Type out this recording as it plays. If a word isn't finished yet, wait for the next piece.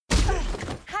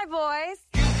boys.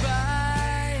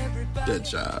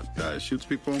 Deadshot. Guy shoots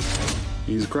people.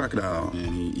 He's a crocodile,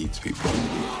 and he eats people.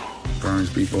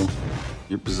 Burns people.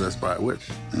 You're possessed by a witch,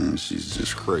 and she's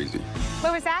just crazy.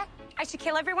 What was that? I should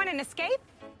kill everyone and escape?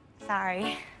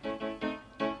 Sorry.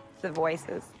 It's the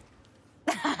voices.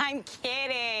 I'm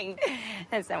kidding.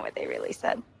 That's not what they really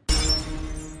said.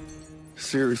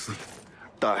 Seriously,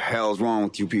 what the hell's wrong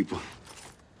with you people?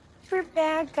 We're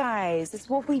bad guys. It's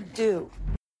what we do.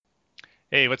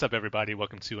 Hey, what's up, everybody?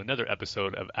 Welcome to another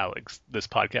episode of Alex. This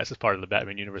podcast is part of the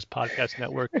Batman Universe Podcast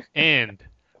Network, and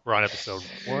we're on episode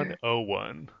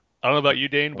 101. I don't know about you,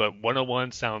 Dane, but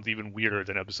 101 sounds even weirder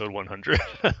than episode 100.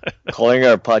 Calling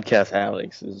our podcast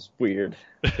Alex is weird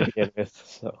to begin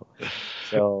with.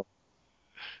 So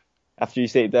after you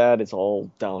say that, it's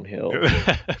all downhill.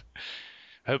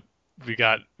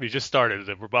 We just started.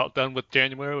 We're about done with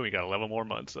January. We got 11 more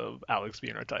months of Alex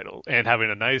being our title and having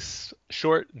a nice,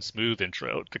 short, and smooth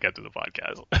intro to get to the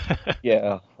podcast.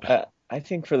 Yeah, I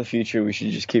think for the future we should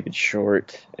just keep it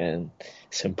short and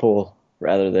simple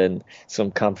rather than some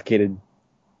complicated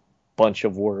bunch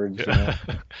of words. You know?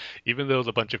 Even though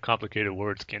a bunch of complicated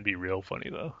words can be real funny,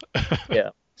 though. Yeah,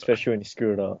 especially when you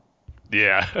screw it up.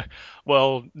 Yeah.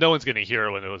 Well, no one's going to hear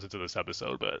it when they listen to this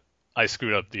episode, but I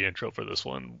screwed up the intro for this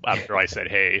one after I said,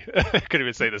 hey. I couldn't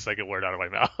even say the second word out of my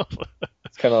mouth.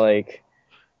 It's kind of like,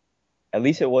 at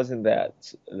least it wasn't that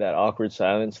awkward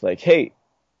silence, like, hey.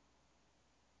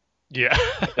 Yeah.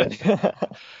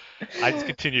 I just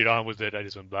continued on with it. I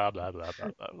just went blah, blah, blah,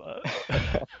 blah, blah,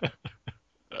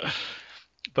 blah.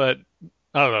 But,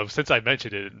 I don't know, since I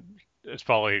mentioned it, it's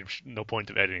probably no point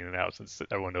of editing it out since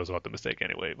everyone knows about the mistake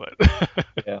anyway. But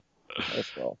Yeah,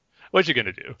 that's well. What you going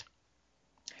to do?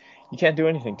 You can't do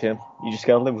anything, Tim. You just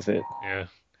gotta live with it. Yeah.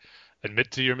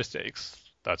 Admit to your mistakes.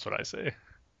 That's what I say.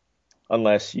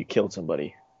 Unless you killed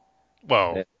somebody.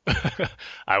 Well, yeah.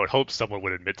 I would hope someone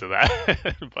would admit to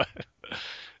that. But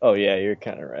oh yeah, you're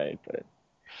kind of right,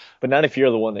 but not if you're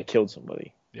the one that killed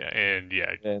somebody. Yeah, and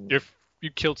if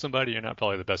you killed somebody, you're not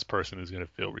probably the best person who's gonna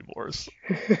feel remorse,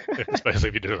 especially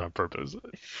if you did it on purpose.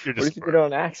 You're just what if you did it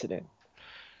on accident?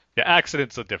 Yeah,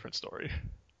 accident's a different story.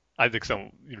 I think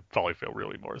you'd probably feel real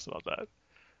remorse about that.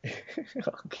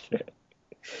 Okay.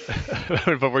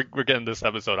 But we're getting this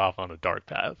episode off on a dark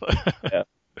path. Yeah,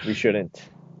 we shouldn't.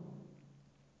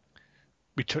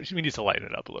 We need to lighten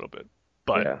it up a little bit.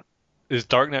 But yeah. Is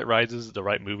Dark Knight Rises the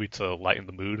right movie to lighten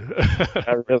the mood?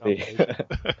 Not really.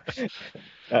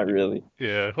 Not really.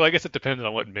 Yeah. Well, I guess it depends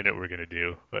on what minute we're gonna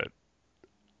do, but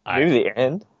maybe the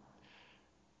end.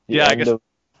 I guess.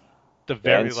 The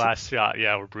very last shot,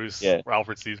 where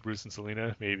Alfred sees Bruce and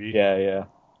Selina, maybe. Yeah.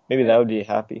 Maybe that would be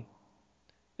happy.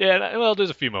 Yeah, well, there's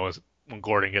a few moments when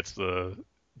Gordon gets the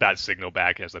bat signal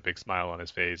back, he has a big smile on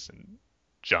his face, and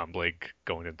John Blake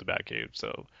going into the Batcave,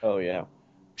 so... Oh, yeah.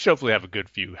 Should hopefully have a good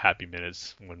few happy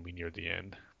minutes when we near the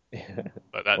end.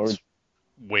 But that's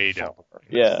way down.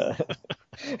 Yeah.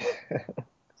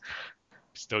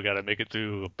 Still gotta make it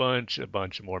through a bunch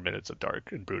more minutes of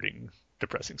dark and brooding,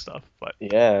 depressing stuff, but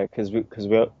yeah, because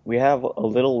we have a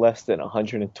little less than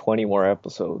 120 more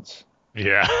episodes.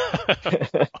 Yeah.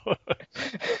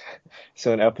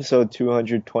 So in episode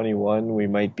 221, we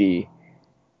might be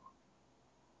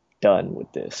done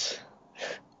with this.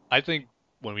 I think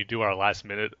when we do our last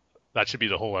minute, that should be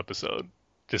the whole episode,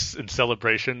 just in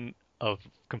celebration of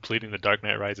completing the Dark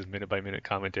Knight Rises minute by minute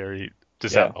commentary.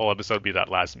 Just that whole episode be that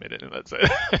last minute, and that's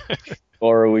it.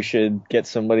 Or we should get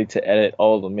somebody to edit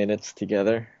all the minutes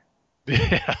together.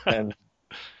 Yeah. And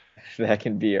that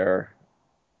can be our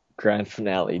grand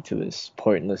finale to this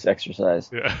pointless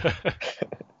exercise. Yeah.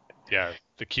 Yeah.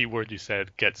 The key word you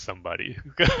said, get somebody.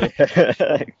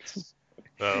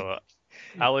 So,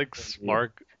 Alex,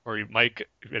 Mark, or Mike,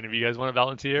 if any of you guys want to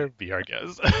volunteer, be our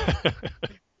guest.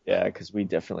 Yeah, because we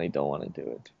definitely don't want to do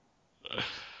it.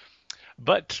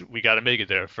 But we got to make it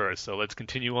there first, so let's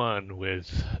continue on with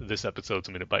this episode's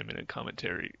minute-by-minute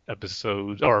commentary.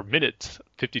 Minute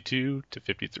 52 to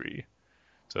 53.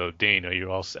 So, Dane, are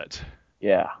you all set?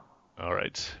 Yeah. All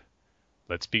right.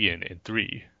 Let's begin in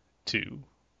 3, 2,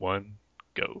 1,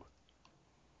 go.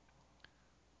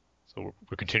 So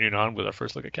we're continuing on with our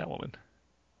first look at Catwoman.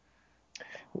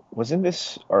 Wasn't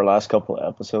this our last couple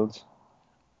of episodes?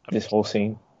 This whole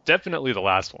scene? Definitely the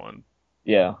last one.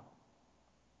 Yeah.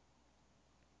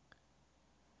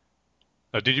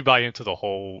 Did you buy into the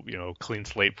whole, clean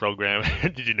slate program?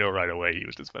 Did you know right away he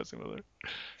was just messing with her?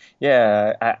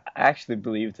 Yeah, I actually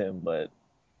believed him, but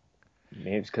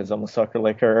maybe it's because I'm a sucker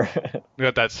like her. You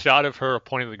got that shot of her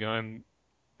pointing the gun,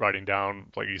 riding down,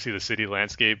 like you see the city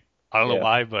landscape. I don't know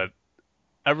why, but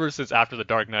ever since after The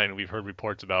Dark Knight, and we've heard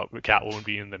reports about Catwoman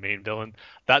being the main villain,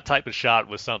 that type of shot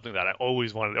was something that I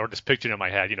always wanted, or just pictured in my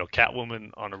head.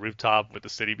 Catwoman on a rooftop with the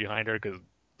city behind her, because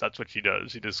that's what she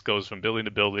does. She just goes from building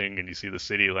to building, and you see the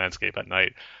city landscape at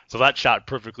night. So that shot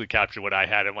perfectly captured what I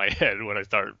had in my head when I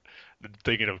started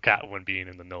thinking of Catwoman being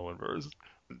in the Nolanverse.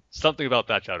 Something about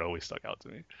that shot always stuck out to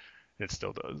me. It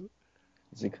still does.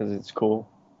 Is it because it's cool?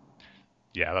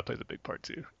 Yeah, that plays a big part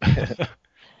too.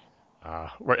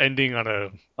 We're ending on a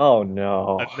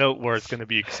no. note where it's going to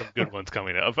be some good ones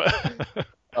coming up.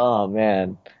 Oh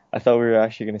man, I thought we were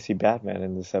actually going to see Batman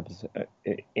in this episode,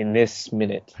 in this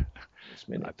minute.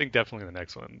 I think definitely the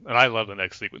next one, and I love the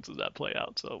next sequences that play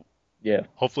out. So yeah,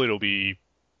 hopefully it'll be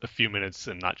a few minutes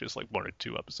and not just like 1 or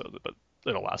 2 episodes, but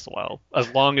it'll last a while.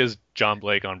 As long as John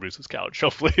Blake on Bruce's couch,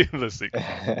 hopefully the sequence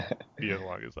will be as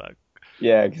long as that.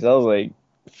 Yeah, because I was like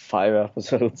 5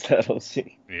 episodes that I'll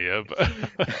see. Yeah, but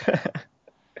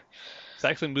it's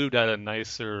actually moved at a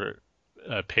nicer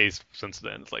pace since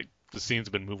then. It's like the scene's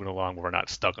been moving along where we're not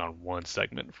stuck on one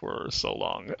segment for so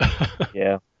long.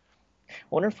 Yeah. I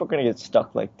wonder if we're going to get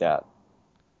stuck like that.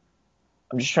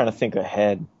 I'm just trying to think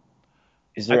ahead.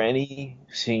 Is there any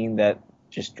scene that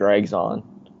just drags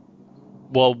on?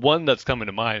 Well, one that's coming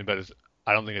to mind, but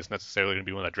I don't think it's necessarily going to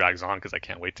be one that drags on because I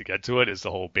can't wait to get to it, is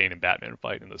the whole Bane and Batman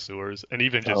fight in the sewers. And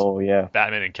even just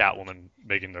Batman and Catwoman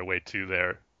making their way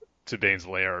to Bane's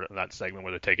lair in that segment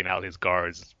where they're taking out his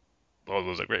guards. Oh,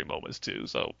 those are great moments too.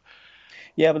 So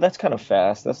yeah, but that's kind of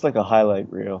fast. That's like a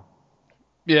highlight reel.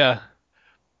 Yeah.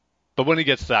 But when he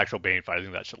gets to the actual Bane fight, I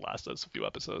think that should last us a few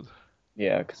episodes.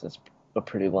 Yeah, because that's a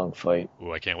pretty long fight.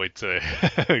 Ooh, I can't wait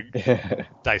to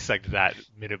dissect that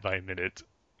minute by minute.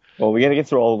 Well, we got to get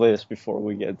through all this before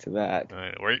we get to that.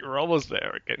 We're almost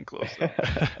there. We're getting closer.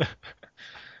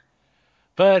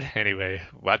 But anyway,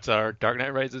 that's our Dark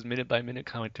Knight Rises minute by minute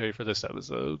commentary for this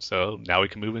episode. So now we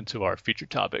can move into our feature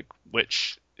topic,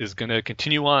 which is going to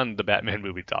continue on the Batman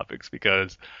movie topics,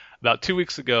 because about 2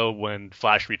 weeks ago when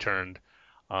Flash returned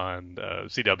on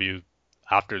CW,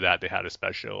 after that they had a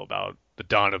special about the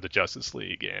dawn of the Justice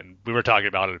League, and we were talking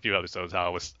about it a few episodes,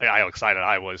 how excited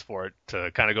I was for it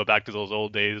to kind of go back to those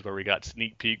old days where we got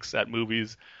sneak peeks at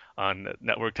movies on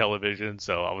network television.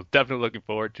 So I was definitely looking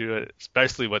forward to it,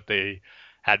 especially what they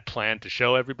had planned to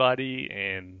show everybody,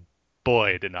 and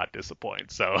boy, it did not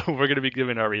disappoint. So we're going to be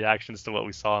giving our reactions to what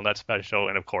we saw in that special,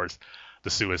 and of course the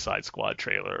Suicide Squad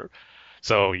trailer.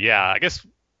 So yeah, I guess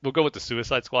we'll go with the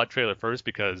Suicide Squad trailer first,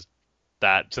 because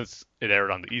that, since it aired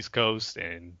on the East Coast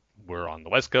and we're on the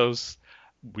West Coast,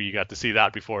 we got to see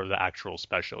that before the actual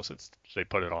special, since they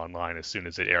put it online as soon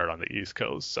as it aired on the East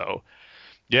Coast. So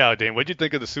yeah, Dane, what'd you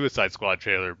think of the Suicide Squad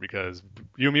trailer? Because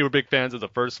you and me were big fans of the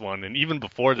first one, and even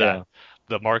before that,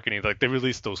 the marketing, like they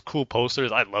released those cool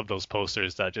posters. I love those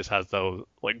posters that just has those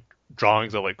like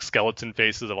drawings of like skeleton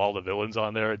faces of all the villains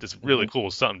on there. It's just really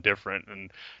cool, something different,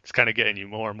 and it's kind of getting you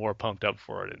more and more pumped up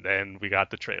for it. And then we got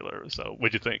the trailer. So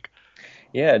what'd you think?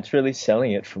 Yeah, it's really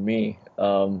selling it for me.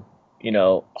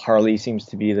 Harley seems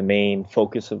to be the main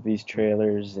focus of these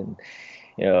trailers, and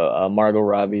Margot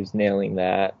Robbie's nailing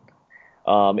that.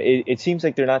 It seems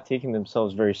like they're not taking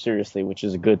themselves very seriously, which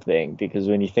is a good thing, because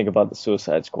when you think about the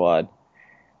Suicide Squad,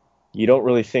 you don't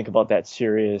really think about that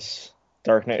serious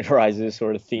Dark Knight Rises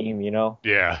sort of theme,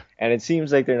 Yeah. And it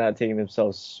seems like they're not taking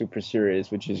themselves super serious,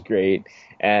 which is great.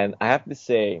 And I have to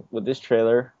say, with this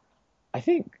trailer, I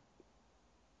think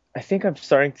I'm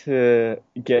starting to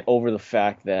get over the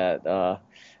fact that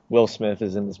Will Smith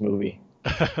is in this movie.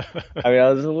 I mean, I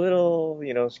was a little,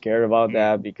 scared about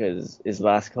that, because his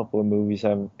last couple of movies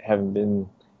haven't been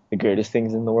the greatest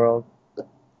things in the world.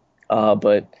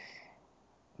 But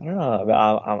I don't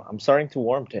know. I'm starting to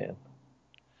warm to him.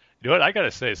 You know what? I gotta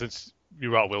say, since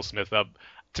you brought Will Smith up,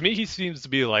 to me he seems to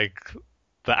be like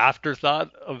the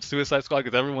afterthought of Suicide Squad,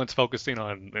 because everyone's focusing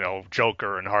on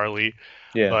Joker and Harley.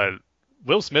 Yeah. But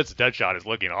Will Smith's Deadshot is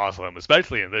looking awesome,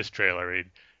 especially in this trailer.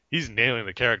 He's nailing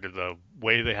the character. The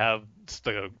way they have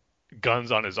the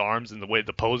guns on his arms and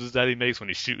the poses that he makes when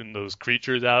he's shooting those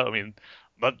creatures out. I mean,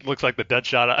 that looks like the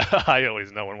Deadshot I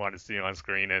always know and want to see on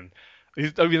screen. And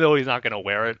even though he's not going to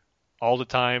wear it all the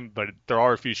time, but there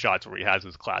are a few shots where he has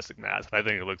his classic mask, and I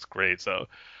think it looks great. So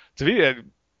to me,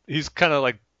 he's kind of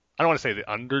like, I don't want to say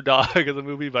the underdog of the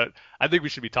movie, but I think we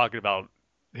should be talking about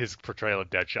his portrayal of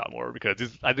Deadshot more, because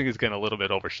I think he's getting a little bit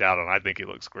overshadowed, and I think he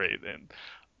looks great. And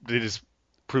they just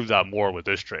proves that more with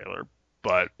this trailer.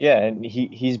 But yeah, and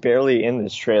he's barely in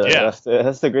this trailer. Yeah.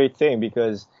 That's the great thing,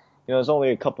 because there's only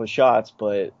a couple of shots,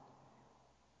 but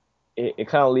it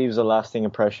kind of leaves a lasting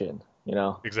impression.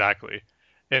 Exactly.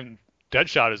 And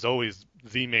Deadshot is always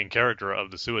the main character of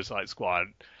the Suicide Squad.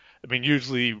 I mean,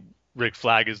 usually Rick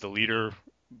Flag is the leader,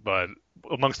 but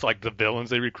amongst like the villains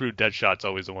they recruit, Deadshot's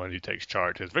always the one who takes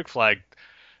charge. Because Rick Flag,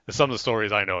 some of the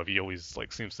stories I know of, he always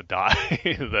like seems to die.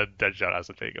 That Deadshot has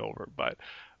to take over. But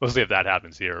we'll see if that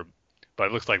happens here. But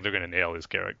it looks like they're gonna nail his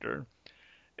character.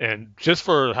 And just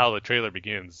for how the trailer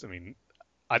begins, I mean,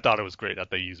 I thought it was great that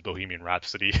they used Bohemian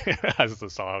Rhapsody as the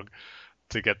song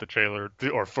to get the trailer,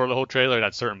 or for the whole trailer. And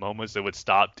at certain moments, it would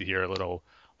stop to hear little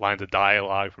lines of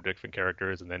dialogue from different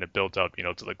characters, and then it builds up,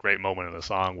 to the great moment in the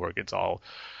song where it gets all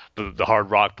the hard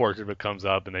rock portion of it comes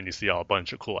up, and then you see all a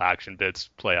bunch of cool action bits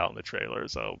play out in the trailer.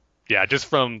 So yeah, just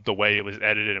from the way it was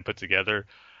edited and put together,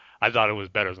 I thought it was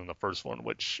better than the first one,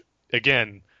 which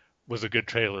again was a good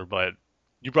trailer. But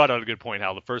you brought out a good point,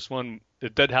 how the first one,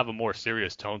 it did have a more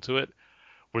serious tone to it.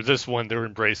 Where this one, they're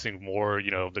embracing more,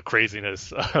 the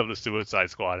craziness of the Suicide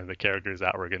Squad and the characters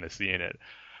that we're going to see in it.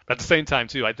 But at the same time,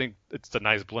 too, I think it's a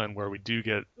nice blend where we do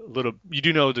get a little, you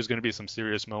do know there's going to be some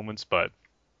serious moments, but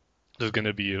there's going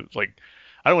to be, like,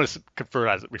 I don't want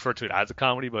to refer to it as a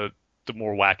comedy, but the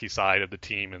more wacky side of the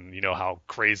team, and how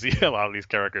crazy a lot of these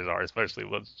characters are, especially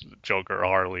with Joker,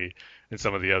 Harley, and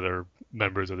some of the other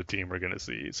members of the team we're going to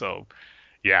see. So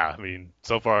yeah, I mean,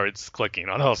 so far it's clicking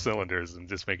on all cylinders and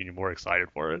just making you more excited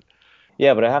for it.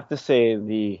 Yeah, but I have to say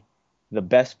the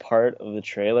best part of the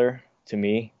trailer to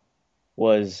me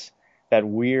was that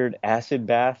weird acid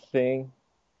bath thing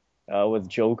with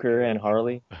Joker and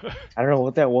Harley. I don't know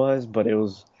what that was, but it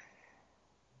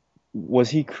was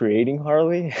he creating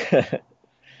Harley?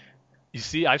 You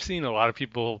see, I've seen a lot of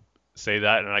people say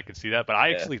that, and I could see that, but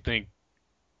I actually think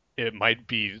it might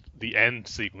be the end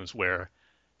sequence where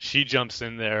she jumps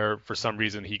in there for some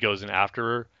reason. He goes in after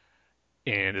her,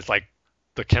 and it's like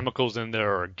the chemicals in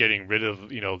there are getting rid of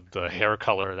the hair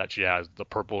color that she has, the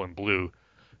purple and blue,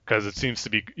 because it seems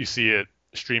to be, you see it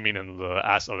streaming in the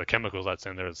acid or the chemicals that's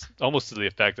in there. It's almost to the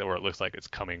effect that where it looks like it's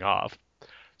coming off.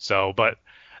 So, but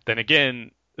then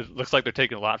again, it looks like they're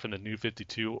taking a lot from the New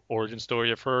 52 origin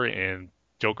story of her, and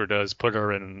Joker does put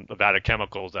her in a vat of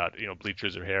chemicals that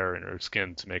bleaches her hair and her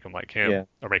skin to make him like him,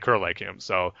 or make her like him.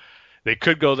 So they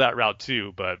could go that route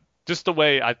too, but just the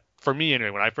way for me anyway,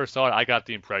 when I first saw it, I got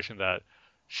the impression that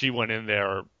she went in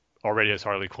there already as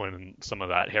Harley Quinn and some of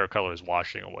that hair color is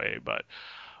washing away. But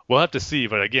we'll have to see.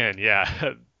 But again,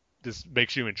 yeah, this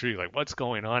makes you intrigued. Like, what's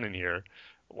going on in here?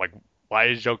 Like, why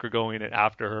is Joker going in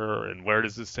after her, and where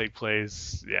does this take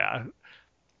place? Yeah,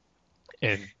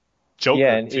 and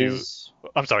Joker too.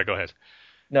 I'm sorry. Go ahead.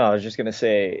 No, I was just gonna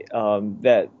say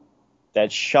that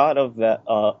shot of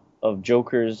of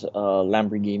Joker's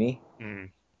Lamborghini.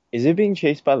 Is it being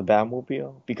chased by the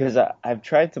Batmobile? Because I've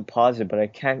tried to pause it, but I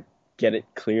can't get it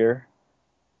clear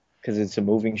because it's a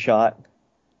moving shot.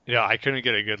 Yeah, I couldn't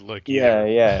get a good look either.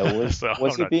 Yeah. So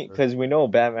was it being, because we know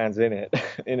Batman's in it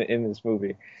in this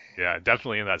movie. Yeah,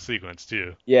 definitely in that sequence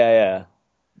too. Yeah.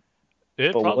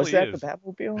 It but probably was that is. the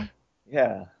Batmobile?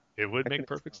 Yeah. It would make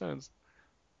perfect sense.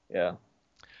 Yeah.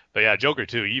 But yeah, Joker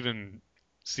too, even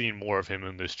seeing more of him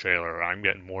in this trailer, I'm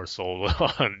getting more sold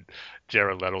on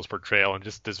Jared Leto's portrayal and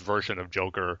just this version of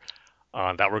Joker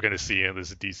that we're going to see in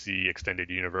this DC extended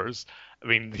universe. I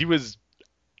mean,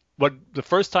 the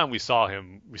first time we saw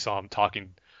him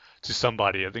talking to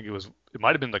somebody. I think it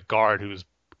might have been the guard who was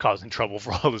causing trouble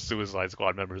for all the Suicide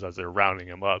Squad members as they're rounding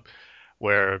him up,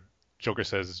 where Joker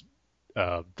says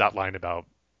that line about,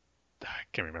 I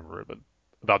can't remember it, but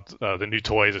about the new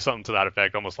toys or something to that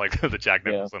effect, almost like the Jack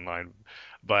Nicholson line.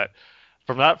 But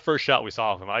from that first shot we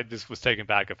saw of him, I just was taken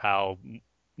back of how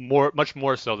much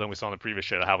more so than we saw in the previous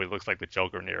shot, how he looks like the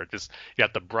Joker near. Just, you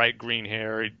got the bright green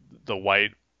hair, the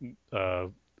white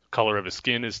color of his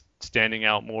skin is standing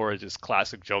out more as just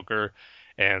classic Joker.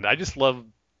 And I just love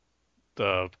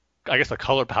the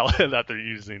color palette that they're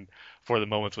using for the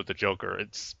moments with the Joker.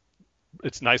 It's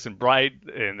nice and bright,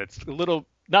 and it's a little,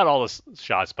 not all the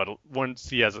shots, but once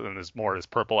he has in his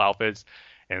purple outfits,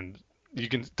 and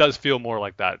does feel more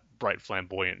like that bright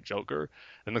flamboyant Joker.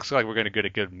 And looks like we're going to get a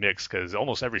good mix, because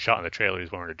almost every shot in the trailer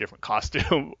he's wearing a different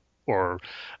costume or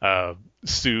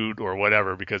suit or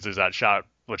whatever, because there's that shot,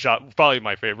 probably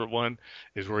my favorite one,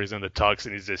 is where he's in the tux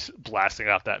and he's just blasting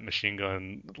off that machine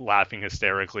gun, laughing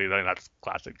hysterically. I mean, that's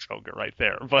classic Joker right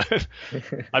there. But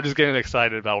I'm just getting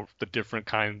excited about the different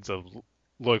kinds of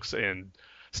looks and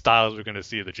styles we're going to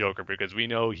see of the Joker, because we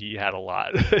know he had a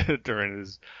lot during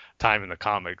his time in the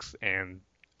comics, and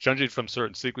judging from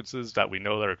certain sequences that we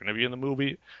know that are going to be in the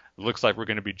movie, it looks like we're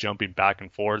going to be jumping back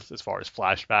and forth as far as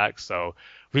flashbacks. So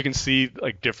we can see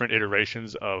like different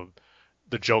iterations of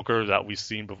the Joker that we've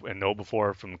seen and know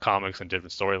before from the comics and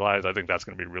different storylines. I think that's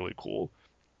going to be really cool.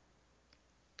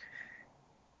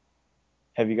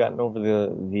 Have you gotten over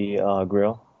the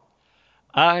grill?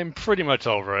 I'm pretty much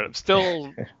over it. I'm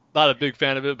still not a big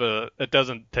fan of it, but it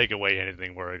doesn't take away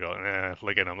anything where I go,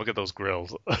 look at him, look at those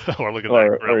grills, or look at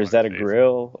that grill Or on is that his a face.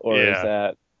 grill, or is Yeah,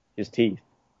 that his teeth?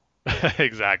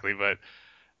 exactly. But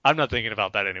I'm not thinking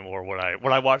about that anymore. When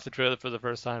I watched the trailer for the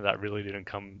first time, that really didn't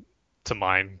come to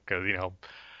mind because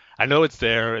I know it's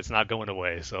there, it's not going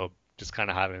away, so just kind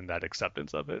of having that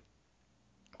acceptance of it.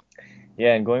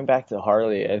 Yeah, and going back to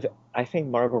Harley, I think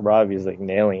Margot Robbie is like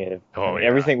nailing it. I Oh mean, yeah.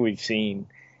 everything we've seen,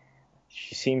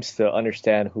 she seems to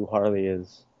understand who Harley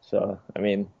is. So, I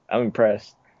mean, I'm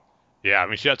impressed. Yeah, I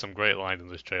mean, she had some great lines in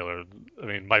this trailer. I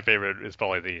mean, my favorite is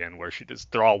probably the end where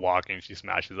they're all walking, she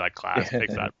smashes that glass,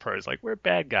 takes that purse, like, we're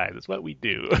bad guys, that's what we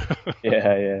do.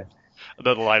 Yeah, yeah.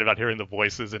 Another line about hearing the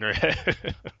voices in her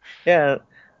head. Yeah,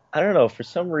 I don't know. For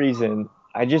some reason,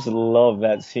 I just love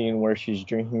that scene where she's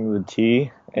drinking the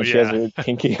tea and she has Yeah, her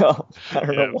pinky up. I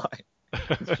don't know yeah,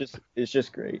 why. It's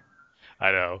just great.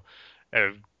 I know.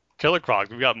 And Killer Croc,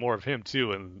 we got more of him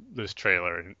too in this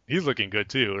trailer, and he's looking good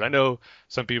too. And I know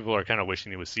some people are kind of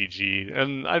wishing he was CG,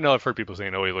 and I know I've heard people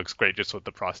saying, "Oh, he looks great just with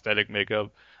the prosthetic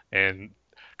makeup," and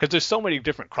because there's so many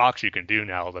different Crocs you can do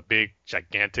now. The big,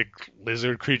 gigantic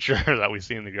lizard creature that we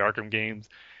see in the Arkham games,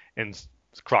 and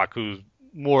Croc who's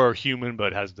more human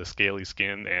but has the scaly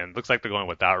skin, and looks like they're going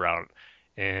with that route.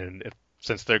 And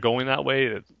since they're going that way,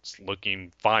 it's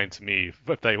looking fine to me.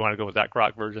 If they want to go with that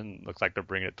Croc version, looks like they're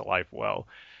bringing it to life well.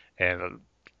 And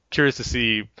curious to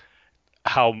see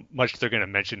how much they're going to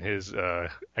mention his, I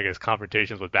guess,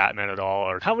 confrontations with Batman at all,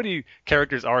 or how many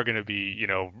characters are going to be,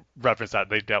 reference that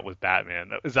they dealt with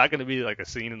Batman. Is that going to be like a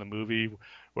scene in the movie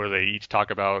where they each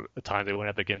talk about the time they went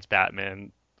up against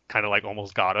Batman, kind of like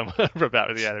almost got him for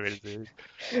Batman the Animated Series?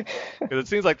 Because it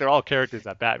seems like they're all characters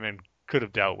that Batman could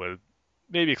have dealt with.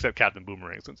 Maybe except Captain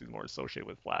Boomerang since he's more associated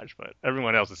with Flash, but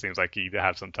everyone else it seems like he'd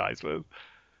have some ties with.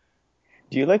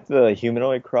 Do you like the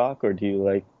humanoid croc or do you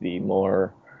like the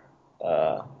more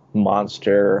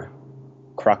monster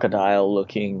crocodile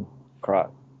looking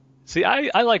croc? See,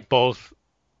 I like both.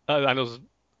 I know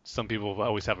some people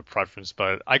always have a preference,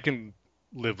 but I can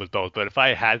live with both. But if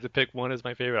I had to pick one as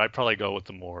my favorite, I'd probably go with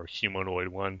the more humanoid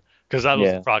one because that was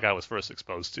the Yeah. Croc I was first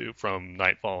exposed to from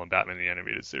Nightfall and Batman the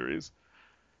Animated Series.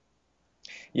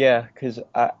 Yeah, because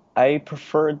I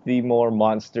preferred the more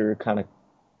monster kind of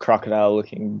crocodile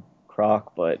looking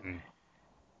croc, but Mm.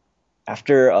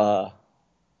 after I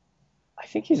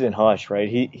think he's in Hush, right?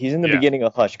 He's in the Yeah, beginning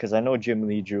of Hush because I know Jim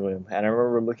Lee drew him, and I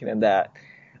remember looking at that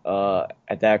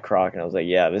Croc, and I was like,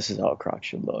 yeah, this is how a Croc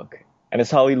should look, and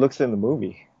it's how he looks in the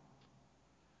movie.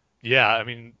 yeah. I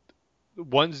mean,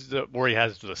 where he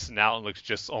has the snout and looks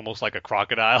just almost like a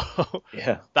crocodile.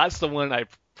 Yeah, That's the one I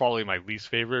probably my least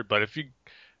favorite. But if you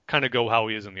kind of go how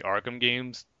he is in the Arkham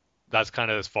games, that's kind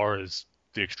of as far as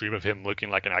the extreme of him looking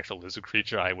like an actual lizard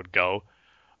creature I would go.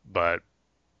 But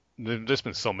there's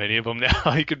been so many of them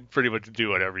now, you could pretty much do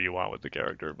whatever you want with the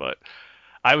character. But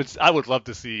I would love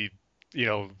to see,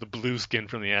 the blue skin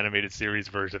from the animated series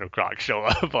version of Croc show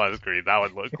up on screen. That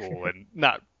would look cool and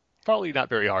not probably not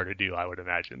very hard to do, I would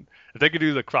imagine. If they could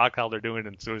do the Croc how they're doing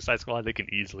in Suicide Squad, they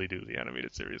can easily do the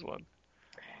animated series one.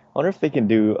 I wonder if they can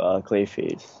do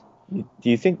Clayface. Do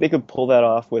you think they could pull that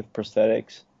off with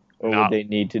prosthetics, or would Not, they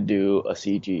need to do a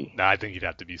CG? no, I think you'd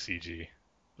have to be CG.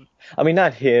 I mean,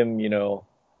 not him,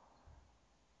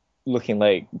 looking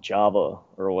like Java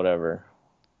or whatever,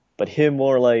 but him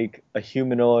more like a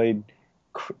humanoid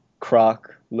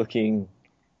croc looking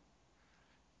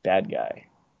bad guy.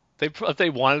 If they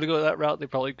wanted to go that route, they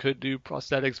probably could do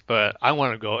prosthetics, but I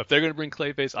want to go if they're going to bring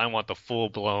Clayface, I want the full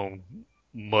blown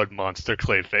mud monster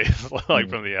Clayface like Mm.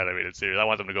 from the animated series. I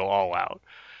want them to go all out.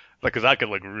 Like, cause that could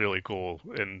look really cool.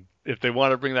 And if they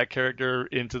want to bring that character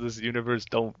into this universe,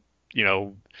 don't,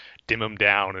 dim him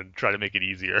down and try to make it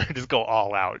easier. Just go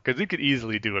all out. Cause you could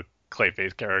easily do a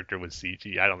Clayface character with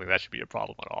CG. I don't think that should be a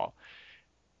problem at all.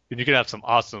 And you can have some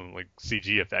awesome like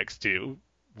CG effects too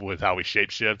with how he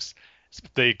shapeshifts.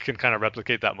 They can kind of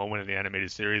replicate that moment in the animated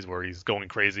series where he's going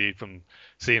crazy from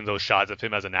seeing those shots of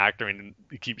him as an actor and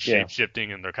he keeps Yeah. shape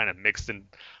shifting and they're kind of mixed in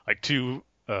like two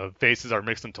faces are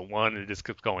mixed into one and it just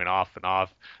keeps going off and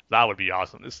off. That would be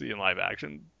awesome to see in live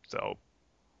action. So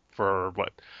for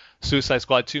what Suicide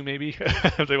Squad 2 maybe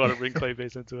if they want to bring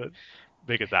Clayface into it,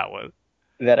 make it that one.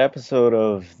 That episode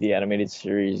of the animated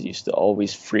series used to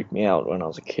always freak me out when I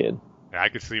was a kid. Yeah, I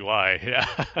could see why. Yeah.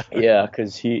 Yeah,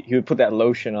 because he would put that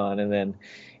lotion on and then,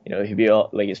 he'd be all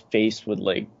like his face would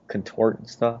like contort and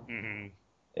stuff. hmm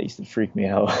That used to freak me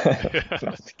out when I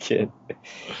was a kid.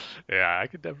 Yeah, I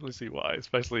could definitely see why,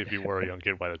 especially if you were a young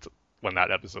kid when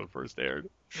that episode first aired.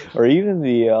 Or even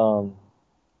the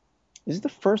this is the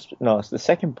first no, it's the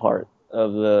second part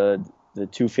of the the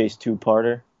Two-Face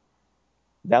two-parter.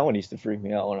 That one used to freak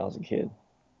me out when I was a kid.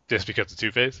 Just because of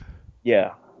Two-Face?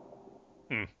 Yeah,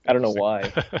 I don't know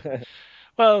Interesting. why.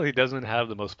 Well, he doesn't have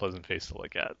the most pleasant face to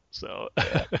look at, so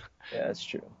Yeah, yeah, that's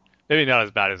true. maybe not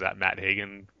as bad as that Matt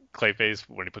Hagen Clayface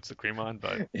when he puts the cream on,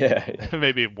 but Yeah, yeah.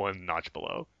 maybe one notch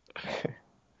below.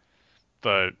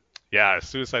 But yeah,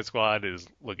 Suicide Squad is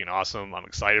looking awesome. I'm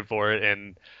excited for it,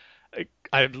 and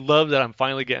I love that I'm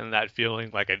finally getting that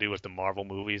feeling like I do with the Marvel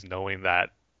movies, knowing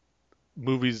that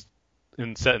movies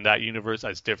set in that universe,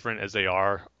 as different as they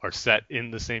are set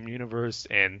in the same universe.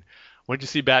 And when you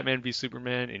see Batman v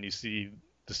Superman and you see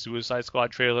the Suicide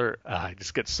Squad trailer, I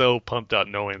just get so pumped up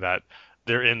knowing that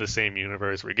they're in the same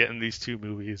universe. We're getting these two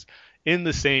movies in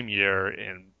the same year,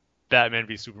 and Batman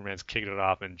v Superman's kicking it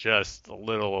off in just a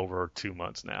little over 2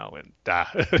 months now, and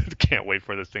can't wait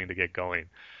for this thing to get going.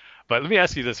 But let me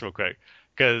ask you this real quick,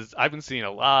 because I've been seeing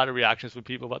a lot of reactions from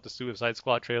people about the Suicide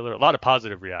Squad trailer, a lot of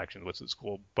positive reactions, which is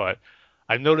cool. But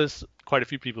I've noticed quite a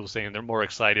few people saying they're more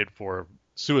excited for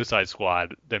Suicide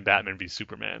Squad than Batman v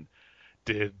Superman.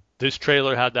 Did this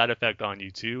trailer have that effect on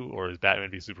you too, or is Batman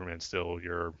v Superman still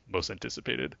your most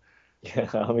anticipated? Yeah,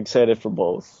 I'm excited for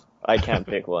both. I can't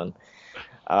pick one.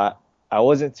 I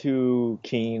wasn't too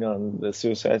keen on the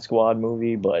Suicide Squad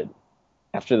movie, but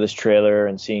after this trailer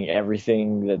and seeing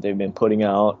everything that they've been putting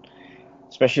out,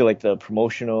 especially like the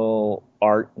promotional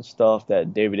art and stuff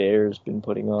that David Ayer's been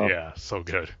putting up, Yeah, so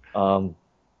good.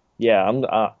 yeah,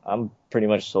 I'm pretty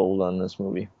much sold on this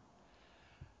movie.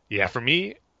 Yeah, for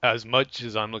me, as much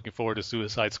as I'm looking forward to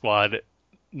Suicide Squad,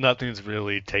 nothing's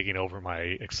really taking over my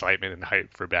excitement and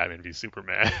hype for Batman v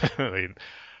Superman. I mean,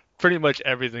 pretty much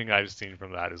everything I've seen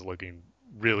from that is looking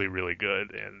really, really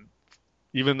good. And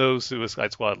even though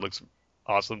Suicide Squad looks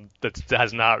awesome, that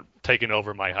has not taken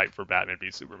over my hype for Batman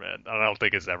v Superman. I don't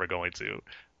think it's ever going to.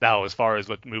 Now, as far as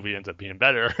what movie ends up being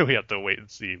better, we have to wait and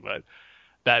see. But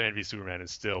Batman v Superman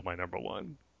is still my number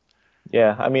one.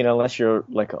 Yeah, I mean, unless you're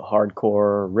like a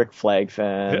hardcore Rick Flag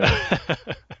fan,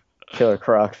 Killer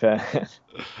Croc fan.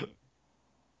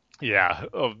 Yeah.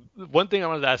 One thing I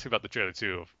wanted to ask you about the trailer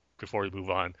too, before we move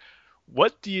on.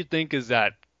 What do you think is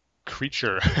that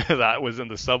creature that was in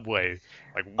the subway?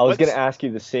 Like, I was gonna ask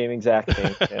you the same exact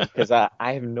thing because I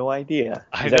have no idea.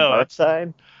 I Is that know.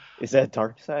 Darkseid? Is that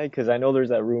Darkseid? Because I know there's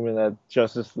that rumor that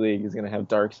Justice League is gonna have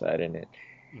Darkseid in it,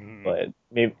 but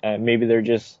maybe they're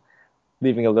just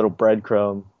leaving a little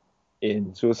breadcrumb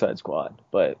in Suicide Squad.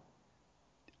 But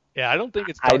Yeah, I don't think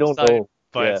it's I don't Darkseid, know.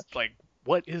 but Yeah. it's like,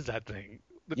 what is that thing?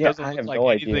 It Yeah, doesn't I look have like no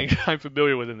anything idea. I'm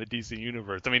familiar with in the DC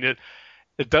universe. I mean,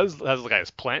 it does has like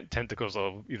his plant tentacles,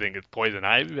 so you think it's poison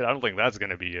ivy, but I don't think that's going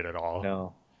to be it at all.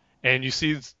 No. And you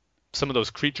see some of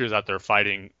those creatures out there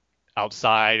fighting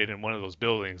outside and in one of those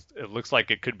buildings. It looks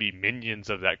like it could be minions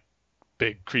of that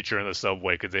big creature in the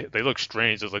subway because they look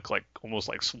strange. They look like almost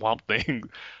like Swamp Thing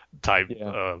type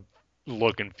Yeah.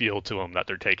 look and feel to them that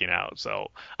they're taking out.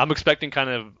 So I'm expecting kind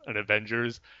of an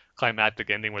Avengers climactic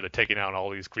ending where they're taking out all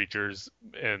these creatures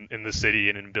in the city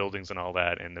and in buildings and all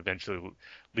that, and eventually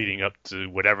leading up to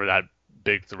whatever that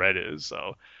big threat is.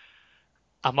 So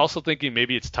I'm also thinking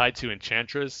maybe it's tied to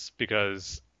Enchantress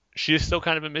because she is still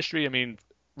kind of a mystery. I mean,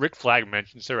 Rick Flag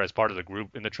mentions her as part of the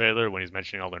group in the trailer when he's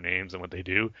mentioning all their names and what they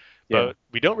do, Yeah. but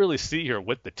we don't really see her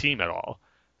with the team at all.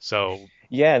 So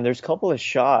Yeah, and there's a couple of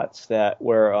shots that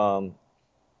where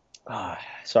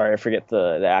sorry, I forget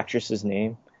the actress's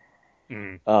name.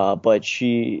 But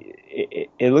she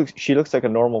looks like a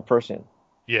normal person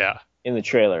yeah, in the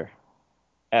trailer,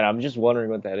 and I'm just wondering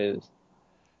what that is.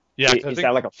 yeah, 'cause I Is think,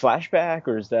 that like a flashback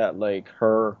or is that like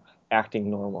her acting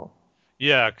normal?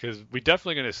 yeah, because we're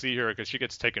definitely going to see her because she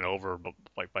gets taken over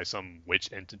like by some witch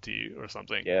entity or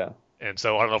something. Yeah, And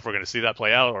so I don't know if we're going to see that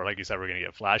play out or like you said, we're going to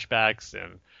get flashbacks.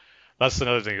 And that's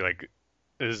another thing, like,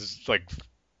 is like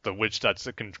the witch that's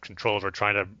in control of her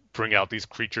trying to bring out these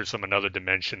creatures from another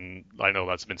dimension. I know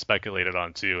that's been speculated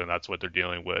on too, and that's what they're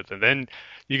dealing with. And then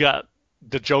you got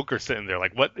the Joker sitting there,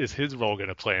 like, what is his role going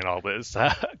to play in all this?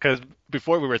 Because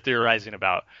before we were theorizing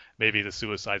about maybe the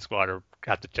Suicide Squad or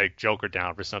have to take Joker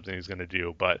down for something he's going to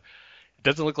do, but it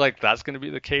doesn't look like that's going to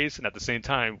be the case. And at the same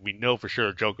time, we know for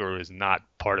sure Joker is not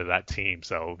part of that team,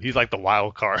 so he's like the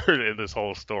wild card in this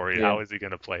whole story. Yeah. How is he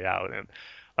going to play out? And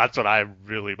that's what I'm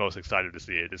really most excited to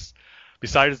see. It is,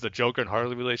 besides the Joker and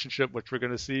Harley relationship, which we're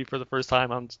going to see for the first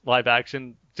time on live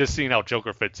action, just seeing how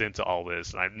Joker fits into all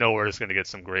this. And I know we're just going to get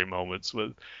some great moments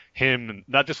with him, and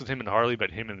not just with him and Harley,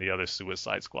 but him and the other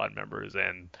Suicide Squad members,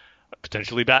 and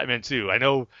potentially Batman too. I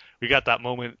know we got that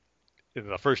moment in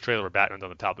the first trailer where Batman's on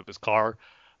the top of his car,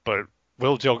 but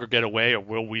will Joker get away, or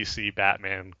will we see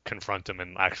Batman confront him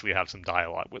and actually have some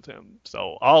dialogue with him?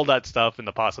 So all that stuff and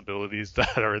the possibilities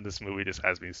that are in this movie just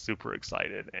has me super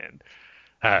excited, and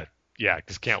yeah,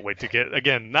 just can't wait to get,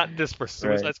 again, not just for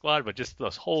Suicide Right. Squad, but just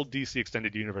this whole DC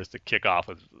extended universe to kick off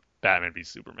with Batman v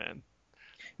Superman.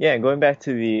 Yeah, and going back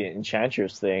to the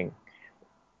Enchantress thing,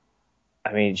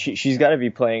 I mean, she's got to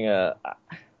be playing a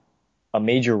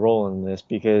major role in this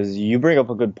because you bring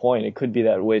up a good point. It could be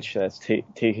that witch that's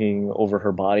taking over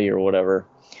her body or whatever.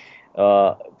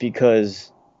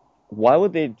 Because why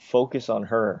would they focus on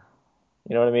her?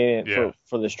 You know what I mean? Yeah.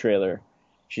 For this trailer,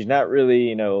 she's not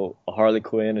really, a Harley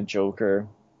Quinn, a Joker,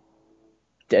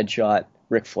 Deadshot,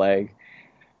 Rick Flag.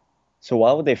 So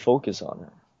why would they focus on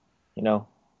her? You know?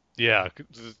 Yeah,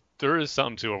 'cause there is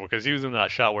something to her because he was in that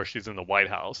shot where she's in the White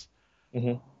House.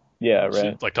 hmm Yeah, She's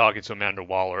right. like talking to Amanda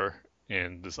Waller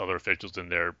and this other officials in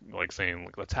there, like saying,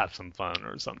 like, let's have some fun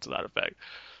or something to that effect.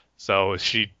 So is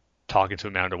she talking to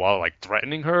Amanda Waller, like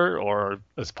threatening her, or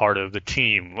as part of the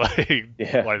team, like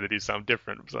Yeah. why did they do something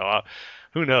different? So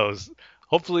who knows?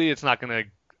 Hopefully, it's not gonna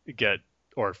get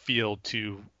or feel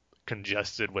too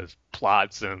congested with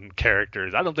plots and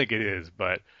characters. I don't think it is,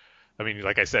 but I mean,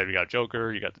 like I said, you got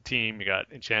Joker, you got the team, you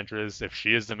got Enchantress. If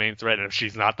she is the main threat, and if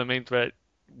she's not the main threat,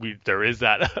 there is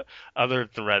that other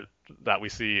threat that we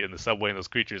see in the subway and those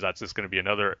creatures. That's just going to be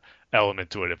another element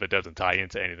to it if it doesn't tie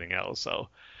into anything else. So,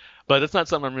 but it's not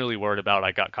something I'm really worried about.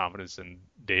 I got confidence in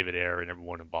David Ayer and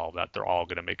everyone involved that they're all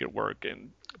going to make it work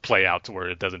and play out to where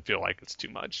it doesn't feel like it's too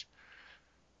much.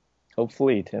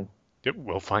 Hopefully, Tim. Yep,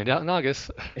 we'll find out in August.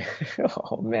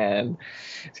 Oh man,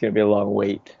 it's gonna be a long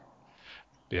wait.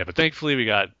 Yeah, but thankfully we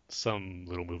got some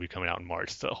little movie coming out in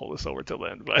March to hold us over till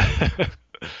then. But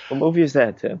What movie is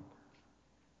that, Tim?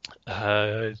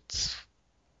 it's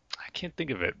I can't think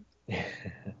of it.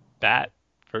 Bat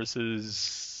versus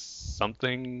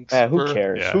something Who super.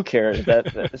 cares? Yeah. Who cares?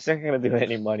 That's not gonna do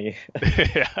any money.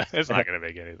 Yeah, it's not gonna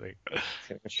make anything. It's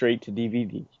gonna go straight to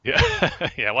DVD. Yeah,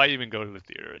 yeah. Why even go to the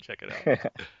theater and check it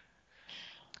out?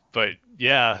 But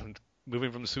yeah,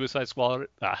 moving from the Suicide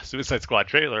Squad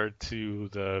trailer to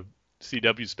the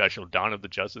CW special Dawn of the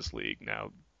Justice League.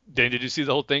 Now, Dan, did you see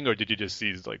the whole thing, or did you just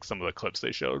see like some of the clips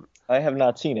they showed? I have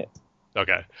not seen it.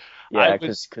 Okay, I Yeah, would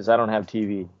because I don't have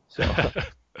TV. So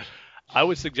I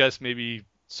would suggest maybe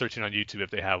searching on YouTube if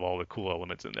they have all the cool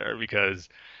elements in there because,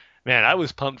 man, I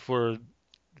was pumped for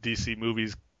DC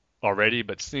movies already,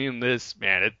 but seeing this,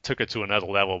 man, it took it to another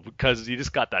level because you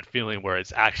just got that feeling where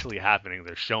it's actually happening.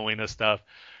 They're showing us stuff.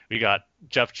 We got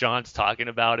Jeff Johns talking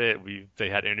about it. They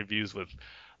had interviews with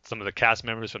some of the cast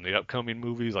members from the upcoming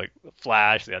movies like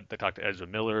Flash. They talked to Ezra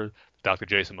Miller, Dr.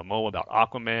 Jason Momoa about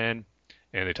Aquaman,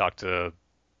 and they talked to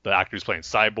the actors playing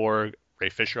Cyborg, Ray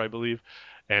Fisher, I believe,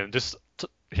 and just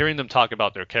hearing them talk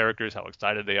about their characters, how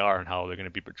excited they are, and how they're going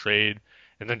to be portrayed,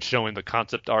 and then showing the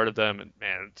concept art of them, and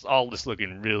man, it's all just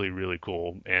looking really, really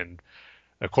cool. And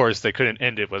of course, they couldn't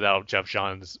end it without Jeff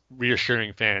Johns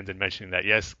reassuring fans and mentioning that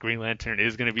yes, Green Lantern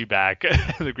is going to be back.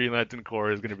 The Green Lantern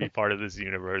Corps is going to be part of this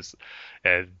universe,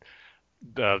 and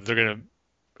they're going to,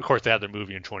 of course, they have their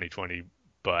movie in 2020,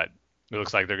 but it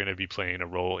looks like they're going to be playing a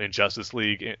role in Justice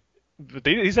League. But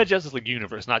he said Justice League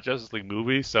universe, not Justice League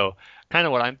movie. So kind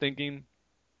of what I'm thinking.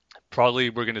 Probably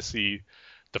we're going to see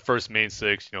the first main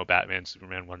six, Batman,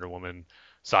 Superman, Wonder Woman,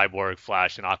 Cyborg,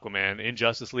 Flash, and Aquaman in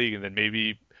Justice League, and then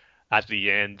maybe at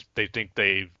the end they think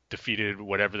they've defeated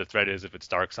whatever the threat is, if it's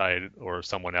Darkseid or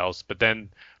someone else. But then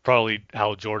probably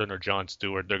Hal Jordan or John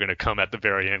Stewart, they're going to come at the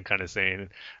very end kind of saying,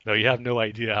 no, you have no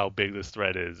idea how big this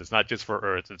threat is. It's not just for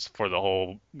Earth, it's for the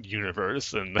whole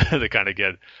universe. And they kind of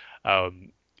get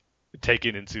um,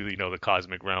 taken into, the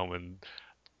cosmic realm and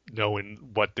knowing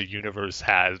what the universe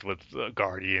has with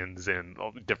guardians and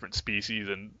all the different species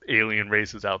and alien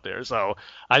races out there. So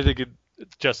I think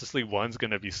Justice League 1's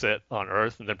going to be set on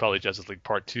Earth, and then probably Justice League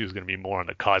Part 2 is going to be more on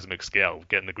the cosmic scale,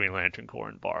 getting the Green Lantern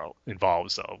Corps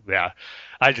involved. So yeah,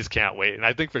 I just can't wait. And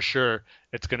I think for sure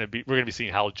we're going to be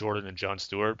seeing Hal Jordan and John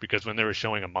Stewart, because when they were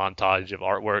showing a montage of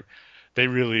artwork, they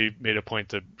really made a point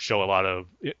to show a lot of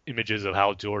images of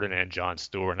Hal Jordan and John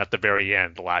Stewart. And at the very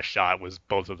end, the last shot was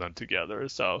both of them together.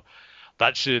 So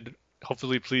that should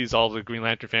hopefully please all the Green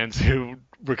Lantern fans who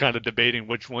were kind of debating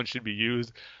which one should be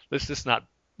used. Let's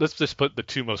just put the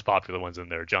two most popular ones in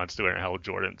there, John Stewart and Hal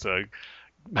Jordan, to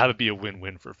have it be a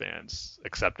win-win for fans.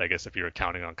 Except, I guess, if you're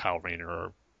counting on Kyle Rayner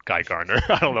or Guy Gardner.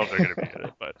 I don't know if they're going to be in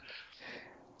it, but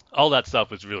all that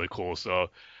stuff was really cool. So,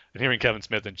 and hearing Kevin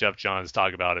Smith and Jeff Johns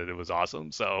talk about it, it was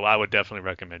awesome. So I would definitely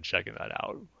recommend checking that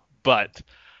out. But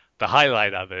the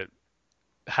highlight of it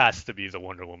has to be the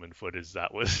Wonder Woman footage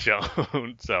that was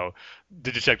shown. So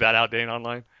did you check that out, Dane,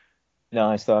 online? No,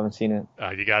 I still haven't seen it.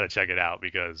 You got to check it out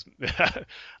because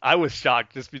I was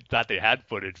shocked just that they had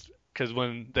footage. Because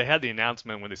when they had the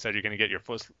announcement when they said you're going to get your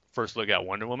first look at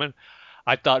Wonder Woman,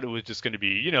 I thought it was just going to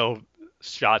be,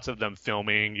 shots of them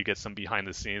filming. You get some behind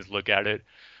the scenes look at it,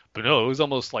 but no, it was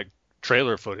almost like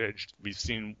trailer footage. We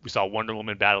saw Wonder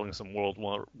Woman battling some World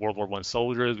War I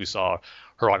soldiers. We saw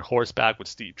her on horseback with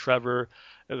Steve Trevor.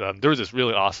 There was this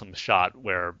really awesome shot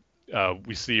where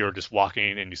we see her just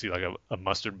walking, and you see like a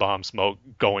mustard bomb smoke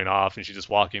going off, and she's just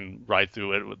walking right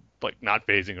through it with like not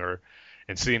phasing her.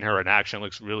 And seeing her in action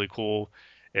looks really cool.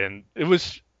 And it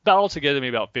was about altogether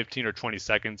maybe about 15 or 20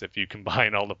 seconds if you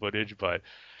combine all the footage, but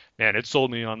man, it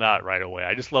sold me on that right away.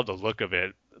 I just love the look of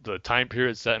it. The time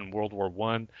period set in World War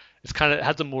One, it's kind of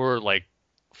has a more like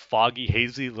foggy,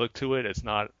 hazy look to it. It's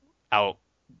not out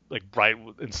like bright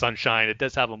in sunshine. It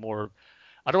does have a more,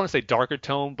 I don't want to say darker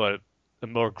tone, but a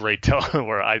more gray tone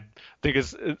where I think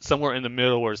it's somewhere in the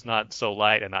middle where it's not so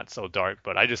light and not so dark.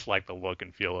 But I just like the look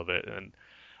and feel of it. And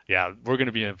yeah, we're going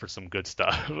to be in for some good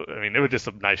stuff. I mean, it was just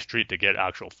a nice treat to get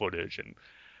actual footage. And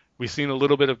we've seen a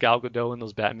little bit of Gal Gadot in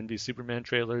those Batman v Superman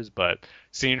trailers, but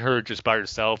seeing her just by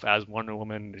herself as Wonder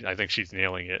Woman, I think she's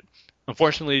nailing it.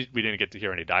 Unfortunately, we didn't get to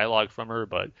hear any dialogue from her,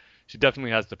 but she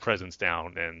definitely has the presence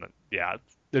down. And yeah,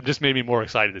 it just made me more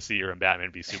excited to see her in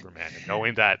Batman v Superman. And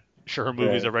knowing that, sure, her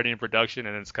movie's already in production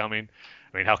and it's coming,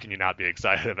 I mean, how can you not be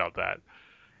excited about that?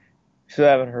 Still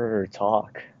haven't heard her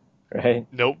talk, right?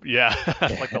 Nope, yeah.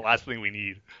 That's like the last thing we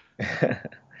need.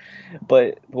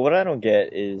 But what I don't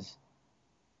get is,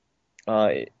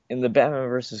 in the Batman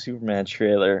vs. Superman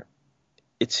trailer,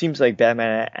 it seems like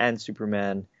Batman and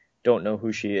Superman don't know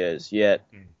who she is, yet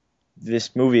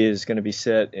this movie is going to be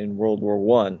set in World War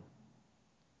One,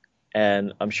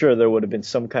 and I'm sure there would have been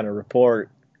some kind of report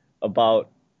about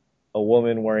a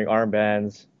woman wearing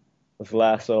armbands with a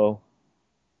lasso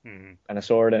and a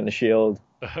sword and a shield.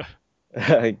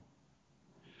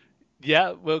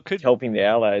 Yeah, well, could helping the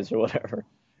Allies or whatever.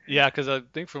 Yeah, because I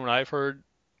think from what I've heard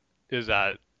is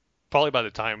that probably by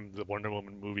the time the Wonder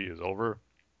Woman movie is over,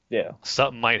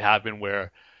 something might happen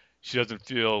where she doesn't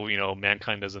feel,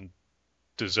 mankind doesn't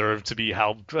deserve to be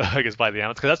helped, I guess, by the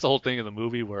Amazons. Because that's the whole thing in the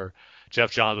movie where Jeff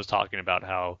Johns was talking about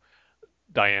how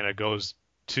Diana goes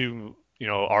to,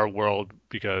 our world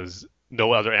because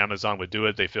no other Amazon would do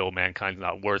it. They feel mankind's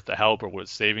not worth the help or worth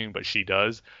saving, but she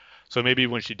does. So maybe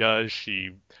when she does, she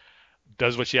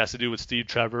does what she has to do with Steve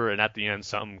Trevor, and at the end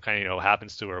something kind of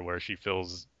happens to her where she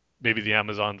feels maybe the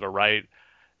Amazons are right,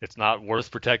 it's not worth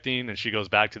protecting, and she goes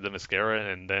back to the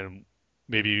Mascara, and then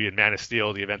maybe in Man of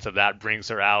Steel the events of that brings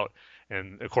her out,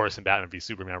 and of course in Batman v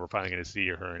Superman we're finally going to see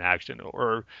her in action.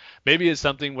 Or maybe it's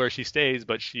something where she stays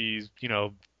but she's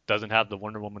doesn't have the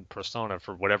Wonder Woman persona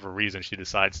for whatever reason. She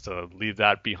decides to leave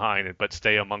that behind but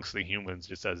stay amongst the humans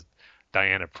just as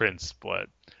Diana Prince.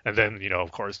 And then,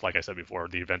 of course, like I said before,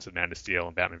 the events of Man of Steel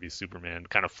and Batman v Superman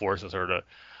kind of forces her to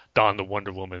don the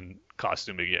Wonder Woman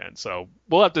costume again. So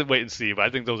we'll have to wait and see, but I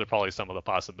think those are probably some of the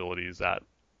possibilities that.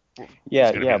 But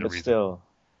still,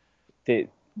 there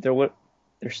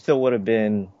still would have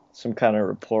been some kind of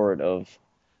report of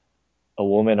a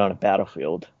woman on a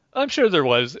battlefield. I'm sure there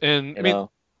was, and I mean,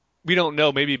 we don't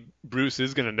know. Maybe Bruce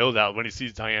is going to know that when he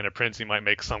sees Diana Prince, he might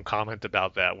make some comment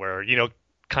about that, where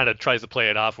kind of tries to play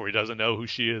it off where he doesn't know who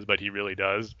she is, but he really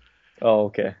does. Oh,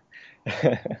 okay.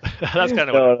 That's kind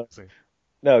of what I'm saying.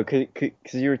 No, because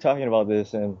you were talking about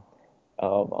this, and I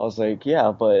was like,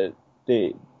 yeah, but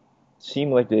they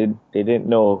seemed like they didn't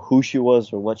know who she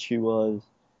was or what she was,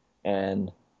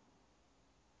 and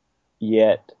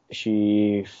yet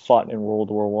she fought in World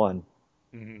War One.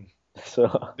 Mm-hmm.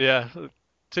 So yeah, it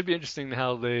should be interesting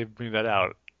how they bring that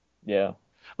out. Yeah.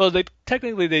 Well, they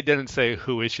didn't say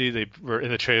who is she. They were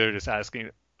in the trailer just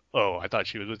asking, "Oh, I thought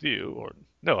she was with you," or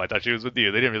 "No, I thought she was with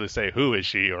you." They didn't really say who is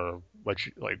she or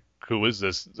who is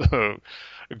this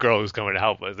girl who's coming to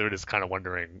help us. They were just kind of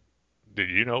wondering, did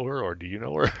you know her or do you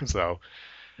know her? So.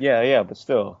 Yeah, but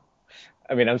still,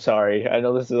 I mean, I'm sorry. I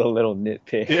know this is a little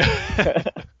nitpick. Yeah.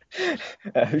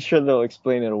 I'm sure they'll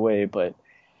explain it away, but.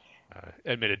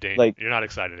 Admit it, Dane. You're not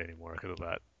excited anymore because of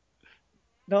that.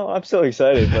 No, I'm still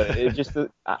excited, but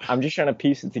I'm just trying to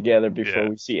piece it together before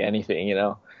we see anything,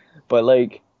 But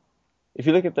if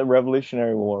you look at the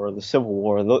Revolutionary War or the Civil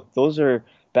War, those are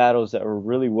battles that were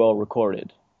really well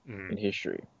recorded in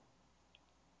history.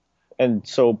 And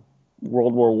so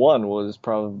World War One was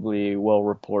probably well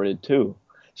reported too.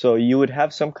 So you would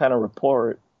have some kind of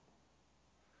report.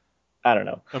 I don't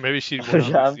know. Or maybe she'd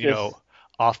went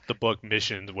off the book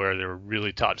missions where they were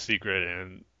really top secret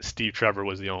and Steve Trevor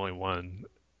was the only one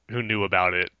who knew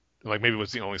about it. Like maybe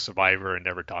was the only survivor and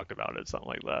never talked about it, something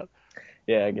like that.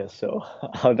 Yeah, I guess so.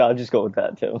 I'll just go with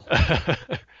that too.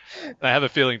 I have a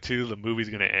feeling too the movie's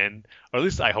gonna end, or at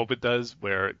least I hope it does,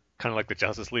 where kind of like the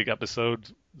Justice League episode,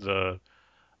 the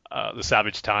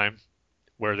Savage Time,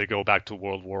 where they go back to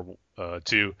World War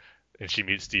II, and she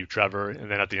meets Steve Trevor, and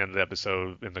then at the end of the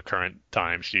episode, in the current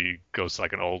time, she goes to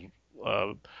like an old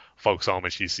uh, folks home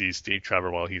and she sees Steve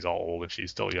Trevor while he's all old and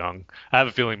she's still young. I have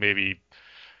a feeling maybe,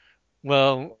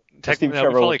 well, Steve technically, we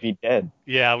Trevor probably, will be dead.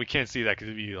 yeah, we can't see that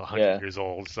because he'd be 100 Yeah. years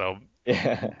old. So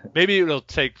Yeah. maybe it'll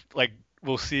take like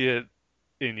we'll see it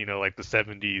in like the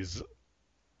 70s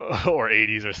or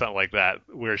 80s or something like that,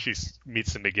 where she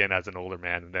meets him again as an older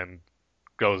man and then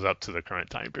goes up to the current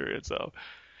time period. So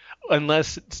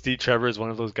unless Steve Trevor is one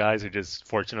of those guys who just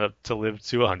fortunate to live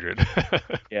to 100,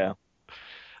 Yeah.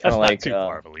 that's Kind of not like too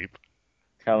far of a leap.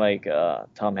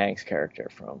 Tom Hanks' character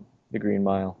from The Green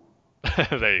Mile.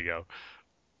 There you go.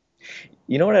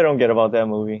 You know what I don't get about that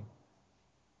movie?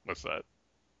 What's that?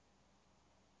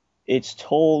 It's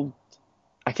told.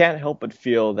 I can't help but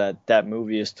feel that that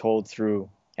movie is told through,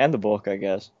 and the book, I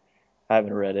guess. I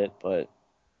haven't read it, but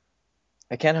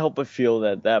I can't help but feel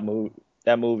that that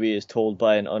movie is told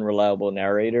by an unreliable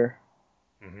narrator.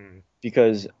 Hmm.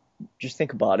 Because just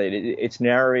think about it. It's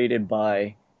narrated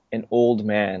by an old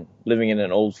man living in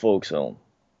an old folks home.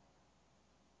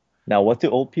 Now, what do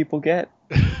old people get?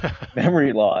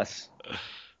 Memory loss.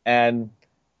 And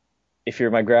if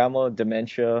you're my grandma,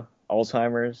 dementia,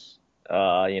 Alzheimer's,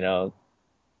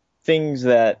 things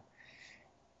that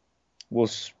will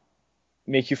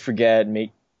make you forget,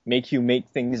 make you make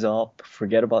things up,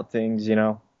 forget about things.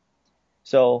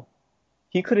 So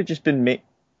he could have just been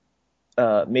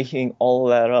making all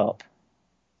of that up,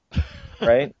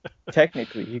 right?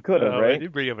 Technically, he could have, right? You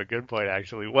bring up a good point,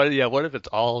 actually. What? Yeah. What if it's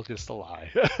all just a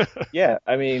lie? Yeah,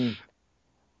 I mean,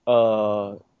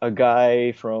 a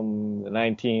guy from the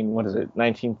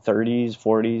 1930s,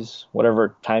 40s,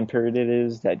 whatever time period it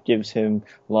is that gives him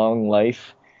long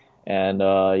life and,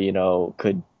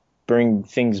 could bring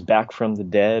things back from the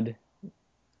dead and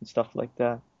stuff like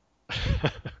that.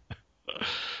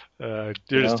 You're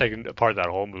You just know? taking apart that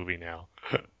whole movie now.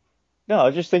 No, I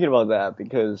was just thinking about that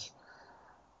because,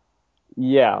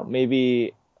 yeah,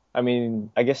 maybe, I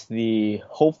mean, I guess the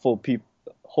hopeful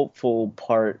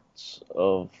parts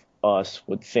of us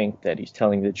would think that he's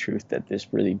telling the truth, that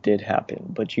this really did happen.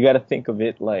 But you got to think of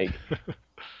it like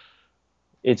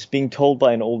it's being told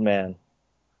by an old man,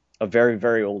 a very,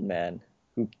 very old man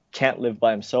who can't live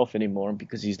by himself anymore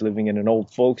because he's living in an old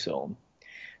folks home.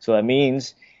 So that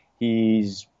means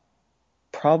he's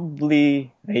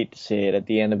probably, I hate to say it, at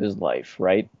the end of his life,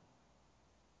 right?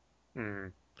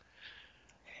 Mm.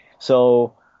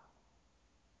 So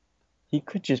he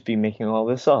could just be making all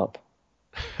this up.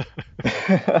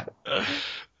 That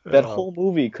whole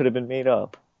movie could have been made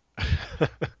up.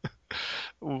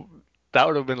 That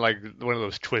would have been like one of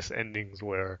those twist endings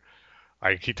where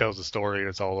like he tells the story and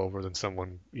it's all over, then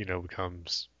someone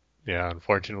becomes, yeah,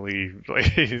 unfortunately, like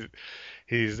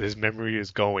his memory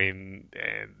is going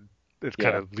and it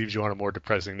kind of leaves you on a more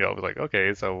depressing note. Like,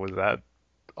 okay, so was that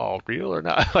all real or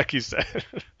not? Like you said.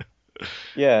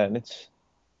 Yeah, and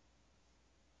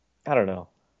I don't know.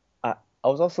 I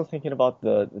was also thinking about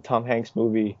the Tom Hanks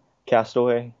movie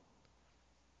Castaway.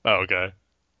 Oh, okay.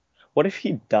 What if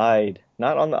he died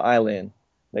not on the island?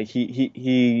 Like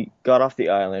he got off the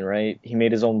island, right? He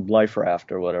made his own life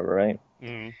raft or whatever, right?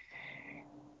 Mm.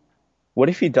 What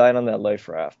if he died on that life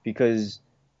raft? Because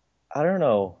I don't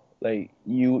know, like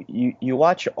you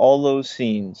watch all those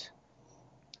scenes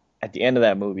at the end of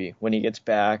that movie when he gets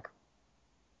back,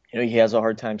 he has a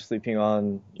hard time sleeping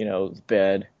on, the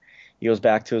bed. He goes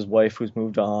back to his wife who's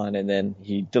moved on, and then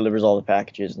he delivers all the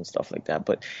packages and stuff like that.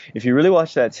 But if you really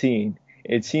watch that scene,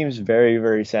 it seems very,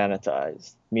 very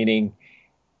sanitized, meaning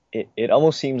it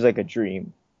almost seems like a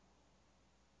dream.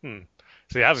 Hmm.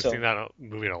 See, I haven't So seen that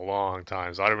movie in a long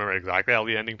time, so I don't remember exactly how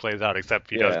the ending plays out, except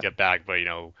he does yeah, get back, but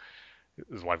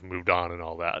his wife moved on and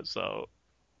all that. So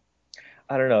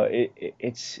I don't know.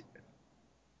 It's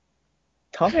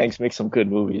Tom Hanks makes some good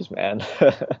movies, man.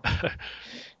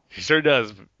 he sure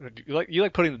does. You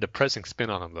like putting the depressing spin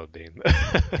on him though, Dean.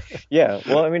 Yeah,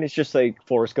 well, I mean, it's just like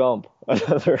Forrest Gump,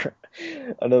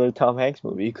 another Tom Hanks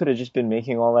movie. He could have just been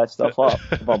making all that stuff up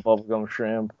about bubblegum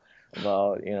shrimp,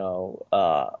 about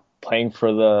playing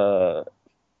for the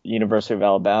University of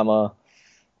Alabama,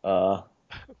 uh,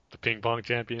 The ping pong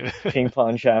champion. ping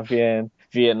pong champion,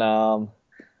 Vietnam.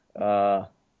 What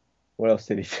else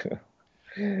did he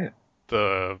do?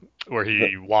 Where The,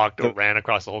 he walked or the, ran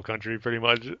across the whole country pretty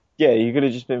much. yeah, you could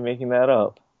have just been making that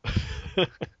up, right?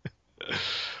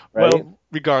 Well,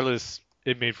 regardless,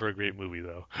 it made for a great movie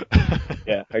though.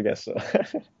 Yeah, I guess so.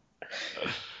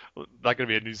 Not gonna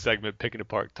be a new segment picking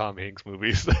apart Tom Hanks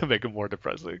movies, make them more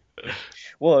depressing.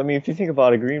 Well, I mean, if you think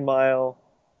about it, Green Mile,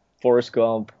 Forrest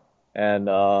Gump, and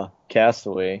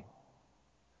Castaway,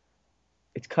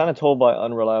 it's kind of told by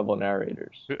unreliable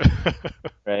narrators,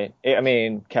 right? I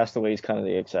mean, Castaway is kind of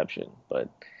the exception, but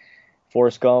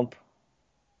Forrest Gump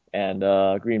and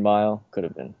Green Mile could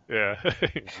have been. Yeah.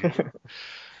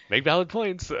 Make valid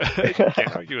points.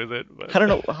 Can't argue with it. But I don't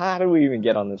know, how do we even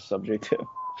get on this subject?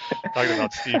 talking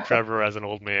about Steve Trevor as an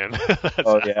old man.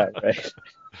 Oh yeah, right.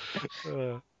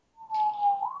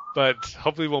 But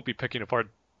hopefully we won't be picking apart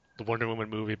the Wonder Woman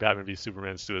movie, Batman v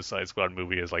Superman, Suicide Squad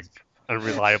movie as like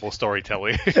unreliable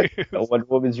storytelling. Wonder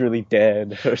Woman's really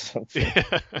dead or something.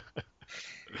 Yeah.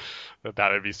 The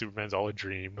Batman v Superman's all a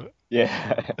dream.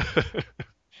 Yeah.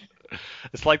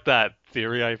 It's like that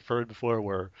theory I've heard before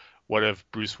where what if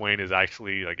Bruce Wayne is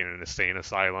actually like in an insane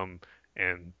asylum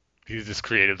and he's just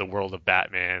created the world of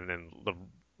Batman and the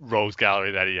Rose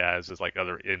Gallery that he has is like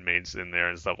other inmates in there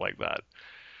and stuff like that.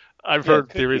 I've heard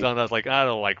theories on that. Like, I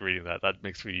don't like reading that. That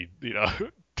makes me,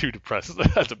 too depressed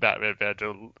as a Batman fan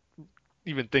to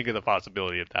even think of the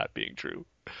possibility of that being true.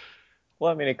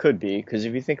 Well, I mean, it could be, because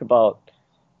if you think about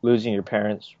losing your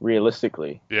parents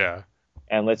realistically, Yeah.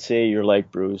 and let's say you're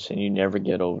like Bruce and you never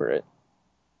get over it,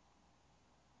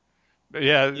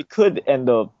 Yeah. it could end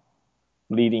up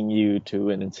leading you to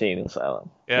an insane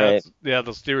asylum. Yeah. Right?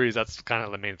 Those theories, that's kind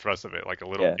of the main thrust of it. Like a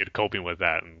little kid coping with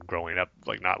that and growing up,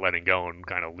 like not letting go and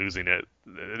kind of losing it.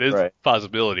 It is a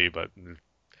possibility, but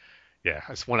yeah,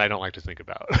 it's one I don't like to think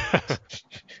about.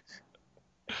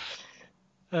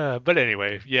 But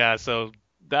anyway, yeah, so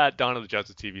that Dawn of the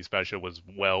Justice TV special was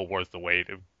well worth the wait.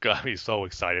 It got me so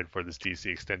excited for this DC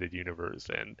Extended Universe.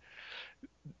 And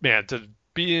man, to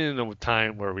be in a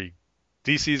time where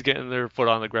DC's getting their foot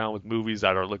on the ground with movies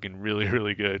that are looking really,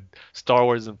 really good. Star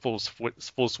Wars in full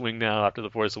swing now after The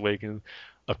Force Awakens.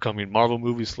 Upcoming Marvel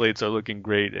movie slates are looking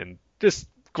great, and just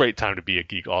great time to be a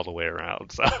geek all the way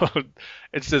around. So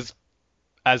it's just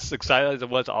as excited as it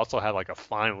was to also have like a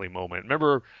finally moment.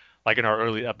 Remember, like in our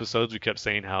early episodes, we kept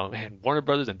saying how, man, Warner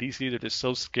Brothers and DC, they're just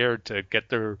so scared to get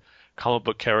their comic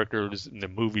book characters in the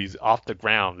movies off the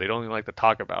ground. They don't even like to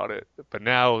talk about it. But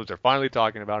now they're finally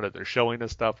talking about it. They're showing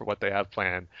us stuff for what they have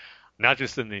planned, not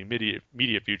just in the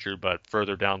immediate future, but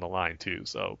further down the line too.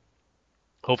 So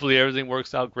hopefully everything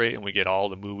works out great and we get all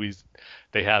the movies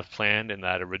they have planned in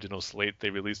that original slate they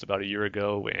released about a year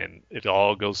ago, and it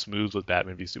all goes smooth with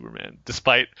Batman v Superman.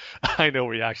 Despite I know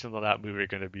reactions on that movie are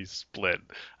going to be split.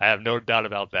 I have no doubt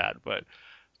about that, but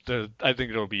I think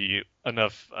it'll be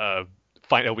enough.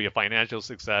 It'll be a financial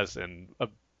success, and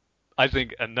I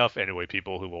think enough anyway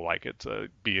people who will like it to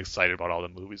be excited about all the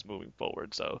movies moving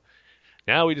forward. So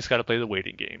now we just got to play the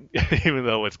waiting game, even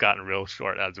though it's gotten real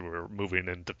short as we're moving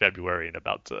into February and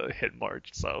about to hit March.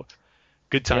 So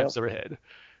good times are ahead.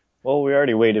 Well, we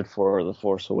already waited for The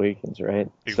Force Awakens, right?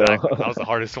 Exactly. So... That was the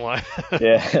hardest one.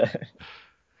 Yeah.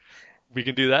 We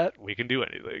can do that. We can do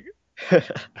anything.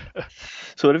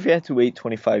 So what if you had to wait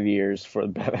 25 years for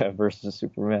Batman versus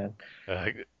Superman?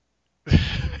 It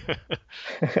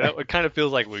kind of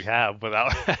feels like we have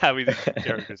without having these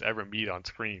characters ever meet on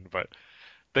screen, but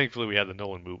thankfully we had the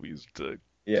Nolan movies to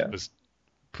keep us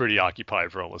pretty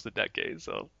occupied for almost a decade,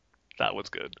 so that was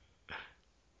good.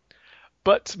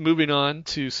 But moving on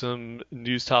to some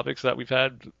news topics that we've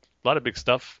had, a lot of big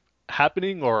stuff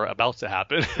happening or about to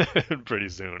happen pretty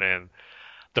soon, and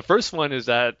the first one is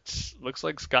that looks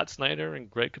like Scott Snyder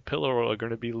and Greg Capullo are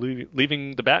going to be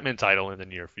leaving the Batman title in the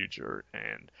near future.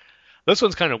 And this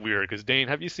one's kind of weird because, Dane,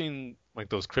 have you seen like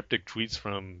those cryptic tweets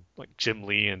from like Jim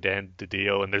Lee and Dan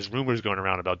DiDio? And there's rumors going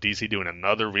around about DC doing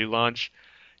another relaunch.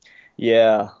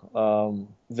 Yeah,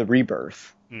 the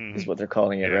Rebirth is what they're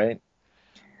calling it, right?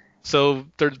 So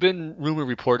there's been rumor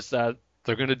reports that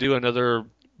they're going to do another.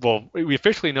 Well, we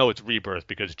officially know it's Rebirth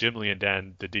because Jim Lee and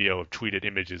Dan DiDio have tweeted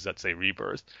images that say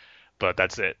Rebirth, but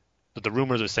that's it. But the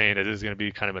rumors are saying it is going to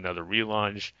be kind of another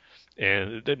relaunch,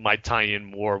 and it might tie in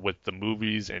more with the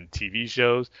movies and TV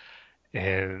shows,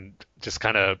 and just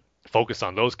kind of focus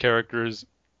on those characters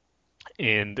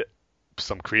and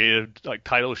some creative like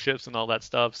title shifts and all that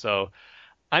stuff. So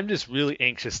I'm just really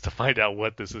anxious to find out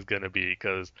what this is going to be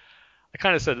because I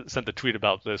kind of sent a tweet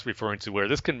about this referring to where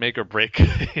this can make or break,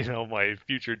 my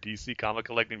future DC comic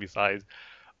collecting besides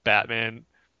Batman.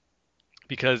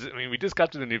 Because, I mean, we just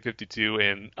got to the New 52,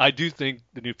 and I do think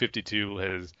the New 52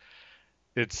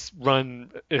 has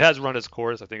run its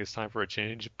course. I think it's time for a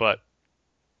change. But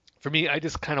for me, I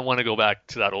just kind of want to go back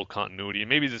to that old continuity. And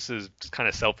maybe this is just kind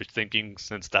of selfish thinking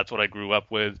since that's what I grew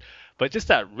up with. But just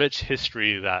that rich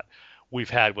history that we've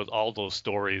had with all those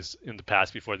stories in the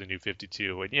past before the New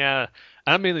 52. And yeah,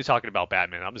 I'm mainly talking about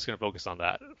Batman. I'm just going to focus on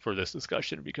that for this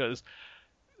discussion because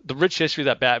the rich history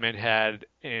that Batman had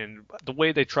and the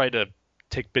way they tried to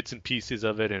take bits and pieces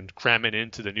of it and cram it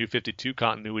into the New 52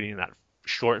 continuity in that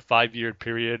short 5-year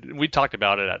period. And we talked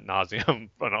about it at nauseum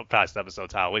on past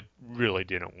episodes, how it really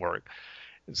didn't work.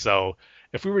 And so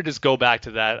if we were to just go back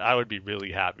to that, I would be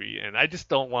really happy. And I just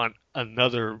don't want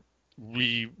another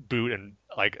reboot and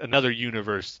like another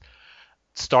universe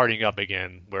starting up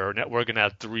again where we're going to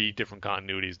have 3 different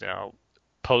continuities now.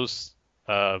 Post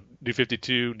New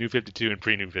 52, New 52, and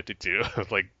pre-New 52.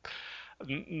 Like,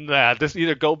 nah, just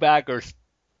either go back or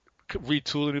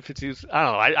retool the New 52s. I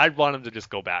don't know. I'd want them to just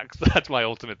go back. So that's my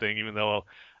ultimate thing, even though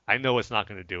I know it's not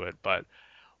going to do it. But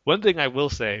one thing I will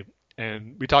say,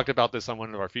 and we talked about this on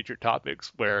one of our featured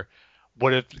topics, where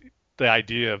what if the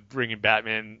idea of bringing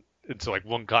Batman into like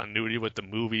one continuity with the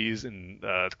movies and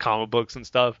comic books and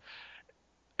stuff,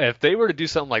 if they were to do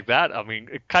something like that, I mean,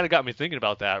 it kind of got me thinking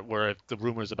about that, where if the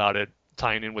rumors about it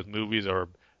tying in with movies or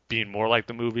being more like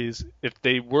the movies, if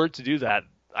they were to do that,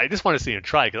 I just want to see them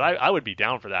try, because I would be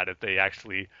down for that if they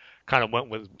actually kind of went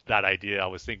with that idea I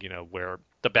was thinking of, where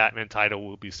the Batman title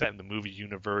will be set in the movie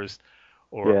universe,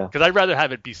 or because I'd rather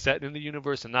have it be set in the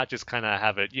universe and not just kind of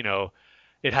have it,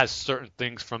 it has certain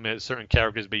things from it, certain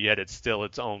characters, but yet it's still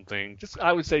its own thing.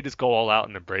 I would say just go all out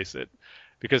and embrace it,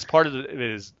 because part of it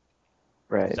is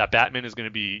that Batman is going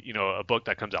to be, a book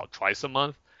that comes out twice a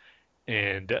month.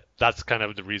 And that's kind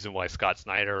of the reason why Scott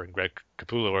Snyder and Greg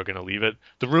Capullo are going to leave it.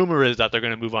 The rumor is that they're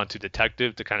going to move on to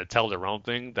Detective to kind of tell their own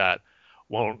thing that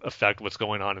won't affect what's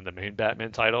going on in the main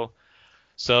Batman title.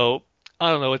 So,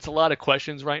 I don't know. It's a lot of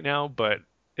questions right now, but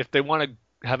if they want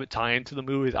to have it tie into the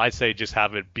movies, I say just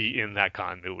have it be in that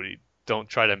continuity. Don't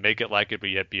try to make it like it,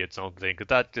 but yet be its own thing, because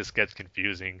that just gets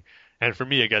confusing. And for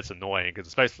me, it gets annoying, because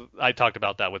especially I talked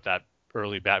about that with that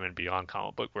early Batman Beyond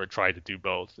comic book where it tried to do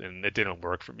both and it didn't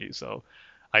work for me. So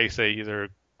I say either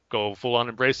go full on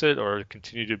embrace it or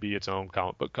continue to be its own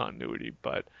comic book continuity.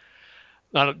 But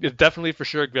definitely for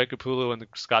sure Greg Capullo and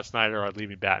Scott Snyder are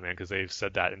leaving Batman, because they've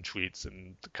said that in tweets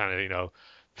and kind of,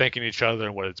 thanking each other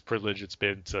and what a privilege it's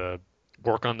been to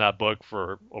work on that book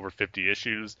for over 50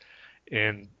 issues.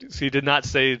 And so he did not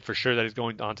say for sure that he's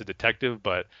going on to Detective,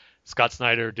 but Scott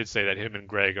Snyder did say that him and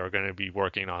Greg are going to be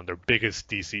working on their biggest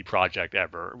DC project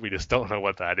ever. We just don't know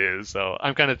what that is. So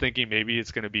I'm kind of thinking maybe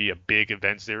it's going to be a big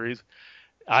event series.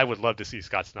 I would love to see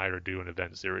Scott Snyder do an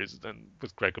event series. And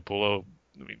with Greg Capullo,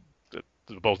 I mean,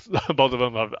 both of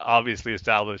them have obviously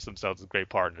established themselves as great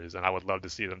partners, and I would love to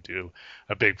see them do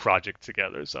a big project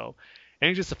together. So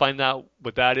anxious to find out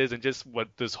what that is and just what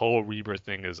this whole Rebirth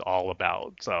thing is all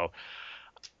about. So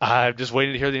I'm just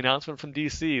waiting to hear the announcement from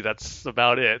DC. That's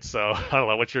about it. So I don't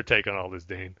know. What's your take on all this,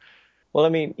 Dane? Well, I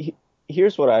mean,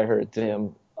 here's what I heard,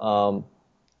 Tim.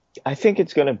 I think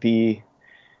it's going to be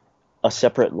a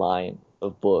separate line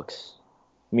of books,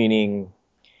 meaning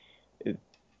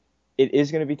it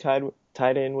is going to be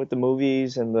tied in with the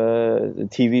movies and the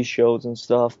TV shows and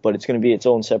stuff, but it's going to be its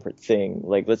own separate thing.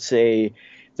 Like, let's say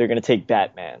they're going to take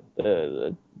Batman,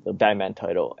 the Batman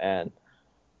title, and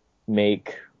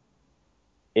make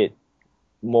it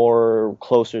more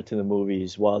closer to the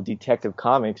movies, while Detective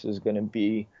Comics is going to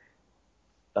be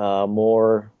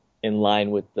more in line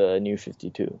with the New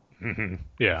 52. Mm-hmm.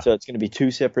 Yeah. So it's going to be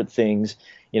 2 separate things.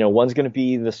 One's going to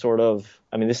be the sort of,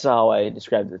 I mean, this is how I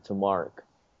described it to Mark.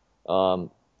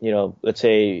 Let's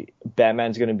say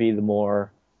Batman's going to be the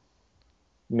more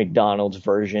McDonald's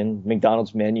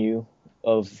menu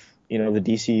of, the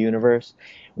DC universe,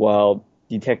 while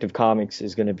Detective Comics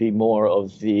is going to be more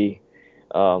of the,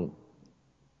 fine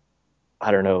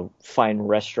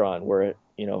restaurant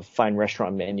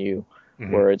menu,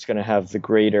 mm-hmm. where it's going to have the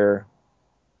greater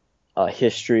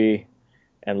history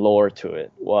and lore to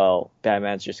it, while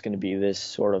Batman's just going to be this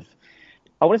sort of,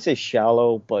 I wouldn't say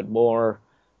shallow, but more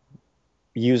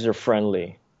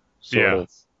user-friendly sort of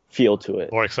feel to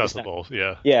it. More accessible,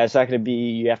 Yeah, it's not going to be,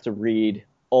 you have to read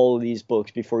all of these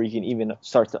books before you can even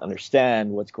start to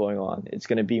understand what's going on. It's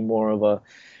going to be more of a,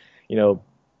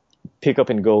 pick up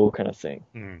and go kind of thing.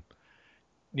 Mm.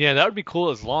 Yeah, that would be cool,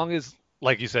 as long as,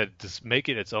 like you said, just make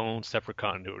it its own separate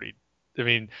continuity. I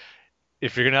mean,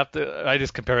 if you're going to have to, I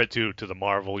just compare it to the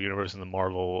Marvel Universe and the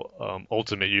Marvel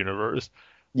Ultimate Universe.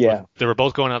 Yeah. They were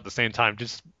both going out at the same time.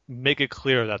 Just make it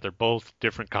clear that they're both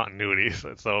different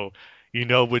continuities, so you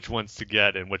know which ones to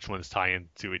get and which ones tie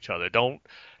into each other. Don't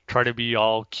try to be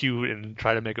all cute and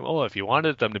try to make them, if you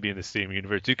wanted them to be in the same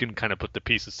universe, you can kind of put the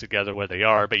pieces together where they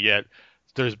are, but yet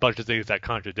there's a bunch of things that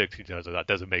contradict each other. That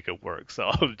doesn't make it work.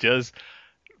 So just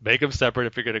make them separate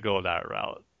if you're going to go that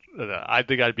route. I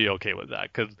think I'd be okay with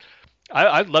that because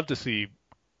I'd love to see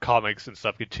comics and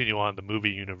stuff continue on the movie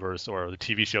universe or the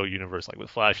TV show universe, like with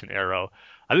Flash and Arrow.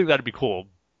 I think that'd be cool.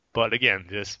 But again,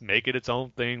 just make it its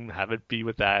own thing, have it be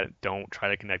with that. Don't try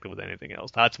to connect it with anything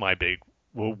else. That's my big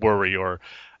worry, or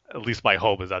at least my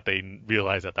hope is that they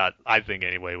realize that I think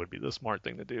anyway would be the smart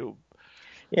thing to do.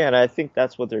 Yeah, and I think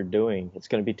that's what they're doing. It's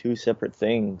going to be two separate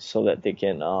things so that they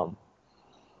can,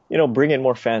 bring in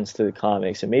more fans to the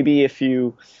comics. And maybe if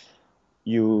you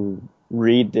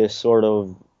read this sort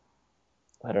of,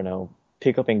 I don't know,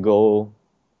 pick up and go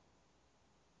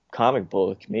comic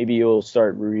book, maybe you'll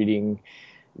start reading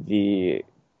the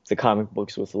comic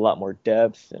books with a lot more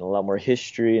depth and a lot more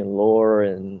history and lore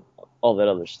and all that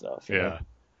other stuff. You know?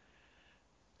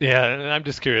 Yeah, and I'm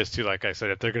just curious too, like I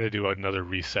said, if they're going to do another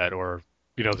reset or,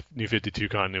 the New 52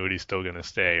 continuity is still going to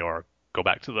stay or go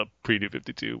back to the pre-New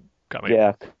 52 comic.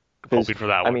 Yeah. I'm hoping for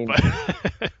that one.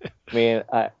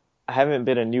 I haven't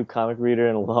been a new comic reader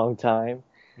in a long time,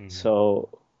 so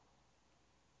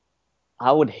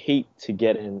I would hate to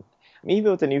get in.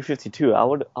 Even with the New 52, I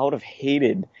would have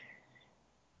hated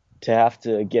to have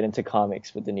to get into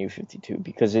comics with the New 52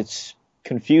 because it's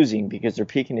confusing because they're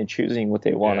picking and choosing what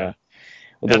they want to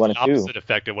do. That's the opposite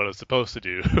effect of what it's supposed to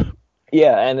do.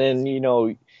 Yeah, and then you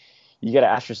got to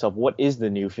ask yourself, what is the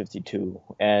New 52,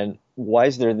 and why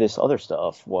is there this other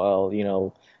stuff? Well,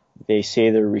 they say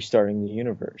they're restarting the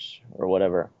universe or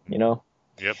whatever,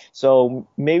 Yep. So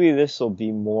maybe this will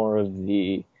be more of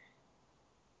the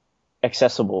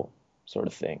accessible sort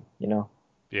of thing,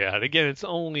 Yeah, and again, it's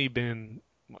only been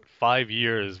 5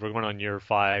 years. We're going on year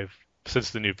 5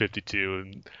 since the New 52,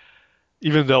 and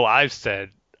even though I've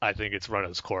said I think it's run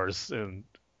its course and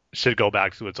should go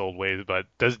back to its old ways, but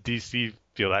does DC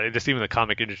feel that? Just even the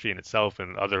comic industry in itself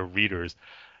and other readers,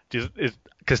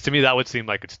 because to me that would seem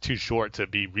like it's too short to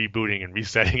be rebooting and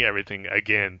resetting everything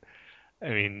again. I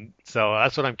mean, so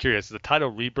that's what I'm curious. The title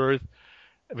Rebirth.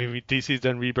 I mean, DC's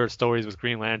done rebirth stories with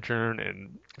Green Lantern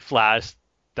and Flash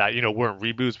that weren't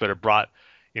reboots, but it brought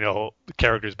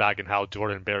characters back in Hal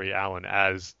Jordan and Barry Allen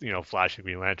as Flash and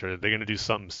Green Lantern. Are they going to do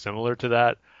something similar to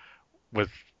that with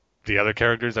the other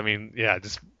characters? I mean, yeah,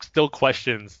 just still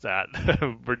questions that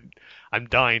I'm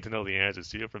dying to know the answers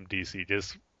to from DC.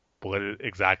 Just what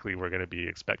exactly we're going to be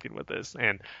expecting with this,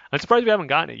 and I'm surprised we haven't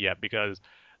gotten it yet because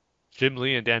Jim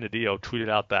Lee and Dan DiDio tweeted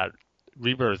out that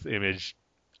Rebirth image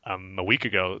a week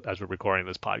ago as we're recording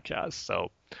this podcast.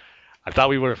 So I thought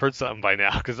we would have heard something by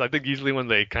now because I think usually when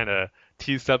they kind of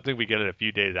tease something, we get it a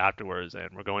few days afterwards, and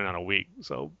we're going on a week.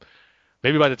 So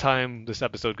maybe by the time this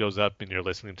episode goes up and you're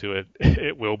listening to it,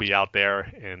 it will be out there,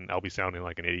 and I'll be sounding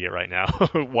like an idiot right now,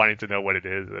 wanting to know what it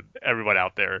is, and everyone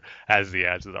out there has the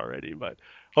answers already. But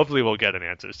hopefully we'll get an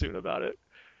answer soon about it.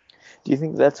 Do you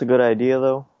think that's a good idea,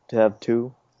 though, to have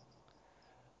two?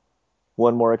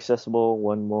 One more accessible,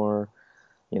 one more,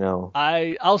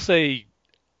 I'll say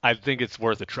I think it's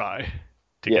worth a try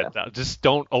to get that. Just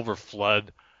don't overflood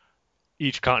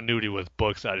each continuity with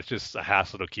books that it's just a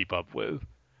hassle to keep up with.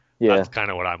 Yeah. That's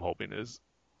kind of what I'm hoping is.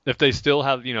 If they still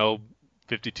have,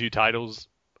 52 titles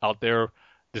out there,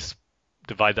 just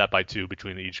divide that by 2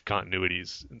 between each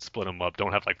continuities and split them up.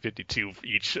 Don't have like 52 for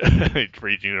each for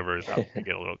each universe. That would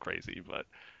get a little crazy, but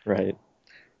right.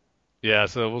 Yeah,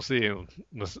 so we'll see.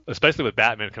 Especially with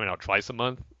Batman coming out twice a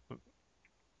month,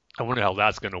 I wonder how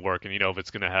that's going to work, and if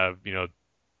it's going to have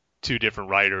 2 different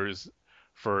writers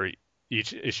for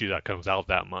each issue that comes out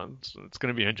that month. So it's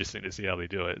going to be interesting to see how they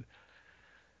do it.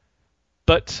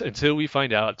 But until we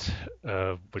find out,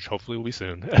 which hopefully will be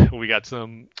soon, we got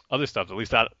some other stuff, at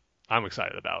least that I'm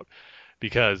excited about.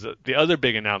 Because the other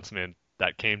big announcement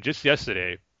that came just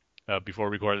yesterday, before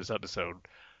we recorded this episode,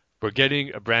 we're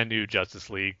getting a brand new Justice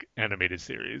League animated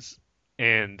series.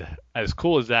 And as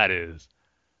cool as that is,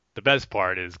 the best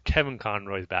part is Kevin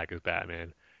Conroy's back as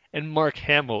Batman. And Mark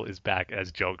Hamill is back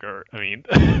as Joker. I mean,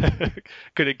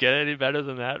 could it get any better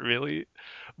than that, really?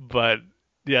 But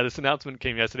yeah, this announcement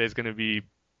came yesterday. It's going to be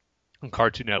on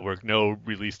Cartoon Network, no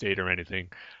release date or anything.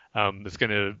 It's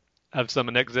going to have some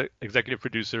executive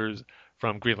producers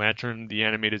from Green Lantern, the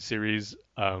animated series,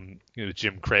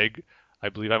 Jim Craig, I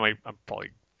believe. I'm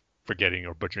probably forgetting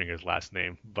or butchering his last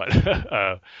name, but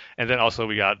and then also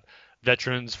we got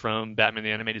veterans from Batman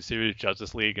the Animated Series,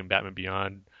 Justice League, and Batman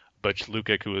Beyond. Butch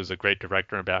Lukic, who is a great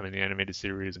director in Batman the Animated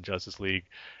Series and Justice League,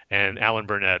 and Alan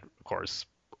Burnett, of course,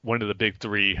 one of the big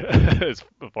 3 as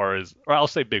far as, or I'll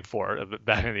say big 4 of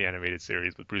Batman the Animated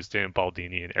Series with Bruce Timm, Paul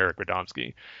Dini, and Eric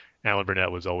Radomski. Alan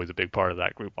Burnett was always a big part of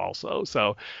that group also.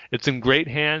 So it's in great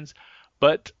hands,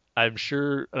 but I'm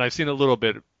sure, and I've seen a little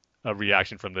bit of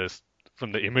reaction from this,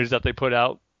 from the image that they put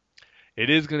out. it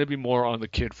is going to be more on the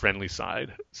kid-friendly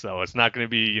side. So it's not going to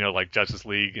be, like Justice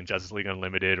League and Justice League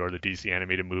Unlimited or the DC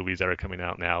animated movies that are coming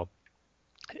out now.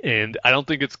 And I don't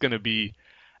think it's going to be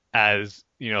as,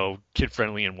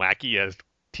 kid-friendly and wacky as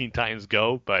Teen Titans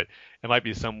Go, but it might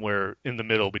be somewhere in the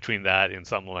middle between that and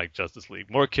something like Justice League.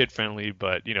 More kid-friendly,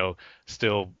 but,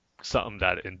 still something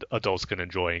that adults can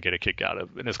enjoy and get a kick out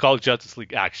of. And it's called Justice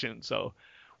League Action, so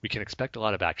we can expect a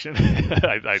lot of action,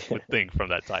 I would think, from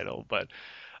that title. But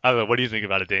I don't know. What do you think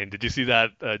about it, Dane? Did you see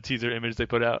that teaser image they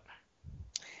put out?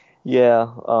 Yeah,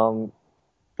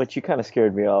 but you kind of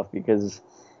scared me off because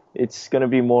it's going to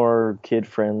be more kid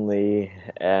friendly,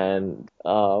 and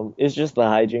it's just the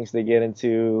hijinks they get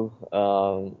into.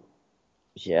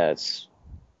 Yeah,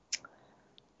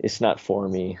 it's not for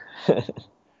me.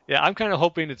 Yeah, I'm kind of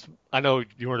hoping it's. I know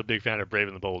you weren't a big fan of Brave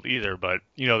and the Bold either, but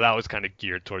that was kind of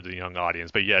geared towards a young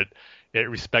audience. But yet, it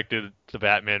respected the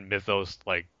Batman mythos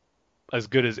like as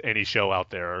good as any show out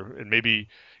there, and maybe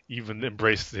even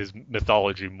embraced his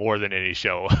mythology more than any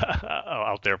show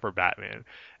out there for Batman.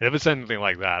 And if it's anything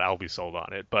like that, I'll be sold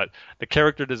on it. But the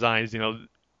character designs,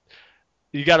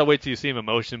 you got to wait till you see him in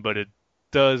motion, but it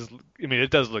does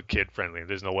look kid friendly.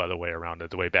 There's no other way around it.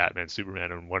 The way Batman,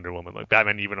 Superman, and Wonder Woman look.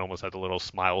 Batman even almost had a little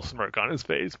smile smirk on his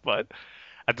face. But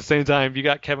at the same time, you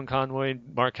got Kevin Conroy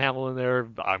and Mark Hamill in there.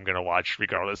 I'm gonna watch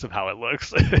regardless of how it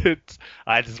looks.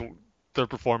 Their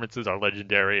performances are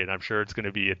legendary, and I'm sure it's going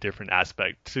to be a different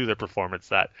aspect to their performance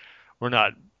that we're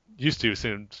not used to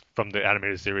from the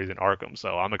animated series in Arkham.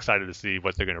 So I'm excited to see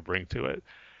what they're going to bring to it.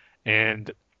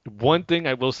 And one thing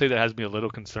I will say that has me a little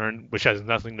concerned, which has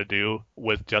nothing to do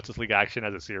with Justice League Action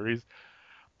as a series,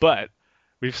 but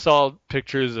we've saw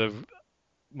pictures of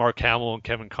Mark Hamill and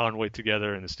Kevin Conroy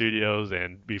together in the studios,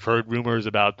 and we've heard rumors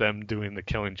about them doing The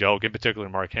Killing Joke, in particular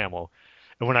Mark Hamill.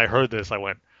 And when I heard this, I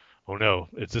went, oh no,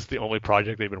 is this the only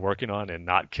project they've been working on and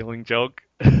not Killing Joke?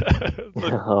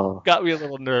 Got me a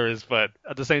little nervous, but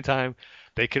at the same time,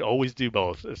 they could always do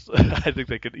both. I think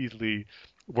they could easily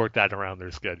work that around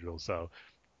their schedule. So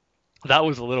that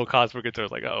was a little cause for concern.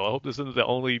 Like, oh, I hope this isn't the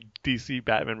only DC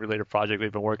Batman related project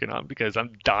they've been working on, because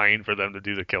I'm dying for them to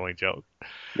do The Killing Joke.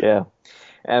 Yeah,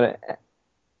 and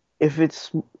if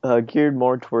it's geared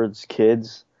more towards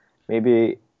kids,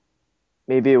 maybe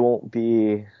it won't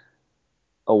be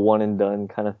a one and done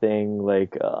kind of thing.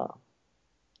 Like, what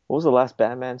was the last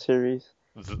Batman series?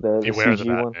 The CG the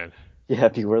Batman. one. Yeah,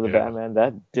 Beware the Batman.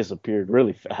 That disappeared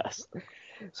really fast.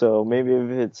 So maybe if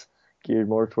it's geared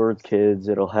more towards kids,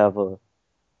 it'll have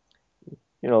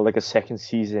like a second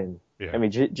season. Yeah. I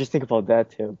mean, just think about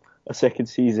that, Tim. A second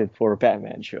season for a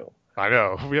Batman show. I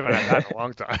know. We haven't had that in a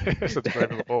long time since Brave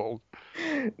and the Bold.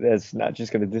 That's not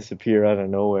just going to disappear out of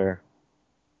nowhere.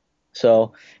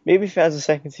 So maybe if it has a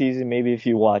second season, maybe if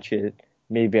you watch it,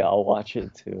 maybe I'll watch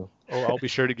it too. Oh, I'll be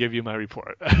sure to give you my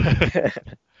report.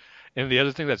 And the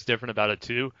other thing that's different about it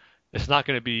too, it's not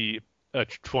going to be a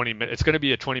 20-minute. It's going to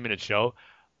be a 20-minute show,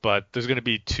 but there's going to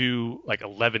be two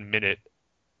 11-minute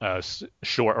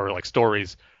short or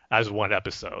stories as one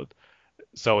episode.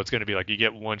 So it's going to be you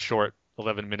get one short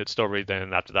 11-minute story,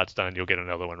 then after that's done, you'll get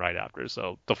another one right after.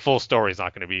 So the full story is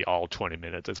not going to be all 20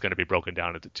 minutes. It's going to be broken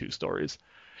down into two stories,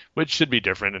 which should be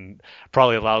different and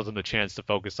probably allows them the chance to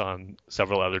focus on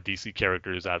several other DC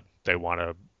characters that they want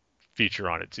to feature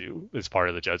on it too as part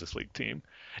of the Justice League team.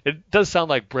 It does sound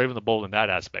like Brave and the Bold in that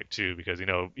aspect too, because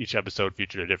each episode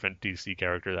featured a different DC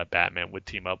character that Batman would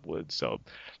team up with. So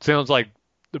it sounds like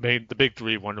the big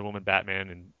three, Wonder Woman, Batman,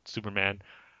 and Superman,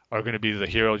 are going to be the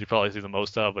heroes you probably see the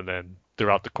most of, and then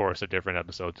throughout the course of different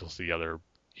episodes, you'll see other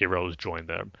heroes join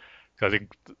them. So I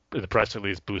think in the press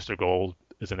release, Booster Gold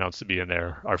is announced to be in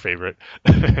there, our favorite,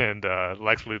 and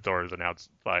Lex Luthor is announced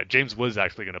by James Woods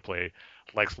actually going to play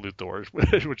Lex Luthor,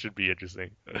 which should be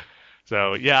interesting.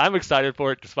 So yeah, I'm excited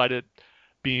for it, despite it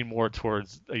being more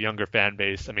towards a younger fan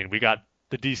base. I mean, we got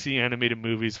the DC animated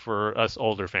movies for us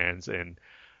older fans, and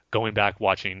going back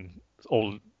watching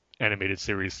old animated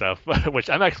series stuff, which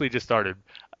I'm actually just started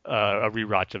a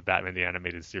rewatch of Batman the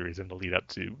Animated Series in the lead up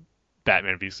to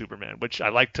Batman v Superman, which I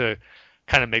like to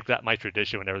kind of make that my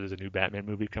tradition whenever there's a new Batman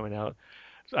movie coming out.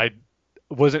 I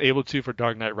wasn't able to for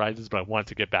Dark Knight Rises, but I wanted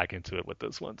to get back into it with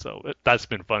this one. So that's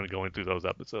been fun going through those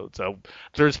episodes. So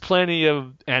there's plenty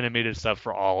of animated stuff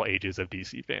for all ages of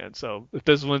DC fans. So if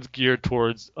this one's geared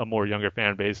towards a more younger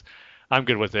fan base, I'm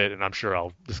good with it, and I'm sure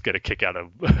I'll just get a kick out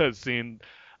of seeing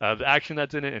the action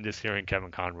that's in it and just hearing Kevin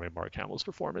Conroy and Mark Hamill's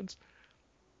performance.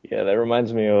 Yeah, that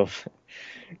reminds me of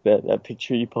that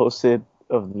picture you posted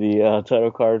of the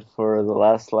title card for The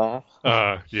Last Laugh.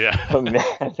 Yeah. Oh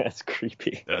man, that's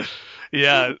creepy.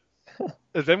 Yeah.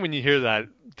 And then when you hear that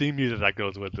theme music that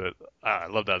goes with it, I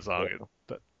love that song. Yeah.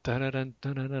 But And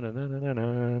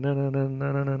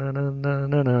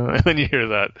then you hear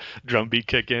that drum beat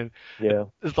kick in. Yeah.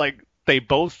 It's like they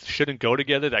both shouldn't go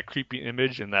together, that creepy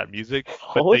image and that music.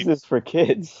 But How is this for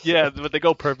kids? yeah, but they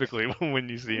go perfectly when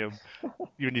you see them.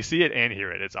 When you see it and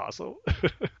hear it, it's awesome.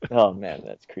 Oh man,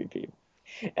 that's creepy.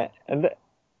 And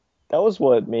that was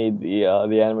what made the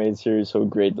animated series so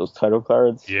great. Those title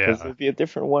cards, because Yeah. there'd be a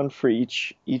different one for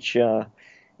each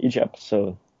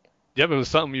episode. Yeah, but it was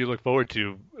something you look forward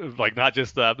to, like not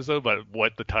just the episode, but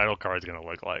what the title card is going to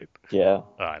look like. Yeah.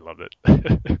 I loved it.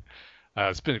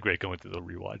 It's been great going through the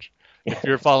rewatch. If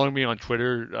you're following me on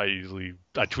Twitter,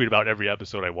 I tweet about every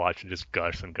episode I watch and just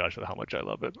gush and gush at how much I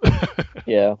love it.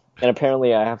 Yeah. And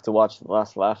apparently I have to watch The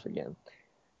Last Laugh again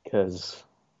because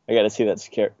I got to see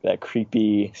that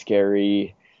creepy,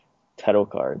 scary title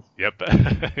card. Yep.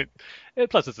 And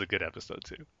plus, it's a good episode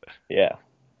too. Yeah.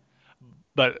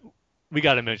 But we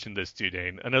got to mention this too,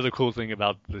 Dane. Another cool thing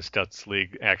about this Justice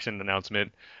League action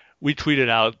announcement, we tweeted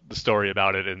out the story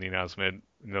about it in the announcement,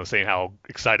 saying how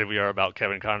excited we are about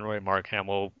Kevin Conroy, Mark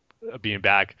Hamill being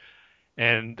back.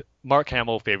 And Mark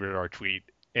Hamill favored our tweet,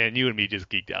 and you and me just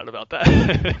geeked out about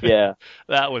that. Yeah.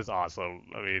 That was awesome.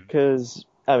 I mean, Because,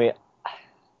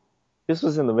 this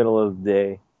was in the middle of the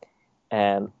day,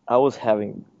 and I was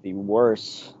having the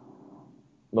worst,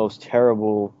 most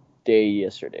terrible day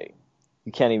yesterday.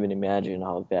 You can't even imagine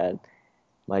how bad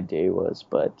my day was,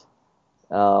 but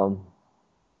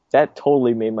that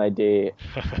totally made my day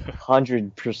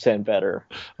 100% better.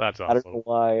 that's I don't know awesome.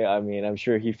 why. I mean, I'm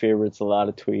sure he favorites a lot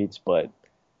of tweets, but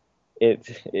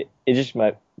it just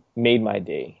made my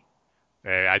day.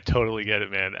 Hey, I totally get it,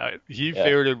 man. Yeah. He's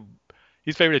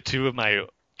favorited two of my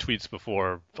tweets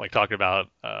before, like talking about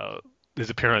his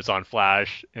appearance on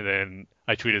Flash, and then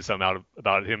I tweeted something out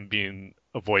about him being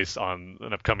a voice on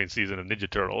an upcoming season of Ninja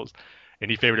Turtles, and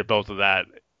he favorited both of that.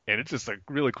 And it's just a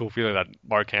really cool feeling that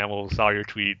Mark Hamill saw your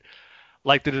tweet,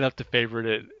 liked it enough to favorite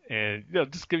it, and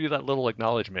just give you that little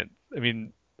acknowledgement. I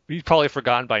mean, he's probably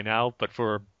forgotten by now, but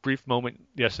for a brief moment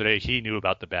yesterday, he knew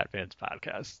about the Batfans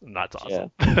podcast, and that's Yeah.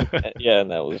 awesome. Yeah,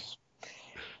 and that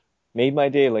made my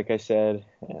day, like I said,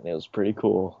 and it was pretty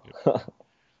cool.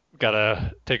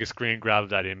 Gotta take a screen, grab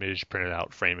that image, print it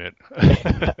out, frame it,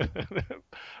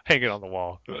 hang it on the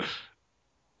wall.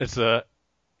 It's a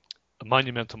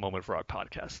monumental moment for our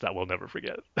podcast that we'll never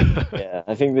forget. Yeah,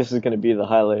 I think this is going to be the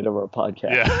highlight of our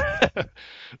podcast. Yeah.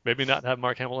 Maybe not have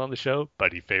Mark Hamill on the show,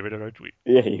 but he favorited our tweet.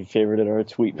 Yeah, he favorited our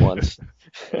tweet once.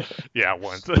 Yeah,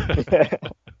 once.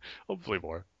 Hopefully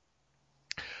more.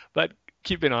 But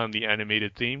keeping on the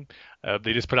animated theme,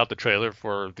 they just put out the trailer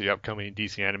for the upcoming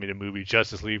DC animated movie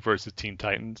Justice League versus Teen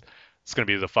Titans. It's going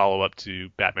to be the follow-up to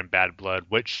Batman Bad Blood,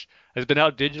 which has been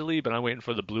out digitally, but I'm waiting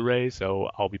for the Blu-ray,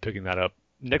 so I'll be picking that up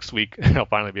next week. I'll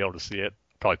finally be able to see it.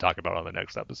 Probably talk about it on the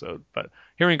next episode, but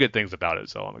hearing good things about it,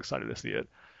 so I'm excited to see it.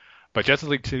 But Justice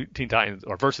League Teen Titans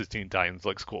or versus Teen Titans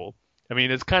looks cool. I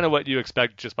mean, it's kind of what you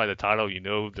expect just by the title.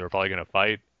 They're probably going to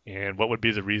fight, and what would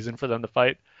be the reason for them to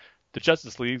fight? The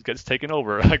Justice League gets taken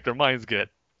over, like their minds get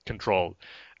controlled.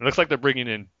 It looks like they're bringing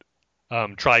in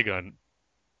Trigun,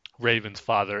 Raven's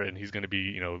father, and he's going to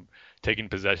be, taking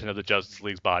possession of the Justice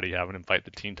League's body, having him fight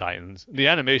the Teen Titans. The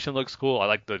animation looks cool. I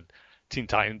like the Teen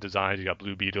Titan designs. You got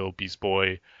Blue Beetle, Beast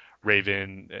Boy,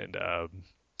 Raven, and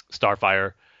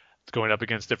Starfire. It's going up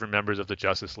against different members of the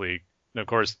Justice League. And of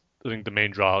course, I think the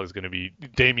main draw is going to be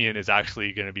Damian is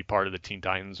actually going to be part of the Teen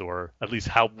Titans, or at least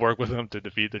help work with them to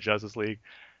defeat the Justice League.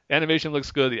 Animation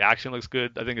looks good. The action looks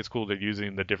good. I think it's cool they're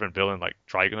using the different villain like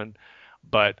Trigun.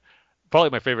 But probably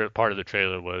my favorite part of the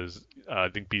trailer was I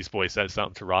think Beast Boy said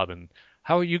something to Robin.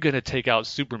 How are you going to take out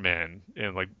Superman?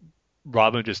 And like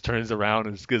Robin just turns around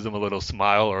and just gives him a little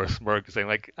smile or a smirk saying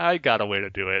like, I got a way to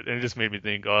do it. And it just made me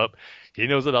think, he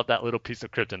knows about that little piece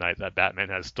of kryptonite that Batman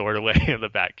has stored away in the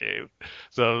Batcave.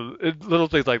 So little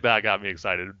things like that got me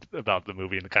excited about the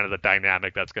movie and kind of the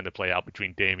dynamic that's going to play out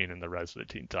between Damian and the rest of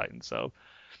the Teen Titans. So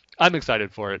I'm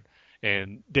excited for it.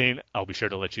 And Dane, I'll be sure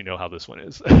to let you know how this one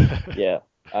is. Yeah,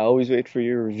 I always wait for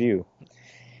your review.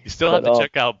 You still have to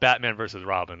check out Batman versus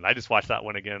Robin. I just watched that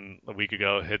one again a week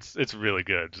ago. It's really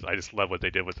good. I just love what they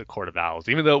did with the Court of Owls.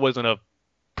 Even though it wasn't a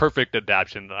perfect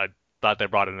adaptation, I thought they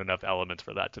brought in enough elements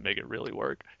for that to make it really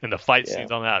work. And the fight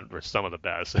scenes on that were some of the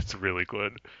best. It's really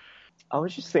good. I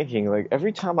was just thinking, like,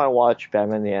 every time I watch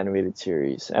Batman the Animated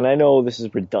Series, and I know this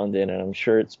is redundant, and I'm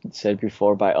sure it's been said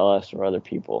before by us or other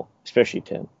people, especially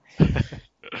Tim,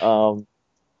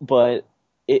 but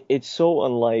it's so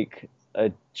unlike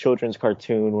a children's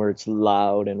cartoon where it's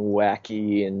loud and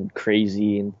wacky and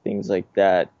crazy and things like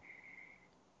that.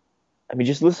 I mean,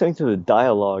 just listening to the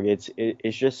dialogue, it's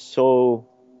just so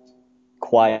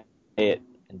quiet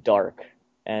and dark,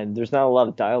 and there's not a lot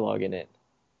of dialogue in it.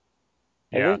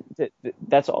 Yeah. And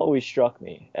that's always struck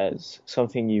me as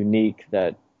something unique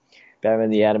that Batman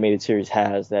the Animated Series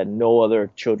has that no other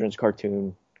children's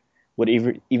cartoon would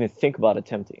even think about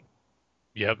attempting.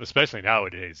 Yep, especially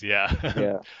nowadays. Yeah.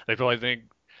 Yeah. They probably think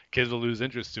kids will lose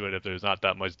interest to it if there's not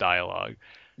that much dialogue.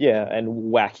 Yeah,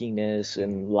 and wackiness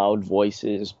and loud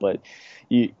voices, but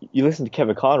you listen to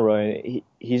Kevin Conroy, and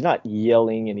he's not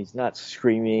yelling and he's not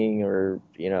screaming or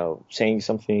saying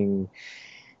something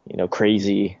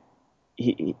crazy.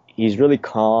 He's really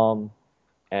calm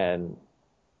and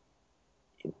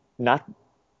not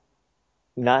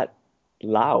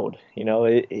loud.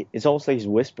 It's almost like he's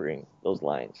whispering those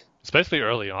lines. Especially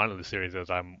early on in the series,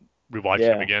 as I'm rewatching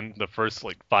them again, the first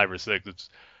like 5 or 6,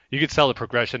 you could tell the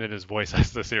progression in his voice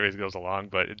as the series goes along,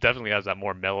 but it definitely has that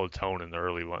more mellow tone in the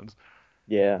early ones.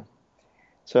 Yeah.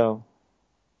 So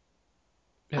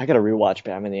I gotta rewatch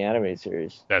Batman the Animated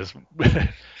Series. That's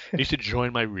you should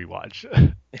join my rewatch.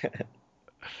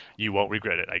 You won't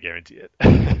regret it, I guarantee it.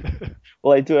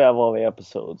 Well, I do have all the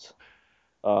episodes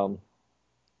on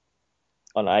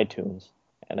iTunes,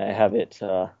 and I have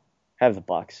the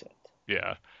box set.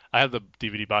 Yeah, I have the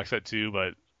DVD box set too,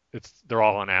 but they're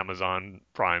all on Amazon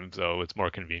Prime, so it's more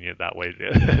convenient that way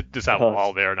to just have them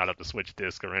all there, not have to switch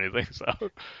disc or anything. So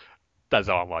that's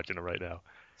how I'm watching it right now.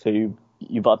 So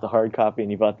you bought the hard copy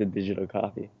and you bought the digital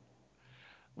copy.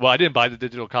 Well, I didn't buy the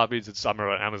digital copies. I'm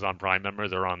an Amazon Prime member.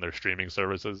 They're on their streaming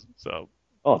services. So.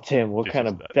 Oh, Tim, what kind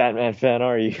of Batman fan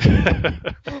are you?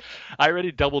 I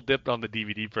already double dipped on the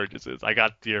DVD purchases. I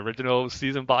got the original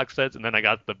season box sets, and then I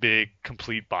got the big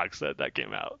complete box set that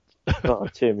came out. Oh,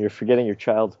 Tim, you're forgetting your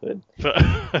childhood.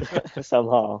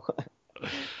 Somehow.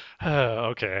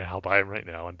 Okay, I'll buy them right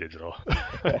now on digital.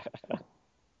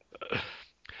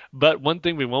 But one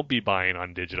thing we won't be buying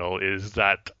on digital is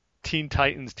that Teen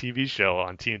Titans TV show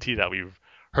on TNT that we've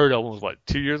heard almost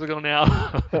 2 years ago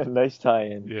now. Nice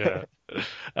tie-in. Yeah.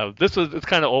 It's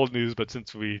kind of old news, but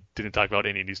since we didn't talk about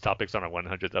any news topics on our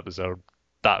 100th episode,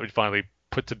 thought we'd finally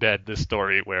put to bed this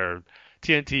story where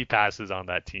TNT passes on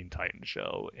that Teen Titans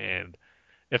show. And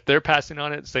if they're passing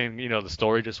on it, saying, the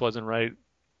story just wasn't right,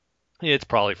 it's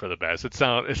probably for the best. It's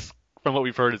from what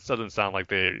we've heard, it doesn't sound like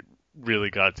they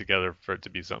really got it together for it to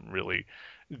be something really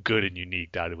good and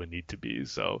unique that it would need to be.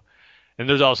 So, and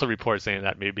there's also reports saying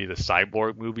that maybe the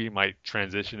Cyborg movie might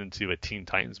transition into a Teen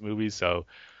Titans movie. So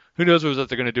who knows what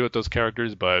they're going to do with those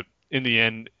characters, but in the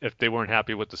end, if they weren't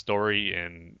happy with the story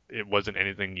and it wasn't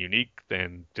anything unique,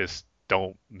 then just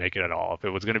don't make it at all. If it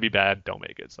was going to be bad, don't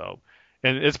make it. So,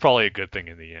 and it's probably a good thing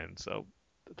in the end. So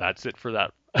that's it for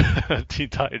that Teen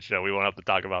Titans show. We won't have to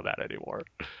talk about that anymore.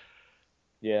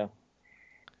 Yeah.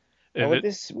 And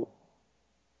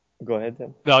Go ahead,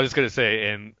 then. No, I was just going to say,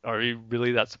 and are you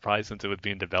really that surprised since it was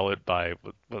being developed by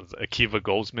Akiva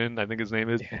Goldsman, I think his name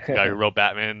is, the guy who wrote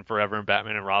Batman Forever and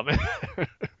Batman and Robin?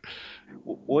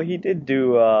 Well, he did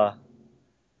do,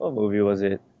 what movie was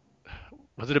it?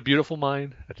 Was it A Beautiful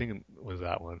Mind? I think it was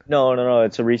that one. No,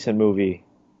 it's a recent movie.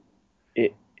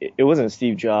 It wasn't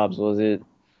Steve Jobs, was it?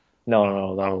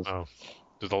 No, that was... know.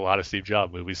 There's a lot of Steve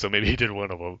Jobs movies, so maybe he did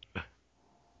one of them.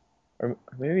 Or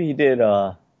maybe he did,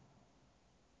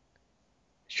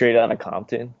 Straight Outta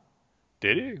Compton.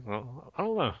 Did he? Well, I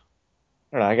don't know. I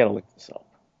don't know, I gotta look this up.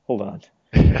 Hold on.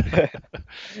 It's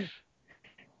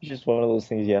just one of those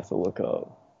things you have to look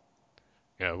up.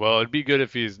 Yeah, well, it'd be good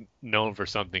if he's known for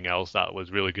something else that was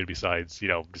really good besides,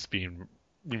 just being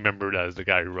remembered as the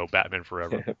guy who wrote Batman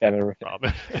Forever. Batman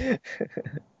Robin.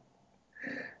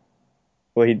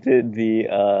 Well, he did the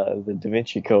Da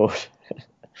Vinci Code.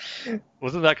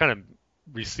 Wasn't that kind of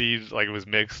received, like it was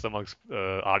mixed amongst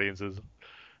audiences?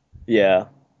 Yeah.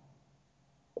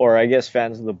 Or I guess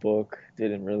fans of the book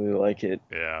didn't really like it.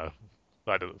 Yeah,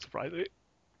 that doesn't surprise me.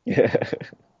 Yeah.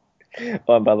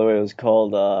 Oh, and by the way, it was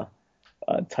called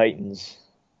Titans.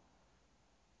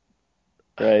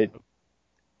 Right?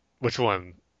 Which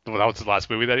one? Well, that was the last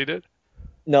movie that he did?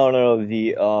 No,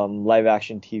 the live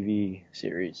action TV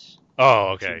series. Oh,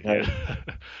 okay. Yeah.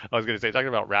 I was going to say, talking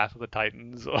about Wrath of the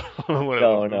Titans. No.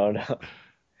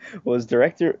 Well, his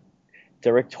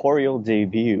directorial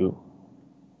debut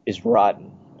is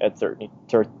Rotten at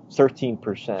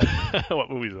 13%. What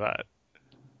movie is that?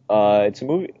 It's a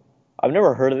movie. I've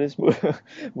never heard of this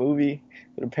movie,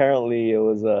 but apparently it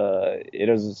was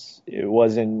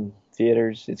in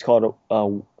theaters. It's called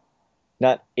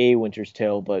not A Winter's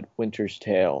Tale, but Winter's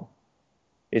Tale.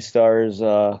 It stars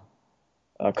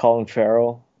Colin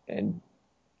Farrell and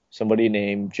somebody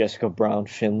named Jessica Brown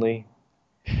Finley.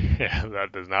 Yeah,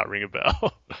 that does not ring a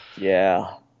bell.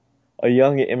 Yeah. A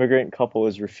young immigrant couple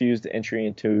is refused entry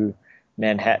into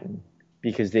Manhattan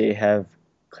because they have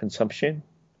consumption.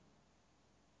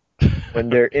 When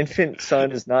their infant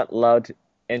son is not allowed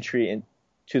entry into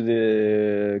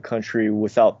the country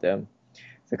without them,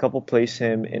 the couple place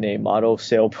him in a model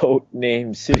sailboat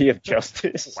named City of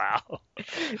Justice, Wow.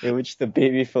 in which the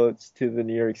baby floats to the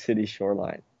New York City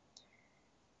shoreline.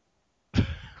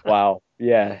 Wow.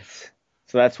 Yes.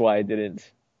 So that's why I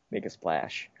didn't make a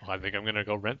splash. Well, I think I'm gonna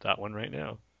go rent that one right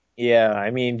now. Yeah,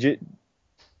 I mean,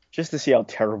 just to see how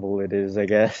terrible it is, I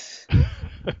guess.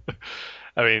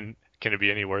 I mean, can it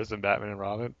be any worse than Batman and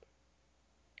Robin?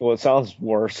 Well, it sounds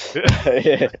worse.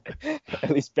 At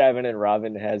least Batman and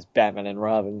Robin has Batman and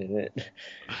Robin in it.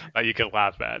 You can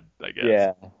laugh at, I guess.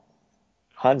 Yeah.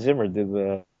 Hans Zimmer did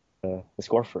the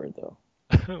score for it, though.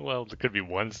 Well, there could be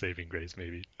one saving grace,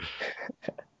 maybe.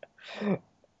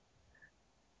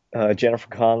 Jennifer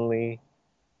Connelly,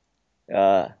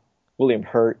 William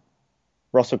Hurt,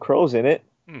 Russell Crowe's in it.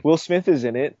 Will Smith is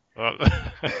in it. Well,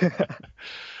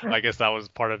 I guess that was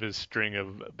part of his string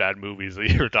of bad movies that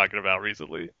you were talking about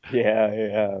recently. Yeah.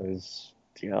 It was,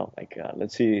 oh my God.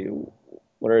 Let's see.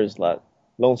 What is that?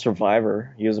 Lone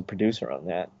Survivor. He was a producer on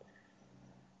that.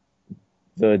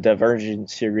 The Divergent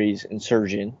series,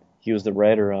 Insurgent. He was the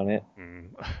writer on it.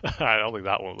 I don't think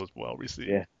that one was well received.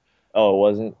 Yeah. Oh, it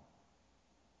wasn't?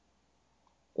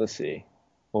 Let's see.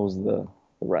 What was the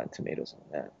Rotten Tomatoes on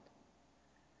that?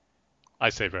 I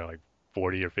say for like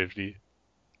 40 or 50.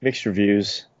 Mixed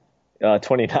reviews.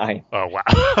 29. Oh, wow.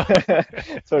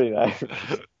 29.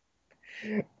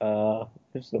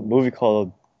 There's a movie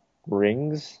called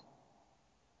Rings.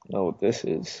 I don't know what this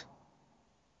is.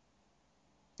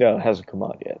 Yeah, it hasn't come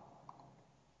out yet.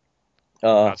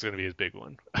 That's going to be his big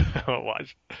one. I'll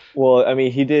watch. Well, I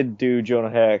mean, he did do Jonah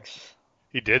Hex.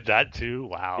 He did that too?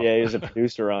 Wow. Yeah, he was a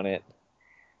producer on it.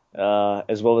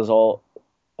 As well as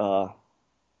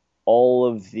all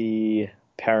of the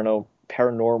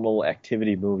paranormal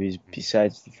activity movies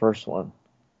besides the first one.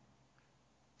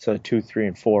 So 2, 3,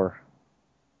 and 4.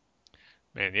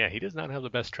 Man, yeah, he does not have the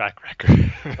best track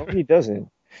record. No, he doesn't.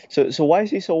 So why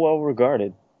is he so well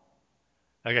regarded?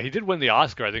 Like, he did win the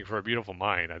Oscar, I think, for A Beautiful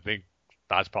Mind. I think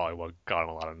that's probably what got him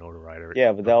a lot of notoriety.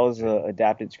 Yeah, but that was an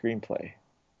adapted screenplay.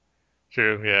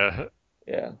 True, yeah.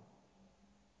 Yeah.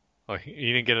 Well, he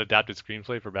didn't get an adapted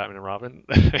screenplay for Batman and Robin.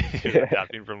 He was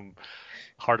adapting from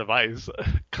Heart of Ice,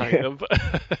 kind of.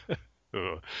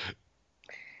 Ugh.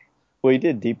 Well, he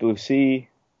did Deep Blue Sea.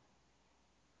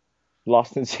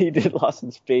 He did Lost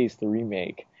in Space, the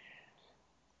remake.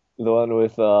 The one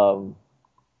with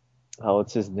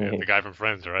what's his name? Yeah, the guy from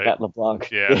Friends, right? Matt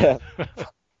LeBlanc. Yeah.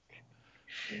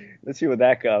 Let's see what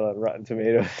that got on Rotten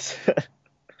Tomatoes.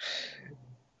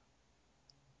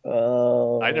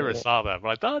 I never saw that, but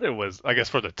I thought it was, I guess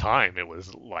for the time, it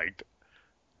was liked.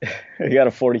 He got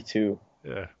a 42.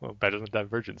 Yeah, well, better than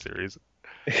Divergent series.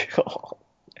 Oh,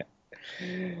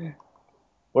 yeah.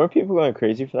 Weren't people going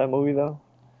crazy for that movie, though?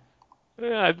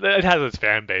 Yeah, it has its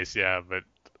fan base, yeah, but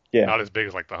Yeah. not as big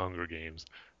as like the Hunger Games.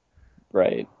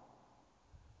 Right.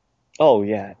 Oh,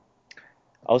 yeah.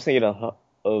 I was thinking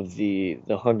of the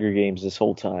Hunger Games this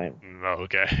whole time. No,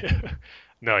 okay.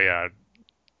 No, yeah.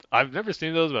 I've never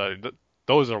seen those, but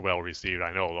those are well received.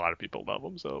 I know a lot of people love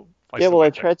them, so Yeah, well, I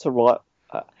tried to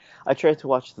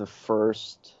watch the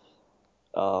first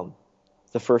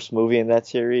movie in that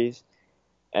series,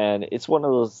 and it's one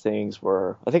of those things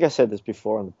where I think I said this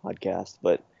before on the podcast,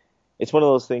 but it's one of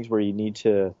those things where you need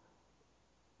to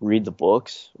read the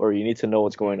books or you need to know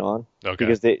what's going on. Okay.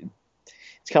 Because it's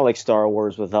kind of like Star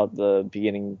Wars without the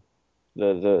beginning,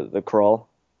 the crawl.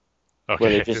 Okay,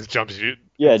 where it just jumps you.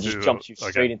 Yeah, it just jumps you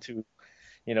okay. straight into,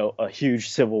 a huge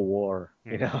civil war.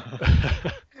 And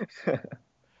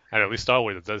at least Star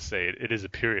Wars, it does say it is a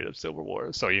period of civil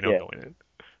war, so Yeah. going in.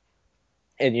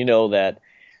 And you know that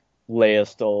Leia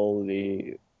stole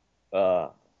the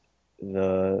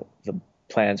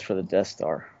plans for the Death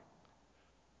Star.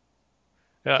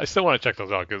 Yeah, I still want to check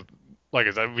those out because, like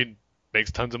I said, I mean,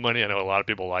 makes tons of money. I know a lot of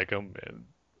people like them, and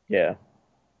Yeah.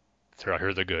 I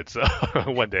heard they're good. So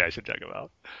one day I should check them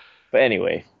out. But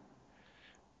anyway,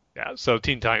 Yeah. So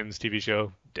Teen Titans TV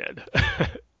show dead.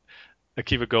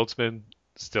 Akiva Goldsman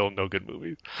still no good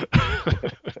movie,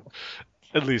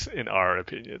 at least in our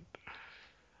opinion.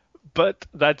 But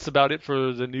that's about it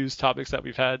for the news topics that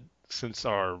we've had since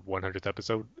our 100th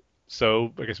episode.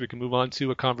 So I guess we can move on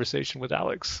to a conversation with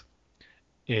Alex.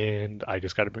 And I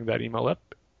just got to bring that email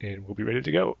up, and we'll be ready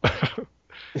to go.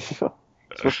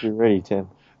 supposed to be ready, Tim.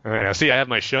 All right, now see, I have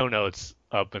my show notes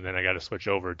up, and then I got to switch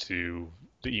over to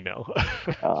the email.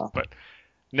 But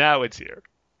now it's here.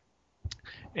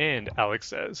 And Alex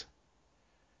says,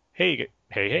 Hey,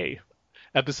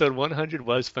 episode 100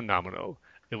 was phenomenal.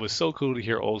 It was so cool to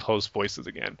hear old host voices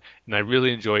again, and I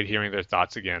really enjoyed hearing their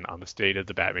thoughts again on the state of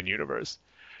the Batman universe.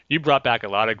 You brought back a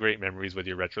lot of great memories with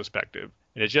your retrospective,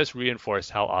 and it just reinforced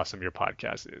how awesome your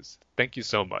podcast is. Thank you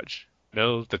so much.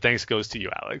 No, the thanks goes to you,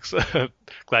 Alex.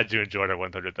 Glad you enjoyed our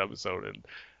 100th episode, and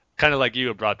kind of like you,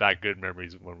 it brought back good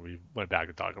memories when we went back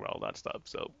and talked about all that stuff.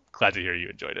 So glad to hear you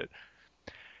enjoyed it.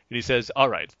 And he says, all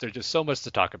right, there's just so much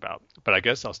to talk about, but I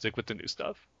guess I'll stick with the new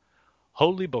stuff.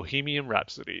 Holy Bohemian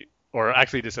Rhapsody. Or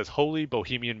actually, it just says Holy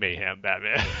Bohemian Mayhem,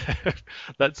 Batman.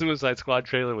 That Suicide Squad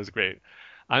trailer was great.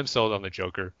 I'm sold on the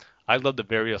Joker. I love the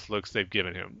various looks they've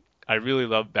given him. I really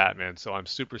love Batman, so I'm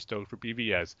super stoked for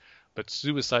BVS, but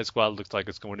Suicide Squad looks like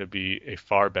it's going to be a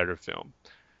far better film.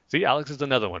 See, Alex is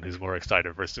another one who's more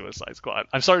excited for Suicide Squad.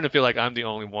 I'm starting to feel like I'm the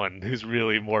only one who's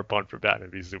really more pumped for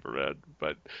Batman v Superman,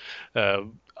 but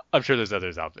I'm sure there's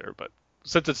others out there. But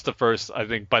since it's the first, I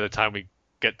think by the time we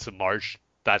get to March,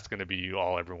 that's going to be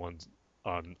all everyone's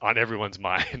on everyone's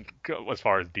mind as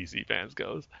far as DC fans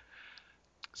goes.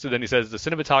 So then he says, the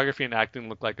cinematography and acting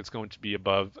look like it's going to be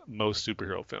above most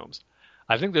superhero films.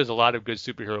 I think there's a lot of good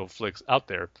superhero flicks out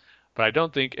there, but I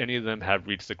don't think any of them have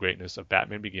reached the greatness of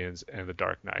Batman Begins and The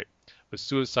Dark Knight, but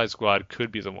Suicide Squad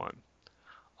could be the one.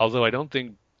 Although I don't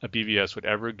think a BVS would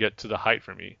ever get to the height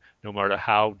for me, no matter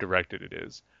how directed it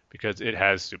is, because it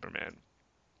has Superman.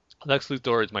 Lex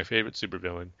Luthor is my favorite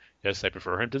supervillain. Yes, I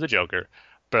prefer him to the Joker,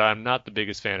 but I'm not the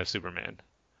biggest fan of Superman.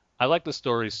 I like the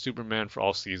stories Superman for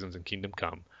All Seasons and Kingdom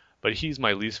Come, but he's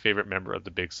my least favorite member of the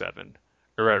Big Seven,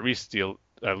 or at least the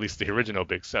original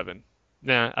Big Seven.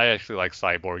 Nah, I actually like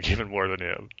Cyborg even more than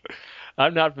him.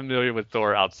 I'm not familiar with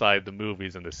Thor outside the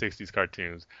movies and the 60s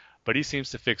cartoons, but he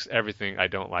seems to fix everything I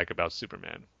don't like about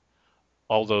Superman.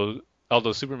 Although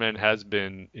Superman has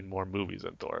been in more movies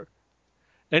than Thor.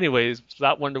 Anyways,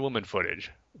 that Wonder Woman footage,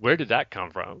 where did that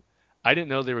come from? I didn't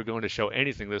know they were going to show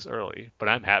anything this early, but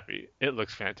I'm happy. It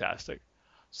looks fantastic.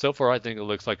 So far, I think it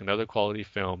looks like another quality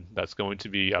film that's going to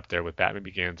be up there with Batman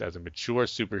Begins as a mature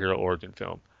superhero origin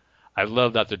film. I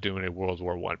love that they're doing a World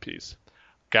War I piece.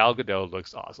 Gal Gadot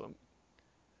looks awesome.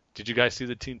 Did you guys see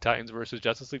the Teen Titans vs.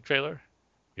 Justice League trailer?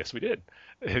 Yes, we did.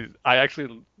 I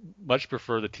actually much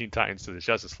prefer the Teen Titans to the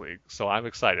Justice League, so I'm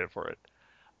excited for it.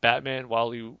 Batman,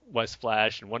 Wally West,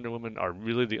 Flash, and Wonder Woman are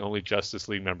really the only Justice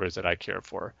League members that I care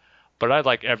for, but I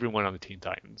like everyone on the Teen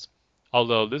Titans.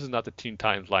 Although this is not the Teen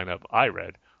Titans lineup I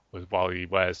read, with Wally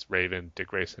West, Raven, Dick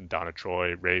Grayson, Donna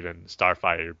Troy, Raven,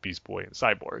 Starfire, Beast Boy, and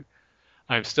Cyborg.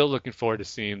 I'm still looking forward to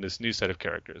seeing this new set of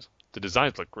characters. The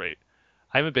designs look great.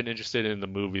 I haven't been interested in the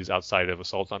movies outside of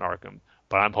Assault on Arkham,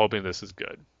 but I'm hoping this is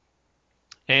good.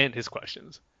 And his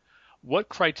questions. What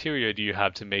criteria do you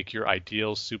have to make your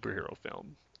ideal superhero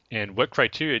film? And what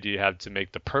criteria do you have to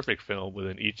make the perfect film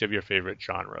within each of your favorite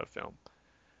genre of film?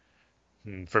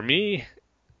 For me,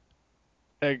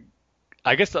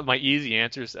 I guess that my easy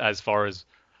answers as far as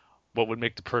what would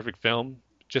make the perfect film,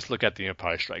 just look at The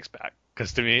Empire Strikes Back.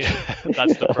 Because to me,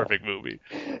 that's the perfect movie.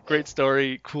 Great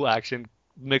story, cool action,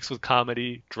 mixed with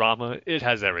comedy, drama. It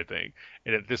has everything.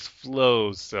 And it just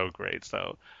flows so great.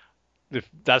 So if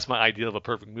that's my ideal of a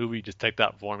perfect movie, just take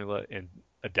that formula and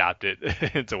adapt it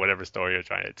into whatever story you're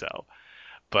trying to tell.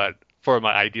 But for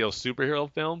my ideal superhero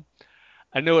film,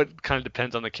 I know it kind of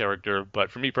depends on the character,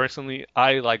 but for me personally,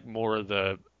 I like more of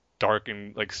the dark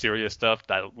and like serious stuff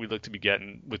that we look to be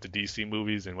getting with the DC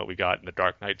movies and what we got in the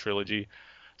Dark Knight trilogy.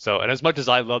 So, and as much as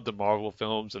I love the Marvel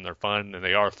films and they're fun and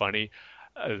they are funny,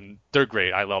 they're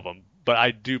great. I love them. But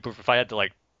I do prefer, if I had to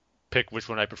like pick which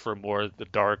one I prefer more, the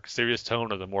dark, serious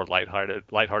tone or the more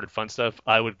lighthearted fun stuff,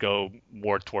 I would go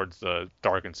more towards the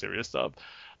dark and serious stuff.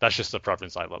 That's just the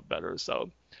preference I love better.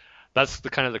 So that's the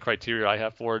kind of the criteria I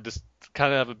have for it. Just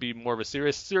kind of have it be more of a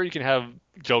serious. Sure, you can have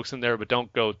jokes in there, but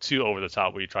don't go too over the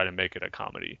top where you try to make it a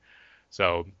comedy.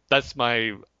 So that's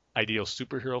my ideal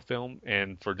superhero film,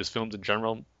 and for just films in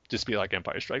general, just be like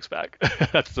Empire Strikes Back.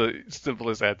 That's the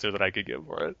simplest answer that I could give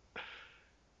for it.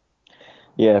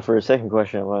 Yeah, for a second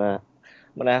question, I'm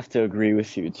gonna have to agree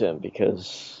with you, Tim,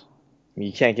 because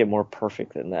you can't get more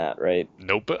perfect than that, right?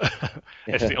 Nope.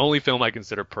 It's the only film I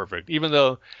consider perfect, even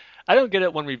though I don't get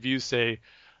it when reviews say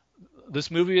this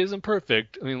movie isn't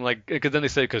perfect. I mean, like, because then they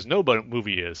say because no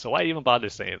movie is, so why even bother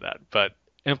saying that? But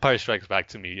Empire Strikes Back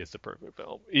to me is the perfect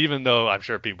film, even though I'm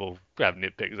sure people have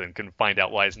nitpicks and can find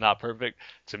out why it's not perfect.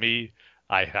 To me,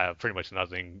 I have pretty much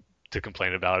nothing to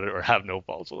complain about it or have no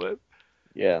faults with it.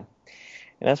 Yeah.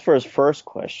 And as for his first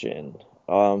question,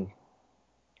 I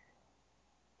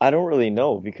don't really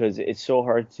know because it's so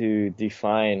hard to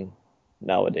define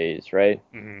nowadays, right?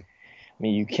 Mm-hmm. I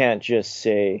mean, you can't just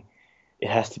say it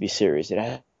has to be serious, it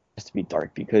has to be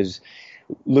dark, because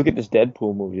look at this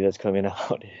Deadpool movie that's coming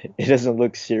out. It doesn't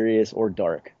look serious or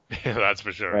dark, That's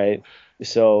for sure. right?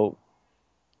 So,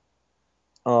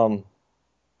 um,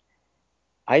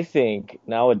 I think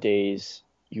nowadays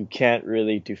you can't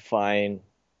really define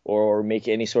or make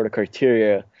any sort of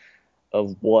criteria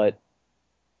of what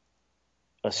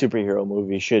a superhero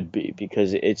movie should be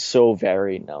because it's so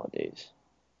varied nowadays.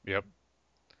 Yep.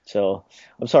 So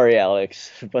I'm sorry,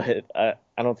 Alex, but I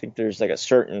don't think there's like a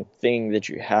certain thing that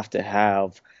you have to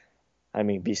have. I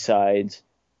mean, besides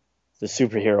the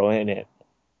superhero in it,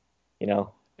 you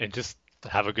know? And just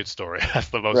have a good story. That's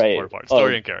the most Right. important part.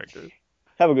 Story and characters.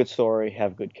 Have a good story,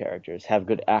 have good characters, have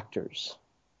good actors,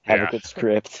 have Yeah. a good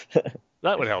script.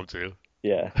 That would help too.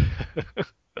 Yeah.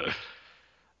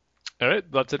 All right,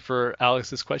 that's it for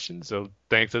Alex's question. So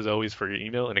thanks as always for your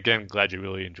email. And again, glad you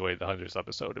really enjoyed the 100th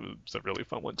episode. It was a really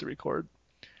fun one to record.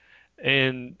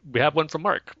 And we have one from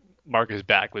Mark. Mark is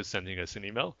back with sending us an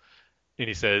email. And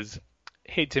he says,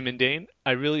 "Hey, Tim and Dane,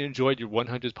 I really enjoyed your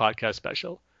 100th podcast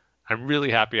special. I'm really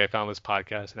happy I found this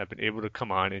podcast and have been able to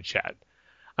come on and chat.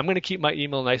 I'm going to keep my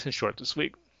email nice and short this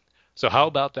week. So how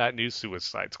about that new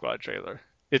Suicide Squad trailer?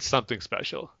 It's something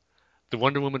special. The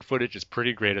Wonder Woman footage is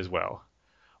pretty great as well.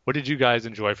 What did you guys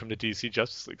enjoy from the DC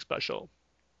Justice League special?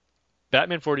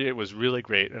 Batman 48 was really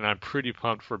great, and I'm pretty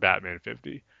pumped for Batman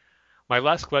 50. My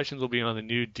last questions will be on the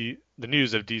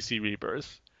news of DC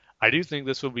Rebirth. I do think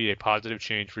this will be a positive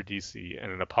change for DC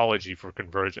and an apology for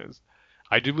Convergence.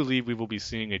 I do believe we will be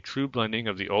seeing a true blending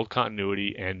of the old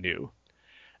continuity and new.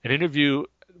 An interview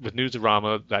with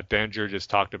Newsarama that Dan Jurgens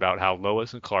talked about how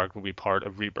Lois and Clark will be part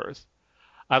of Rebirth.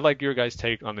 I'd like your guys'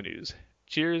 take on the news.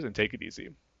 Cheers and take it easy."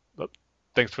 But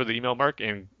thanks for the email, Mark,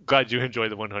 and glad you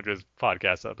enjoyed the 100th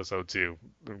podcast episode too.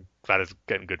 I'm glad it's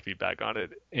getting good feedback on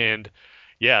it. And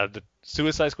yeah, the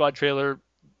Suicide Squad trailer,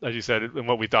 as you said, and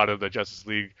what we thought of the Justice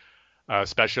League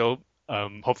special.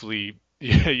 Hopefully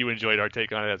you enjoyed our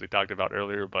take on it as we talked about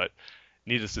earlier, but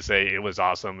needless to say, it was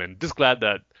awesome. And just glad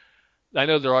that I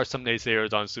know there are some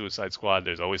naysayers on Suicide Squad.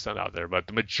 There's always some out there, but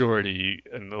the majority,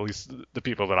 and at least the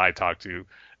people that I talk to,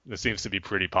 there seems to be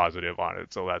pretty positive on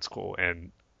it. So that's cool.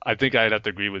 And I think I'd have to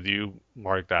agree with you,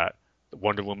 Mark, that the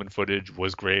Wonder Woman footage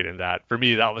was great. And that, for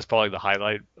me, that was probably the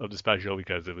highlight of the special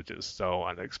because it was just so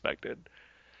unexpected.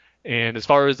 And as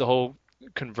far as the whole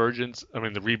Convergence, I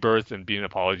mean, the Rebirth and being an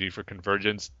apology for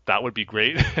Convergence, that would be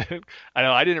great. I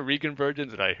know I didn't read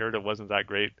Convergence and I heard it wasn't that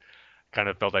great. Kind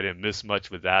of felt I didn't miss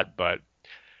much with that, but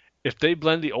if they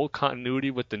blend the old continuity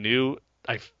with the new,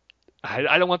 I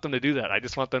don't want them to do that. I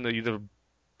just want them to either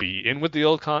be in with the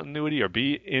old continuity or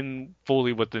be in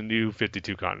fully with the new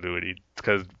 52 continuity,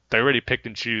 because they already picked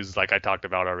and choose, like I talked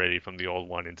about already, from the old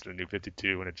one into the new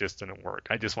 52, and it just didn't work.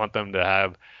 I just want them to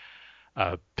have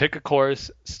pick a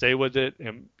course, stay with it,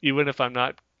 and even if I'm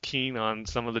not keen on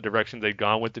some of the directions they've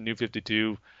gone with the new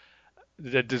 52,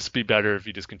 it'd just be better if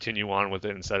you just continue on with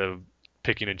it instead of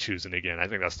picking and choosing again. I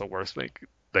think that's the worst thing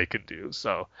they could do.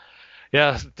 So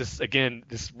yeah,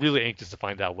 this really anxious to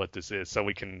find out what this is so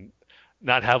we can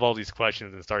not have all these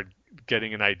questions and start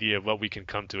getting an idea of what we can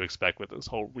come to expect with this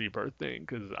whole Rebirth thing,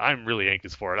 because I'm really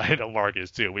anxious for it. I know Mark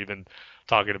is too. We've been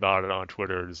talking about it on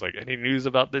Twitter. It's like, any news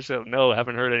about this show? No,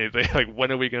 haven't heard anything. Like,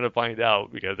 when are we going to find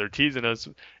out? Because they're teasing us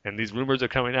and these rumors are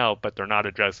coming out, but they're not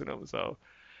addressing them. So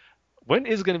when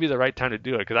is going to be the right time to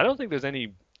do it? Because I don't think there's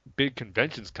any big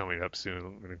conventions coming up soon.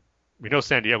 I mean, we know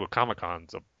San Diego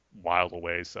Comic-Con's a while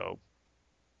away, so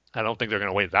I don't think they're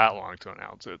going to wait that long to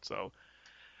announce it. So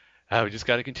we just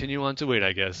got to continue on to wait,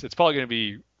 I guess. It's probably going to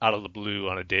be out of the blue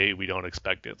on a day we don't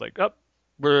expect it. Like,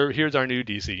 here's our new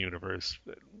DC universe.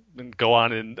 And go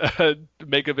on and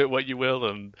make of it what you will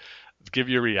and give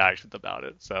your reactions about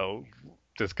it. So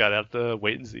just got to have to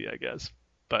wait and see, I guess.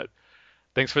 But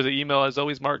thanks for the email as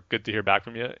always, Mark. Good to hear back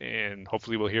from you. And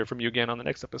hopefully we'll hear from you again on the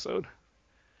next episode.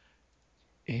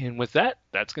 And with that,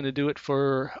 that's going to do it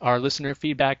for our listener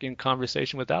feedback and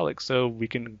conversation with Alex. So we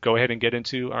can go ahead and get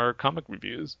into our comic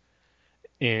reviews.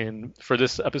 And for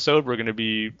this episode, we're going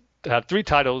to have 3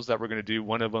 titles that we're going to do.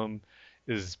 One of them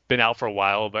has been out for a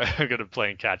while, but I'm going to play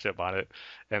and catch up on it.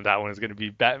 And that one is going to be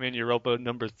Batman Europa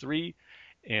number 3.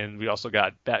 And we also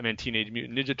got Batman Teenage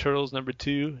Mutant Ninja Turtles number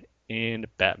 2 and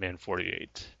Batman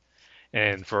 48.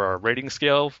 And for our rating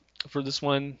scale for this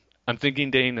one, I'm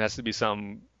thinking, Dane, it has to be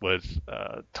something with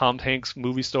Tom Hanks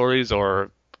movie stories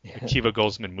or Akiva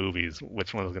Goldsman movies.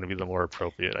 Which one is going to be the more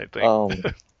appropriate, I think?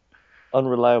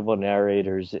 Unreliable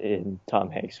narrators in Tom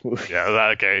Hanks movies.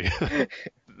 Yeah, okay.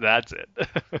 That's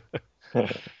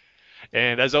it.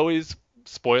 And as always,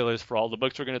 spoilers for all the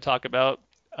books we're going to talk about.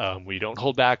 We don't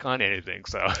hold back on anything.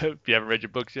 So if you haven't read your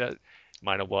books yet, you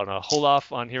might want to hold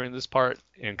off on hearing this part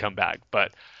and come back.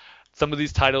 But some of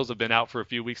these titles have been out for a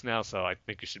few weeks now, so I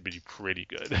think it should be pretty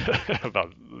good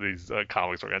about these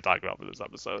comics we're going to talk about for this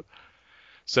episode.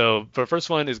 So the first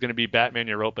one is going to be Batman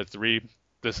Europa 3.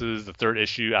 This is the third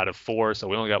issue out of 4, so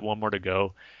we only got one more to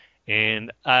go.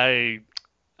 And I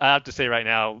have to say right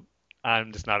now,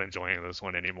 I'm just not enjoying this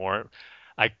one anymore.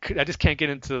 I just can't get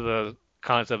into the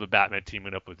concept of Batman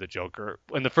teaming up with the Joker.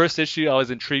 In the first issue, I was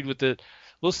intrigued with it.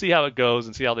 We'll see how it goes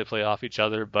and see how they play off each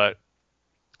other. But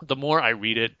the more I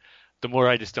read it, the more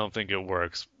I just don't think it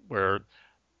works. Where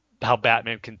how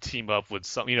Batman can team up with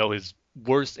some, his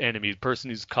worst enemy, the person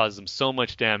who's caused him so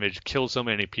much damage, killed so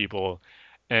many people,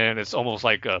 and it's almost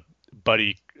like a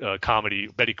buddy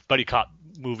cop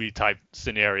movie type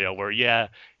scenario where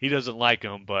he doesn't like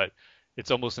him, but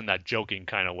it's almost in that joking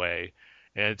kind of way.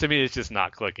 And to me, it's just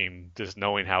not clicking, just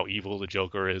knowing how evil the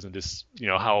Joker is and just,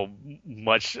 how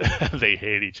much they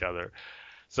hate each other.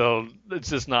 So it's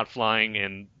just not flying.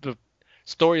 And the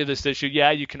story of this issue,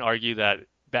 you can argue that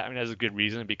Batman has a good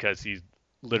reason because he's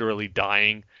literally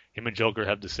dying. Him and Joker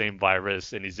have the same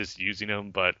virus and he's just using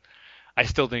him. But I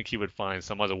still think he would find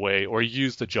some other way or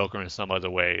use the Joker in some other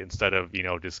way instead of,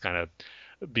 just kind of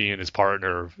being his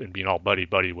partner and being all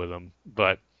buddy-buddy with him.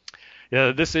 But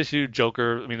yeah, this issue,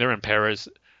 Joker, they're in Paris.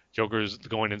 Joker's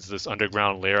going into this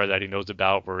underground lair that he knows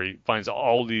about where he finds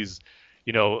all these,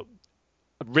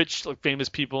 rich, famous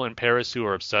people in Paris who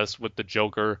are obsessed with the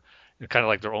Joker and kind of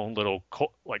like their own little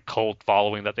cult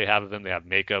following that they have of him. They have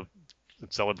makeup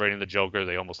celebrating the Joker.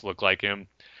 They almost look like him.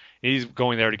 He's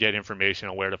going there to get information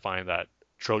on where to find that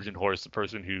Trojan horse, the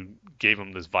person who gave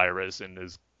him this virus and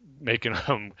is making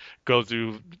him go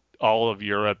through all of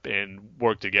Europe and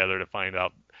work together to find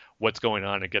out what's going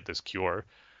on and get this cure.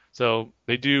 So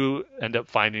they do end up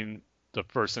finding the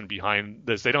person behind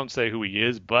this. They don't say who he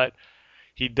is, but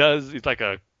he's like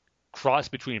a cross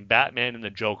between Batman and the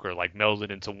Joker, like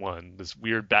melded into one. This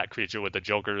weird bat creature with the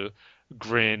Joker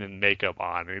grin and makeup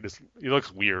on. He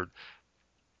looks weird.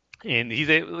 And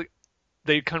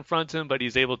they confront him, but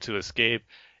he's able to escape.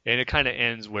 And it kind of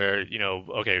ends where,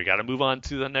 okay, we got to move on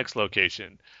to the next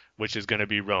location, which is going to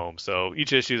be Rome. So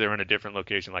each issue they're in a different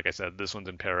location. Like I said, this one's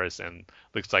in Paris, and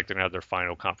looks like they're going to have their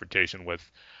final confrontation with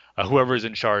whoever's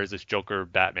in charge, this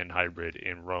Joker-Batman hybrid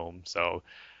in Rome. So,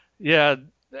 yeah,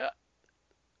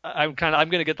 I'm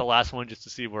going to get the last one just to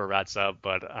see where it rats up,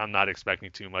 but I'm not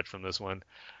expecting too much from this one.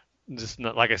 Just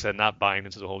not, like I said, not buying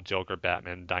into the whole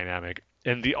Joker-Batman dynamic.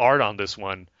 And the art on this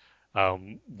one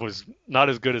was not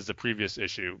as good as the previous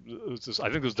issue. I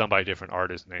think it was done by a different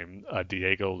artist named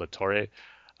Diego Latorre.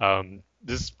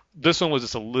 This one was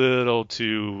just a little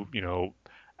too,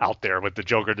 out there with the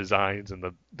Joker designs and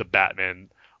the Batman.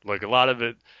 Like a lot of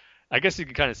it, I guess you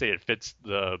can kind of say it fits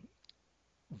the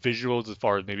visuals as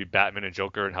far as maybe Batman and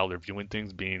Joker and how they're viewing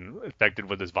things being affected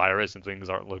with this virus and things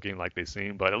aren't looking like they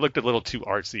seem. But it looked a little too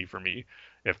artsy for me,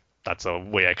 if that's a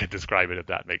way I could describe it, if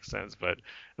that makes sense. But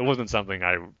it wasn't something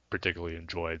I particularly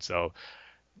enjoyed. So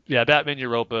yeah, Batman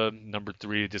Europa number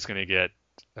 3, just going to get,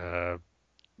 I'm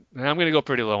going to go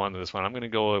pretty low on this one. I'm going to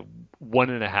go a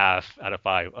 1.5 out of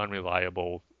 5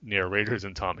 unreliable narrators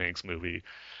in Tom Hanks movie.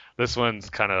 This one's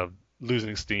kind of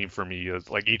losing steam for me. It's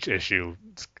like each issue.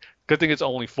 It's good thing it's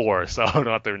only 4, so I don't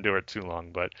have to endure it too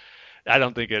long. But I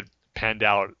don't think it panned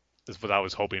out as what I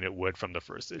was hoping it would from the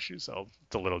first issue. So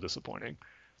it's a little disappointing.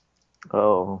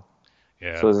 Oh.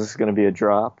 Yeah. So is this going to be a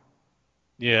drop?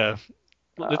 Yeah.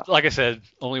 Like I said,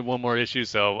 only one more issue,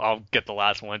 so I'll get the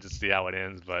last one to see how it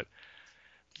ends. But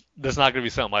that's not going to be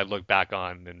something I look back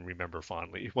on and remember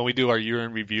fondly. When we do our year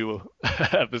in review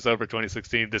episode for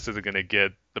 2016, this isn't going to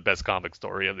get the best comic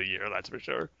story of the year, that's for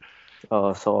sure.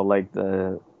 Oh, so like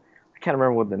I can't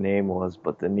remember what the name was,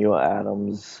 but the Neil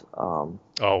Adams.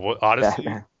 Odyssey?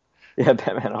 Batman. Yeah,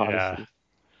 Batman Odyssey. Yeah.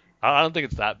 I don't think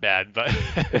it's that bad, but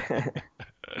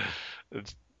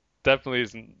it's definitely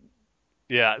isn't.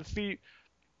 Yeah, see,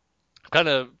 kind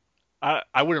of.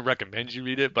 I wouldn't recommend you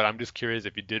read it, but I'm just curious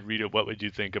if you did read it, what would you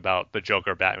think about the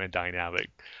Joker-Batman dynamic?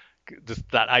 Just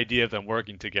that idea of them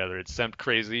working together. It seemed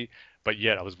crazy, but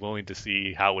yet I was willing to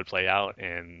see how it would play out,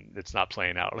 and it's not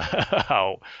playing out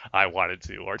how I wanted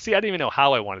to. Or see, I didn't even know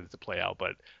how I wanted it to play out,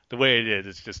 but the way it is,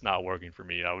 it's just not working for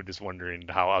me. I was just wondering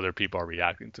how other people are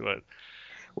reacting to it.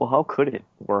 Well, how could it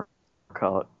work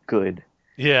out good?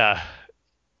 Yeah,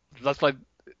 that's like.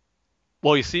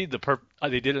 Well, you see,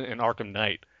 they did it in Arkham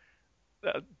Knight.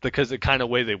 Because the kind of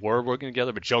way they were working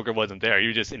together, but Joker wasn't there. He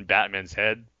was just in Batman's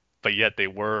head, but yet they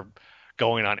were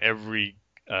going on every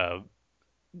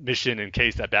mission in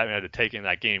case that Batman had to take in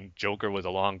that game. Joker was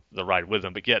along the ride with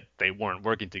him, but yet they weren't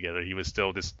working together. He was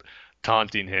still just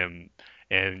taunting him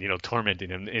and tormenting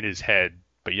him in his head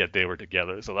but yet they were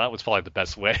together. So that was probably the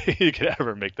best way you could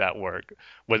ever make that work,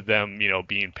 with them,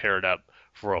 being paired up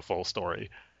for a full story.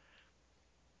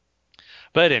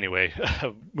 But anyway,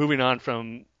 moving on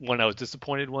from one I was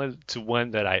disappointed with to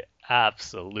one that I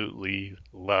absolutely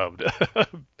loved.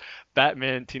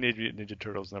 Batman Teenage Mutant Ninja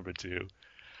Turtles #2.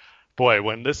 Boy,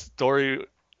 when this story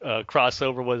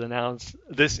crossover was announced,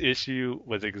 this issue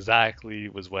was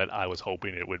what I was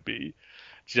hoping it would be.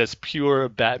 Just pure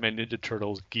Batman Ninja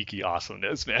Turtles geeky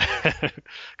awesomeness, man.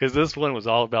 Because this one was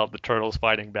all about the Turtles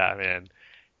fighting Batman.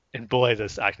 And boy,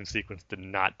 this action sequence did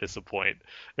not disappoint.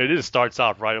 It just starts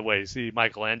off right away. You see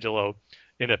Michelangelo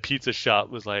in a pizza shop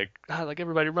was like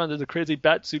everybody run, there's a crazy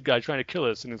bat suit guy trying to kill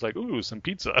us. And he's like, ooh, some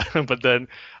pizza. But then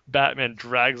Batman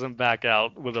drags him back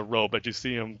out with a rope, but you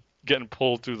see him getting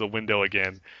pulled through the window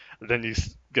again. And then you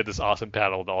get this awesome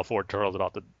panel with all 4 turtles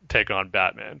about to take on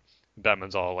Batman.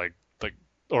 Batman's all like,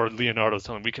 or Leonardo's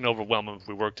telling him, we can overwhelm him if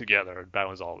we work together. And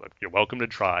Batman's all like, you're welcome to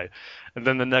try. And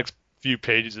then the next few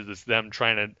pages is just them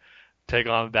trying to take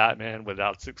on Batman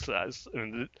without success.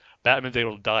 And Batman's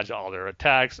able to dodge all their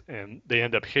attacks, and they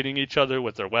end up hitting each other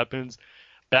with their weapons.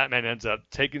 Batman ends up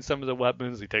taking some of the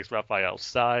weapons. He takes Raphael's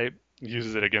side,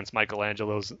 uses it against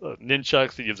Michelangelo's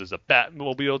nunchucks. He uses a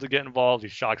Batmobile to get involved. He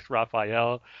shocks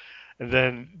Raphael. And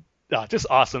then just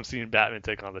awesome seeing Batman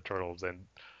take on the Turtles. And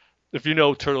if you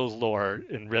know Turtles lore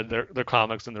and read their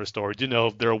comics and their stories, you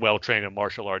know they're well trained in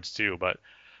martial arts too, but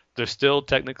they're still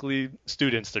technically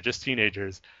students. They're just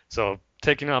teenagers. So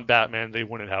taking on Batman, they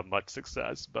wouldn't have much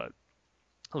success. But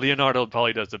Leonardo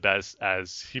probably does the best,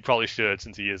 as he probably should,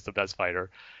 since he is the best fighter.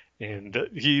 And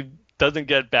he doesn't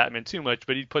get Batman too much,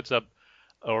 but he puts up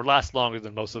or lasts longer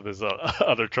than most of his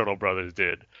other Turtle brothers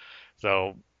did.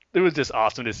 So it was just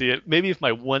awesome to see it. Maybe if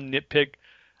my one nitpick,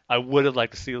 I would have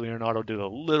liked to see Leonardo do a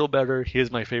little better. He is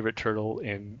my favorite turtle,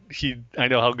 and I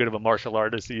know how good of a martial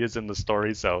artist he is in the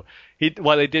story. So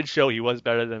while they did show he was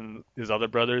better than his other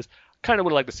brothers, kind of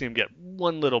would like to see him get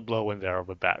one little blow in there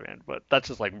with Batman. But that's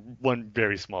just like one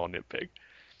very small nitpick.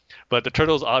 But the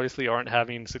Turtles obviously aren't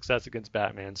having success against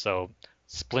Batman, so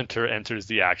Splinter enters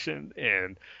the action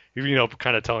and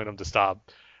kind of telling him to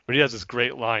stop. But he has this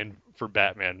great line for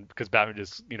Batman, because Batman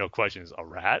just questions, a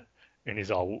rat? And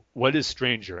he's all, what is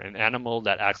stranger, an animal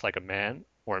that acts like a man,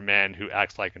 or a man who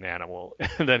acts like an animal?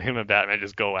 And then him and Batman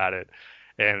just go at it.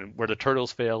 And where the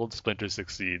Turtles failed, Splinter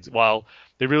succeeds. While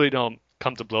they really don't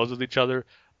come to blows with each other,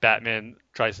 Batman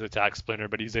tries to attack Splinter,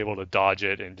 but he's able to dodge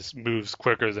it and just moves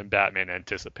quicker than Batman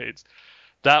anticipates.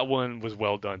 That one was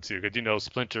well done too, because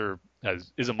Splinter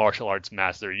is a martial arts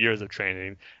master, years of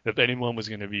training. If anyone was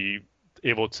going to be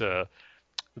able to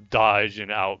dodge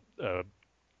and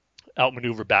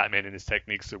outmaneuver Batman in his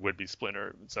techniques, it would be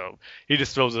Splinter. So he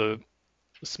just throws a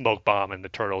smoke bomb, and the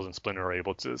Turtles and Splinter are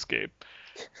able to escape.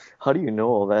 How do you know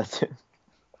all that?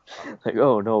 Like,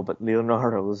 oh no, but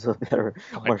Leonardo was a better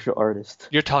martial artist.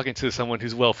 You're talking to someone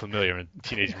who's well familiar in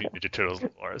Teenage Mutant Ninja Turtles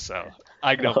lore, so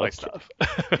I know my stuff.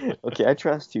 Okay, I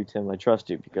trust you, Tim. I trust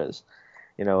you because,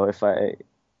 if I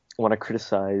want to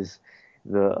criticize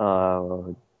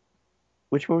the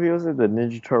which movie was it? The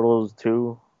Ninja Turtles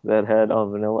 2 that had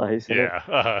Vanilla Ice in it?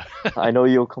 I know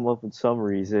you'll come up with some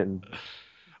reason.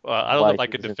 Well, I don't know if I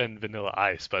could defend Vanilla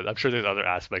Ice, but I'm sure there's other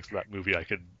aspects of that movie I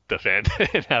could defend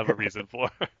and have a reason for.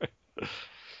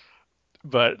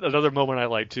 But another moment I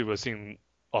liked too was seeing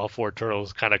all 4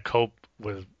 turtles kind of cope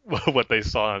with what they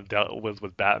saw and dealt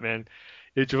with Batman.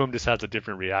 Each of them just has a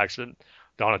different reaction.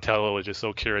 Donatello is just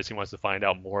so curious, he wants to find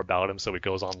out more about him, so he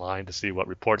goes online to see what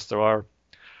reports there are.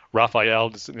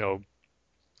 Raphael just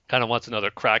kind of wants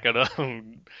another crack at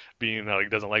him, being he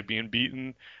doesn't like being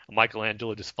beaten.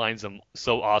 Michelangelo just finds him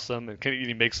so awesome, and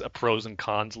he makes a pros and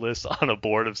cons list on a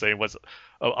board of saying what's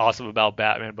awesome about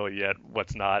Batman, but yet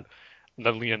what's not. And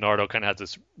then Leonardo kind of has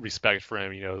this respect for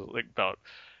him, about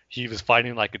he was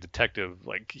fighting like a detective,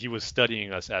 like he was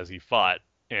studying us as he fought,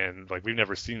 and like we've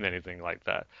never seen anything like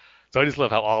that. So I just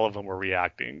love how all of them were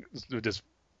reacting. It just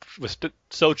was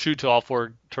so true to all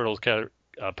 4 turtles'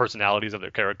 personalities of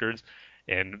their characters.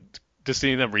 And just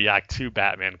seeing them react to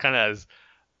Batman, kind of as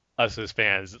us as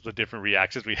fans, the different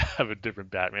reactions we have in different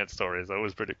Batman stories, that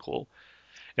was pretty cool.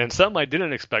 And something I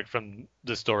didn't expect from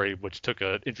the story, which took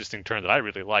an interesting turn that I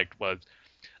really liked, was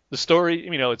the story.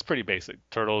 It's pretty basic.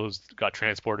 Turtles got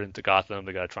transported into Gotham.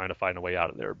 They got trying to find a way out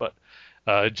of there. But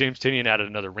James Tynion added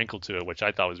another wrinkle to it, which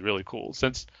I thought was really cool.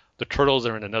 Since the Turtles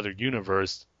are in another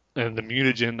universe, and the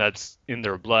mutagen that's in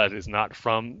their blood is not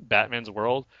from Batman's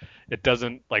world, it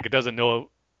doesn't know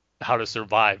how to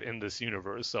survive in this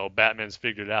universe. So Batman's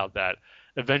figured out that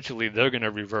eventually they're going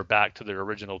to revert back to their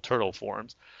original turtle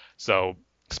forms. So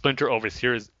Splinter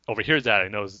overhears that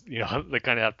and knows, they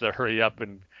kind of have to hurry up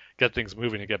and get things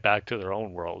moving and get back to their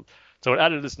own world. So it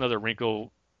added this another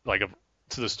wrinkle, like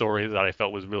to the story that I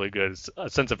felt was really good. It's a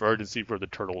sense of urgency for the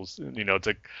turtles,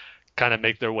 to kind of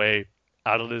make their way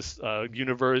out of this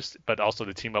universe, but also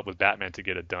to team up with Batman to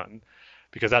get it done.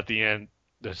 Because at the end,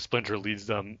 the Splinter leads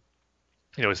them.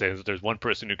 He says there's one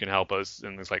person who can help us,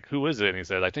 and it's like, who is it? And he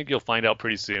says, I think you'll find out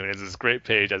pretty soon. It's this great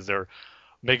page as they're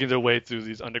making their way through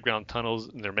these underground tunnels,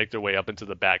 and they make their way up into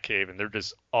the Batcave, and they're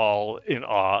just all in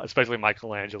awe, especially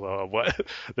Michelangelo, of what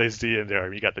they see in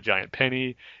there. You got the giant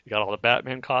penny, you got all the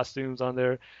Batman costumes on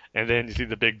there, and then you see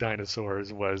the big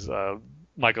dinosaurs.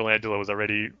 Michelangelo was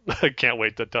already can't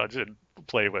wait to touch and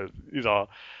play with. He's all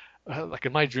like,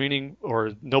 am I dreaming?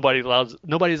 Or nobody's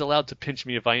allowed to pinch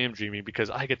me if I am dreaming because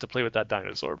I get to play with that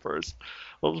dinosaur first.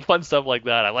 Well, fun stuff like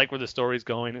that. I like where the story's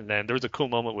going. And then there was a cool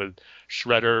moment with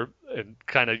Shredder and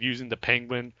kind of using the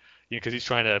Penguin, because he's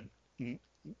trying to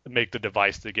make the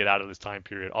device to get out of this time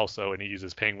period also, and he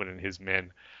uses Penguin and his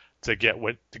men to get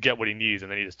what he needs,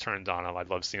 and then he just turns on him. I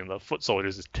love seeing the foot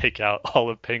soldiers just take out all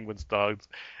of Penguin's thugs,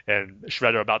 and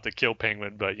Shredder about to kill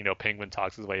Penguin, but Penguin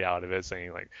talks his way out of it,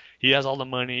 saying like, he has all the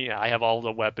money, I have all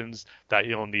the weapons that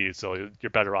you'll need, so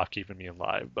you're better off keeping me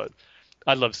alive. But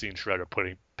I love seeing Shredder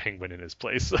putting Penguin in his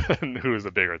place, and who is the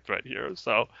bigger threat here.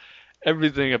 So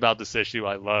everything about this issue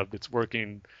I loved. It's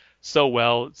working so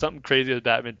well. Something crazy as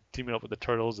Batman teaming up with the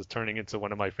Turtles is turning into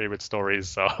one of my favorite stories.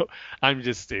 So I'm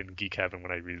just in geek heaven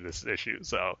when I read this issue.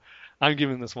 So I'm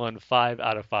giving this one 5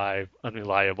 out of 5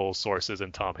 unreliable sources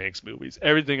in Tom Hanks movies.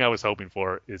 Everything I was hoping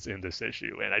for is in this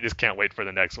issue, and I just can't wait for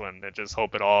the next one and just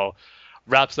hope it all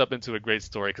wraps up into a great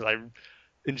story, because I'm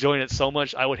enjoying it so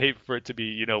much. I would hate for it to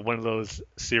be, one of those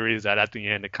series that at the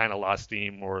end it kind of lost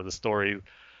steam, or the story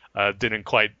didn't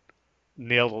quite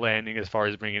nail the landing as far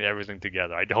as bringing everything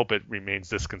together. I hope it remains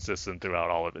this consistent throughout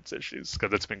all of its issues,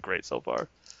 because it's been great so far.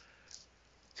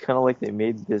 It's kind of like they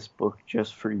made this book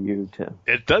just for you, Tim.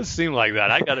 It does seem like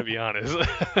that, I gotta be honest.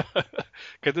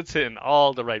 Because it's hitting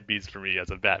all the right beats for me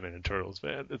as a Batman and Turtles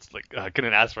fan. It's like, I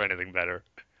couldn't ask for anything better.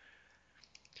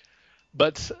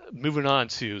 But moving on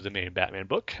to the main Batman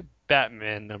book,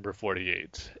 Batman number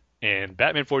 48. And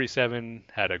Batman 47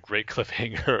 had a great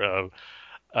cliffhanger of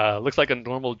looks like a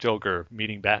normal Joker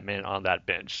meeting Batman on that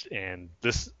bench. And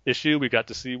this issue, we got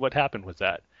to see what happened with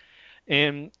that.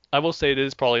 And I will say it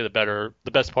is probably the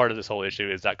best part of this whole issue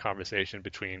is that conversation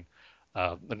between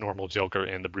the normal Joker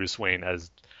and the Bruce Wayne, as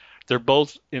they're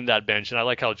both in that bench. And I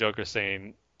like how Joker's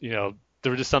saying, there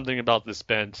was just something about this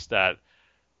bench that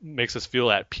makes us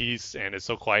feel at peace, and it's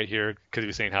so quiet here, because he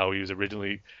was saying how he was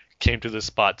originally came to this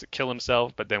spot to kill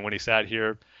himself, but then when he sat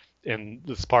here in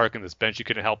this park and this bench, he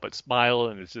couldn't help but smile,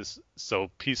 and it's just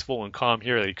so peaceful and calm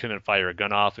here that he couldn't fire a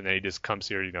gun off, and then he just comes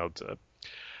here, to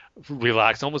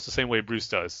relax, almost the same way Bruce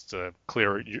does, to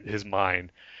clear his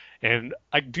mind. And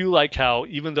I do like how,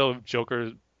 even though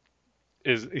Joker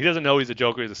he doesn't know he's a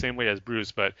Joker the same way as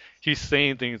Bruce, but he's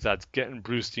saying things that's getting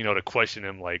Bruce, to question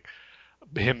him, like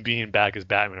him being back as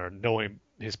Batman or knowing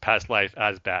his past life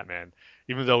as Batman,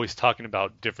 even though he's talking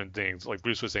about different things. Like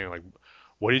Bruce was saying, like,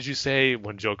 what did you say?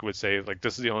 When Joker would say, like,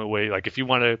 this is the only way, like, if you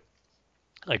want to,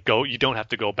 like, go, you don't have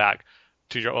to go back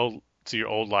to your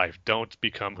old life. Don't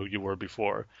become who you were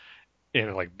before.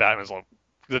 And like Batman's like,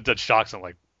 that shocks him,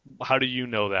 like, how do you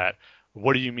know that?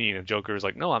 What do you mean? And Joker is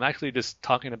like, no, I'm actually just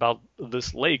talking about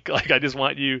this lake. Like, I just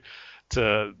want you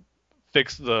to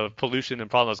fix the pollution and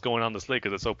problem that's going on in this lake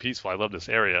because it's so peaceful. I love this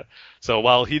area. So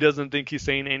while he doesn't think he's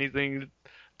saying anything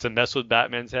to mess with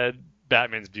Batman's head,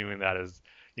 Batman's viewing that as,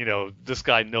 this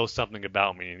guy knows something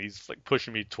about me, and he's like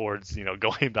pushing me towards,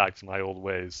 going back to my old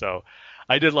ways. So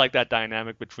I did like that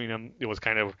dynamic between them. It was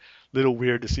kind of a little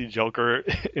weird to see Joker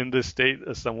in this state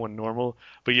as someone normal,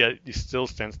 but yet you still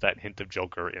sense that hint of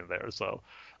Joker in there. So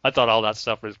I thought all that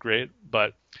stuff was great.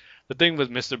 But the thing with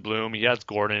Mr. Bloom, he has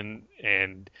Gordon,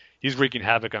 and he's wreaking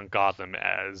havoc on Gotham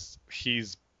as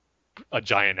he's a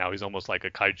giant now. He's almost like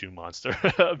a kaiju monster,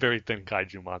 a very thin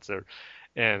kaiju monster.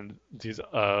 And these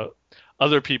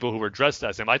other people who were dressed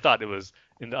as him, I thought it was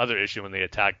in the other issue when they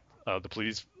attacked the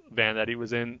police van that he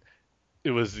was in.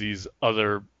 It was the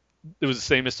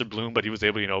same Mr. Bloom, but he was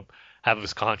able to, have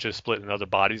his conscience split in other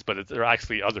bodies. But there are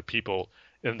actually other people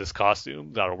in this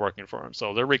costume that are working for him.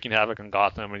 So they're wreaking havoc on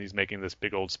Gotham, and he's making this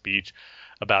big old speech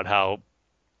about how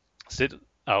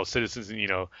citizens,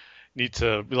 need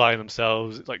to rely on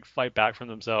themselves, like fight back for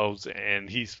themselves. And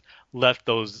he's left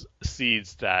those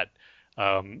seeds that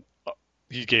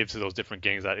he gave to those different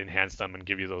gangs that enhance them and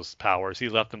give you those powers. He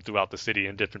left them throughout the city,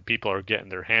 and different people are getting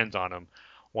their hands on them,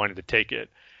 wanting to take it.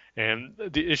 And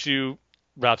the issue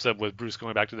wraps up with Bruce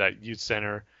going back to that youth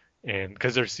center, and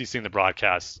because they're ceasing the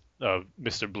broadcast of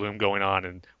Mr. Bloom going on,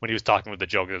 and when he was talking with the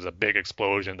Joker, there was a big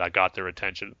explosion that got their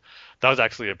attention. That was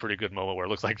actually a pretty good moment where it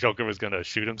looks like Joker was going to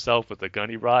shoot himself with the gun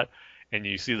he brought, and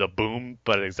you see the boom,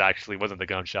 but it actually wasn't the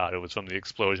gunshot. It was from the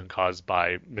explosion caused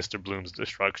by Mr. Bloom's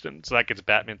destruction. So that gets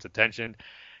Batman's attention.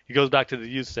 He goes back to the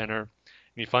youth center, and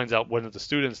he finds out one of the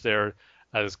students there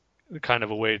as kind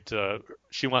of a way to,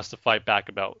 she wants to fight back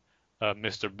about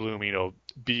Mr. Bloom,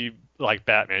 be like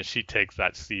Batman. She takes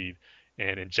that seed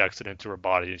and injects it into her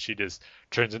body, and she just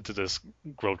turns into this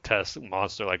grotesque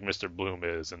monster like Mr. Bloom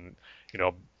is. And,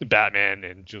 Batman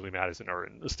and Julie Madison are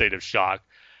in a state of shock.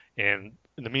 And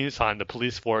in the meantime, the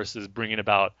police force is bringing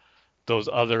about those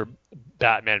other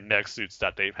Batman mech suits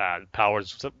that they've had.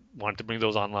 Powers wanted to bring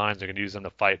those online. They're going to use them to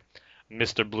fight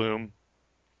Mr. Bloom.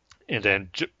 And then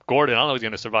Gordon, I don't know if he's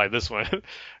going to survive this one.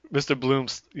 Mr. Bloom,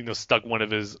 stuck one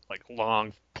of his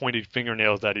long pointed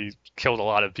fingernails that he killed a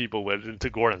lot of people with into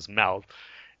Gordon's mouth.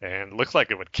 And it looks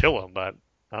like it would kill him, but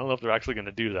I don't know if they're actually going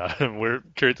to do that. And we're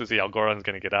curious to see how Gordon's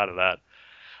going to get out of that.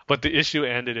 But the issue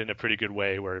ended in a pretty good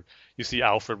way where you see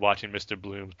Alfred watching Mr.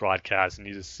 Bloom's broadcast, and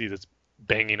you just see this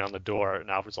banging on the door, and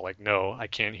Alfred's like, no, I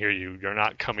can't hear you. You're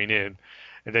not coming in.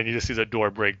 And then you just see the door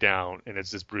break down, and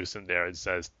it's just Bruce in there. It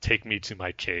says, take me to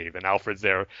my cave. And Alfred's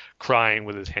there crying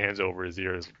with his hands over his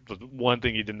ears. The one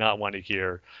thing he did not want to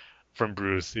hear from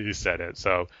Bruce, he said it.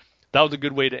 So that was a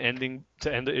good way to end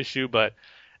the issue. But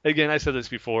again, I said this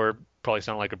before, probably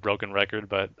sound like a broken record,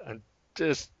 but I'm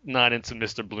just not into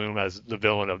Mr. Bloom as the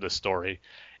villain of the story.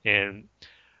 And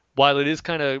while it is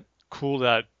kind of cool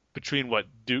that between what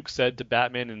Duke said to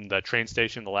Batman in the train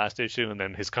station, the last issue, and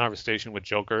then his conversation with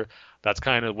Joker, that's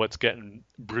kind of what's getting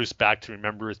Bruce back to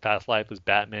remember his past life as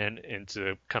Batman and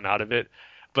to come out of it.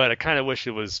 But I kind of wish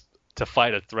it was to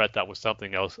fight a threat that was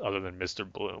something else other than Mr.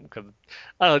 Bloom. Because,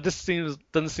 I don't know, it just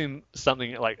doesn't seem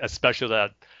something like a special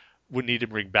that would need to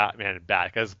bring Batman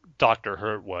back, as Dr.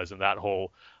 Hurt was, and that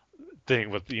whole thing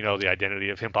with, the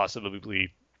identity of him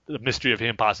possibly, the mystery of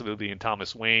him possibly being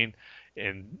Thomas Wayne,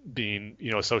 and being,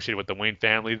 associated with the Wayne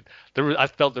family. I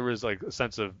felt there was a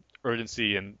sense of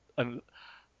urgency and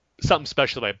something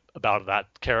special about that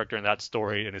character and that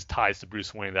story and his ties to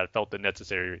Bruce Wayne that felt it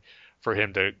necessary for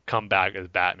him to come back as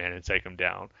Batman and take him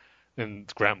down.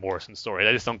 And Grant Morrison's story,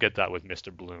 I just don't get that with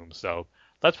Mr. Bloom. So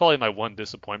that's probably my one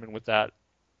disappointment with that.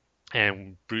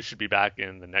 And Bruce should be back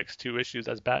in the next 2 issues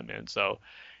as Batman. So,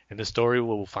 and the story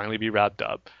will finally be wrapped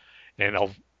up. And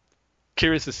I'll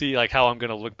curious to see how I'm going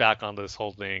to look back on this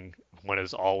whole thing when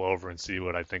it's all over and see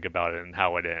what I think about it and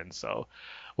how it ends. So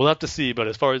we'll have to see. But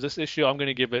as far as this issue, I'm going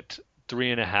to give it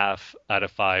 3.5 out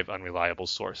of 5 unreliable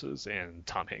sources in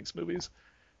Tom Hanks movies.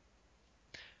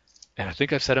 And I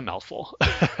think I've said a mouthful.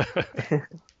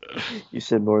 You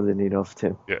said more than enough,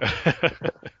 Tim. Yeah.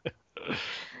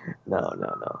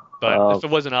 No. But if it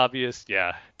wasn't obvious,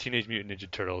 yeah, Teenage Mutant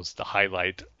Ninja Turtles, the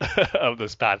highlight of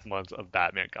this past month of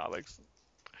Batman comics.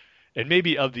 And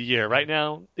maybe of the year. Right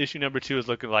now, issue number 2 is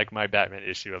looking like my Batman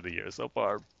issue of the year so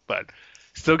far. But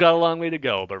still got a long way to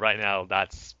go. But right now,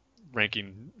 that's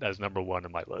ranking as number 1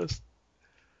 on my list.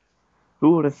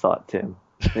 Who would have thought, Tim?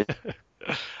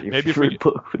 Your favorite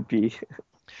book would be...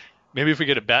 Maybe if we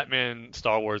get a Batman,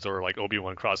 Star Wars, or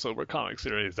Obi-Wan crossover comic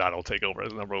series, that'll take over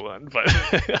as number 1. But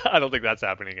I don't think that's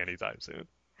happening anytime soon.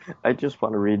 I just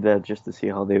want to read that just to see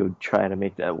how they would try to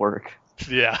make that work.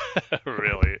 Yeah,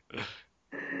 really.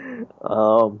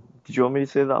 Did you want me to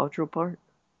say the outro part?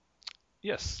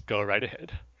 Yes, go right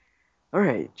ahead.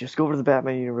 Alright, just go over to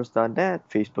thebatmanuniverse.net,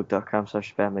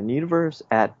 facebook.com/BatmanUniverse,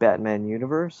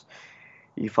 @BatmanUniverse.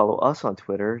 You follow us on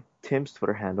Twitter. Tim's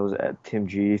Twitter handle is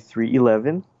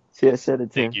 @TimG311. See, I said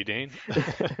it, Tim. Thank you, Dane.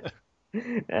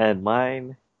 And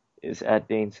mine is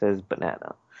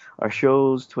 @DaneSaysBanana. Our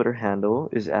show's Twitter handle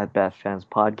is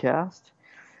 @BatFansPodcast.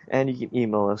 And you can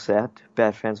email us at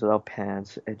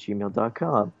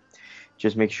batfanswithoutpants@gmail.com.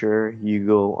 Just make sure you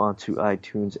go onto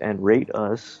iTunes and rate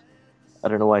us. I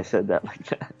don't know why I said that like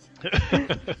that.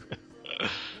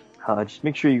 Just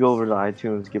make sure you go over to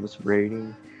iTunes, give us a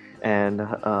rating, and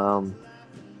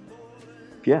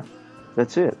yeah,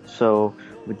 that's it. So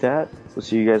with that, we'll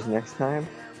see you guys next time.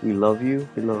 We love you.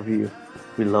 We love you.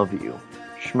 We love you.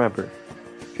 Just remember,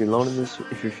 if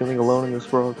you're feeling alone in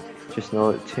this world, just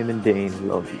know that Tim and Dane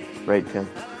love you. Right, Tim?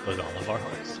 With all of our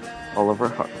hearts. All of our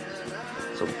hearts.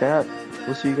 So with that,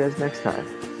 we'll see you guys next time.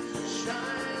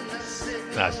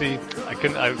 See, I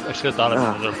should have thought of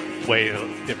another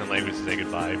different language to say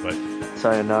goodbye, but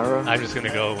Sayonara. I'm just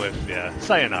gonna go with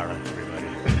sayonara, everybody.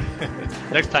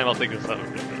 Next time I'll think of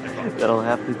something different. That'll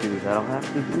have to do,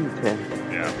 Tim.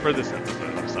 Yeah, for this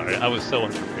episode. I'm sorry, I was so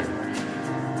unprepared.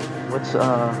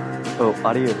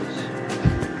 Adios.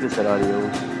 could have said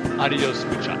adios. Adios,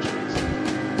 muchachos.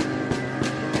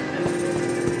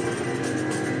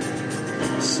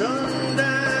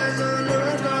 Sunrise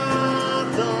under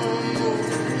Gotham,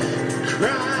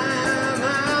 Crime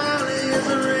Alley is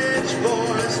a rich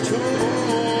boy's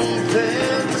tomb.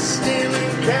 There's a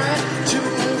stealing cat,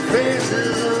 two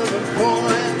faces of a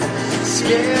coin,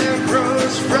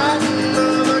 scarecrows,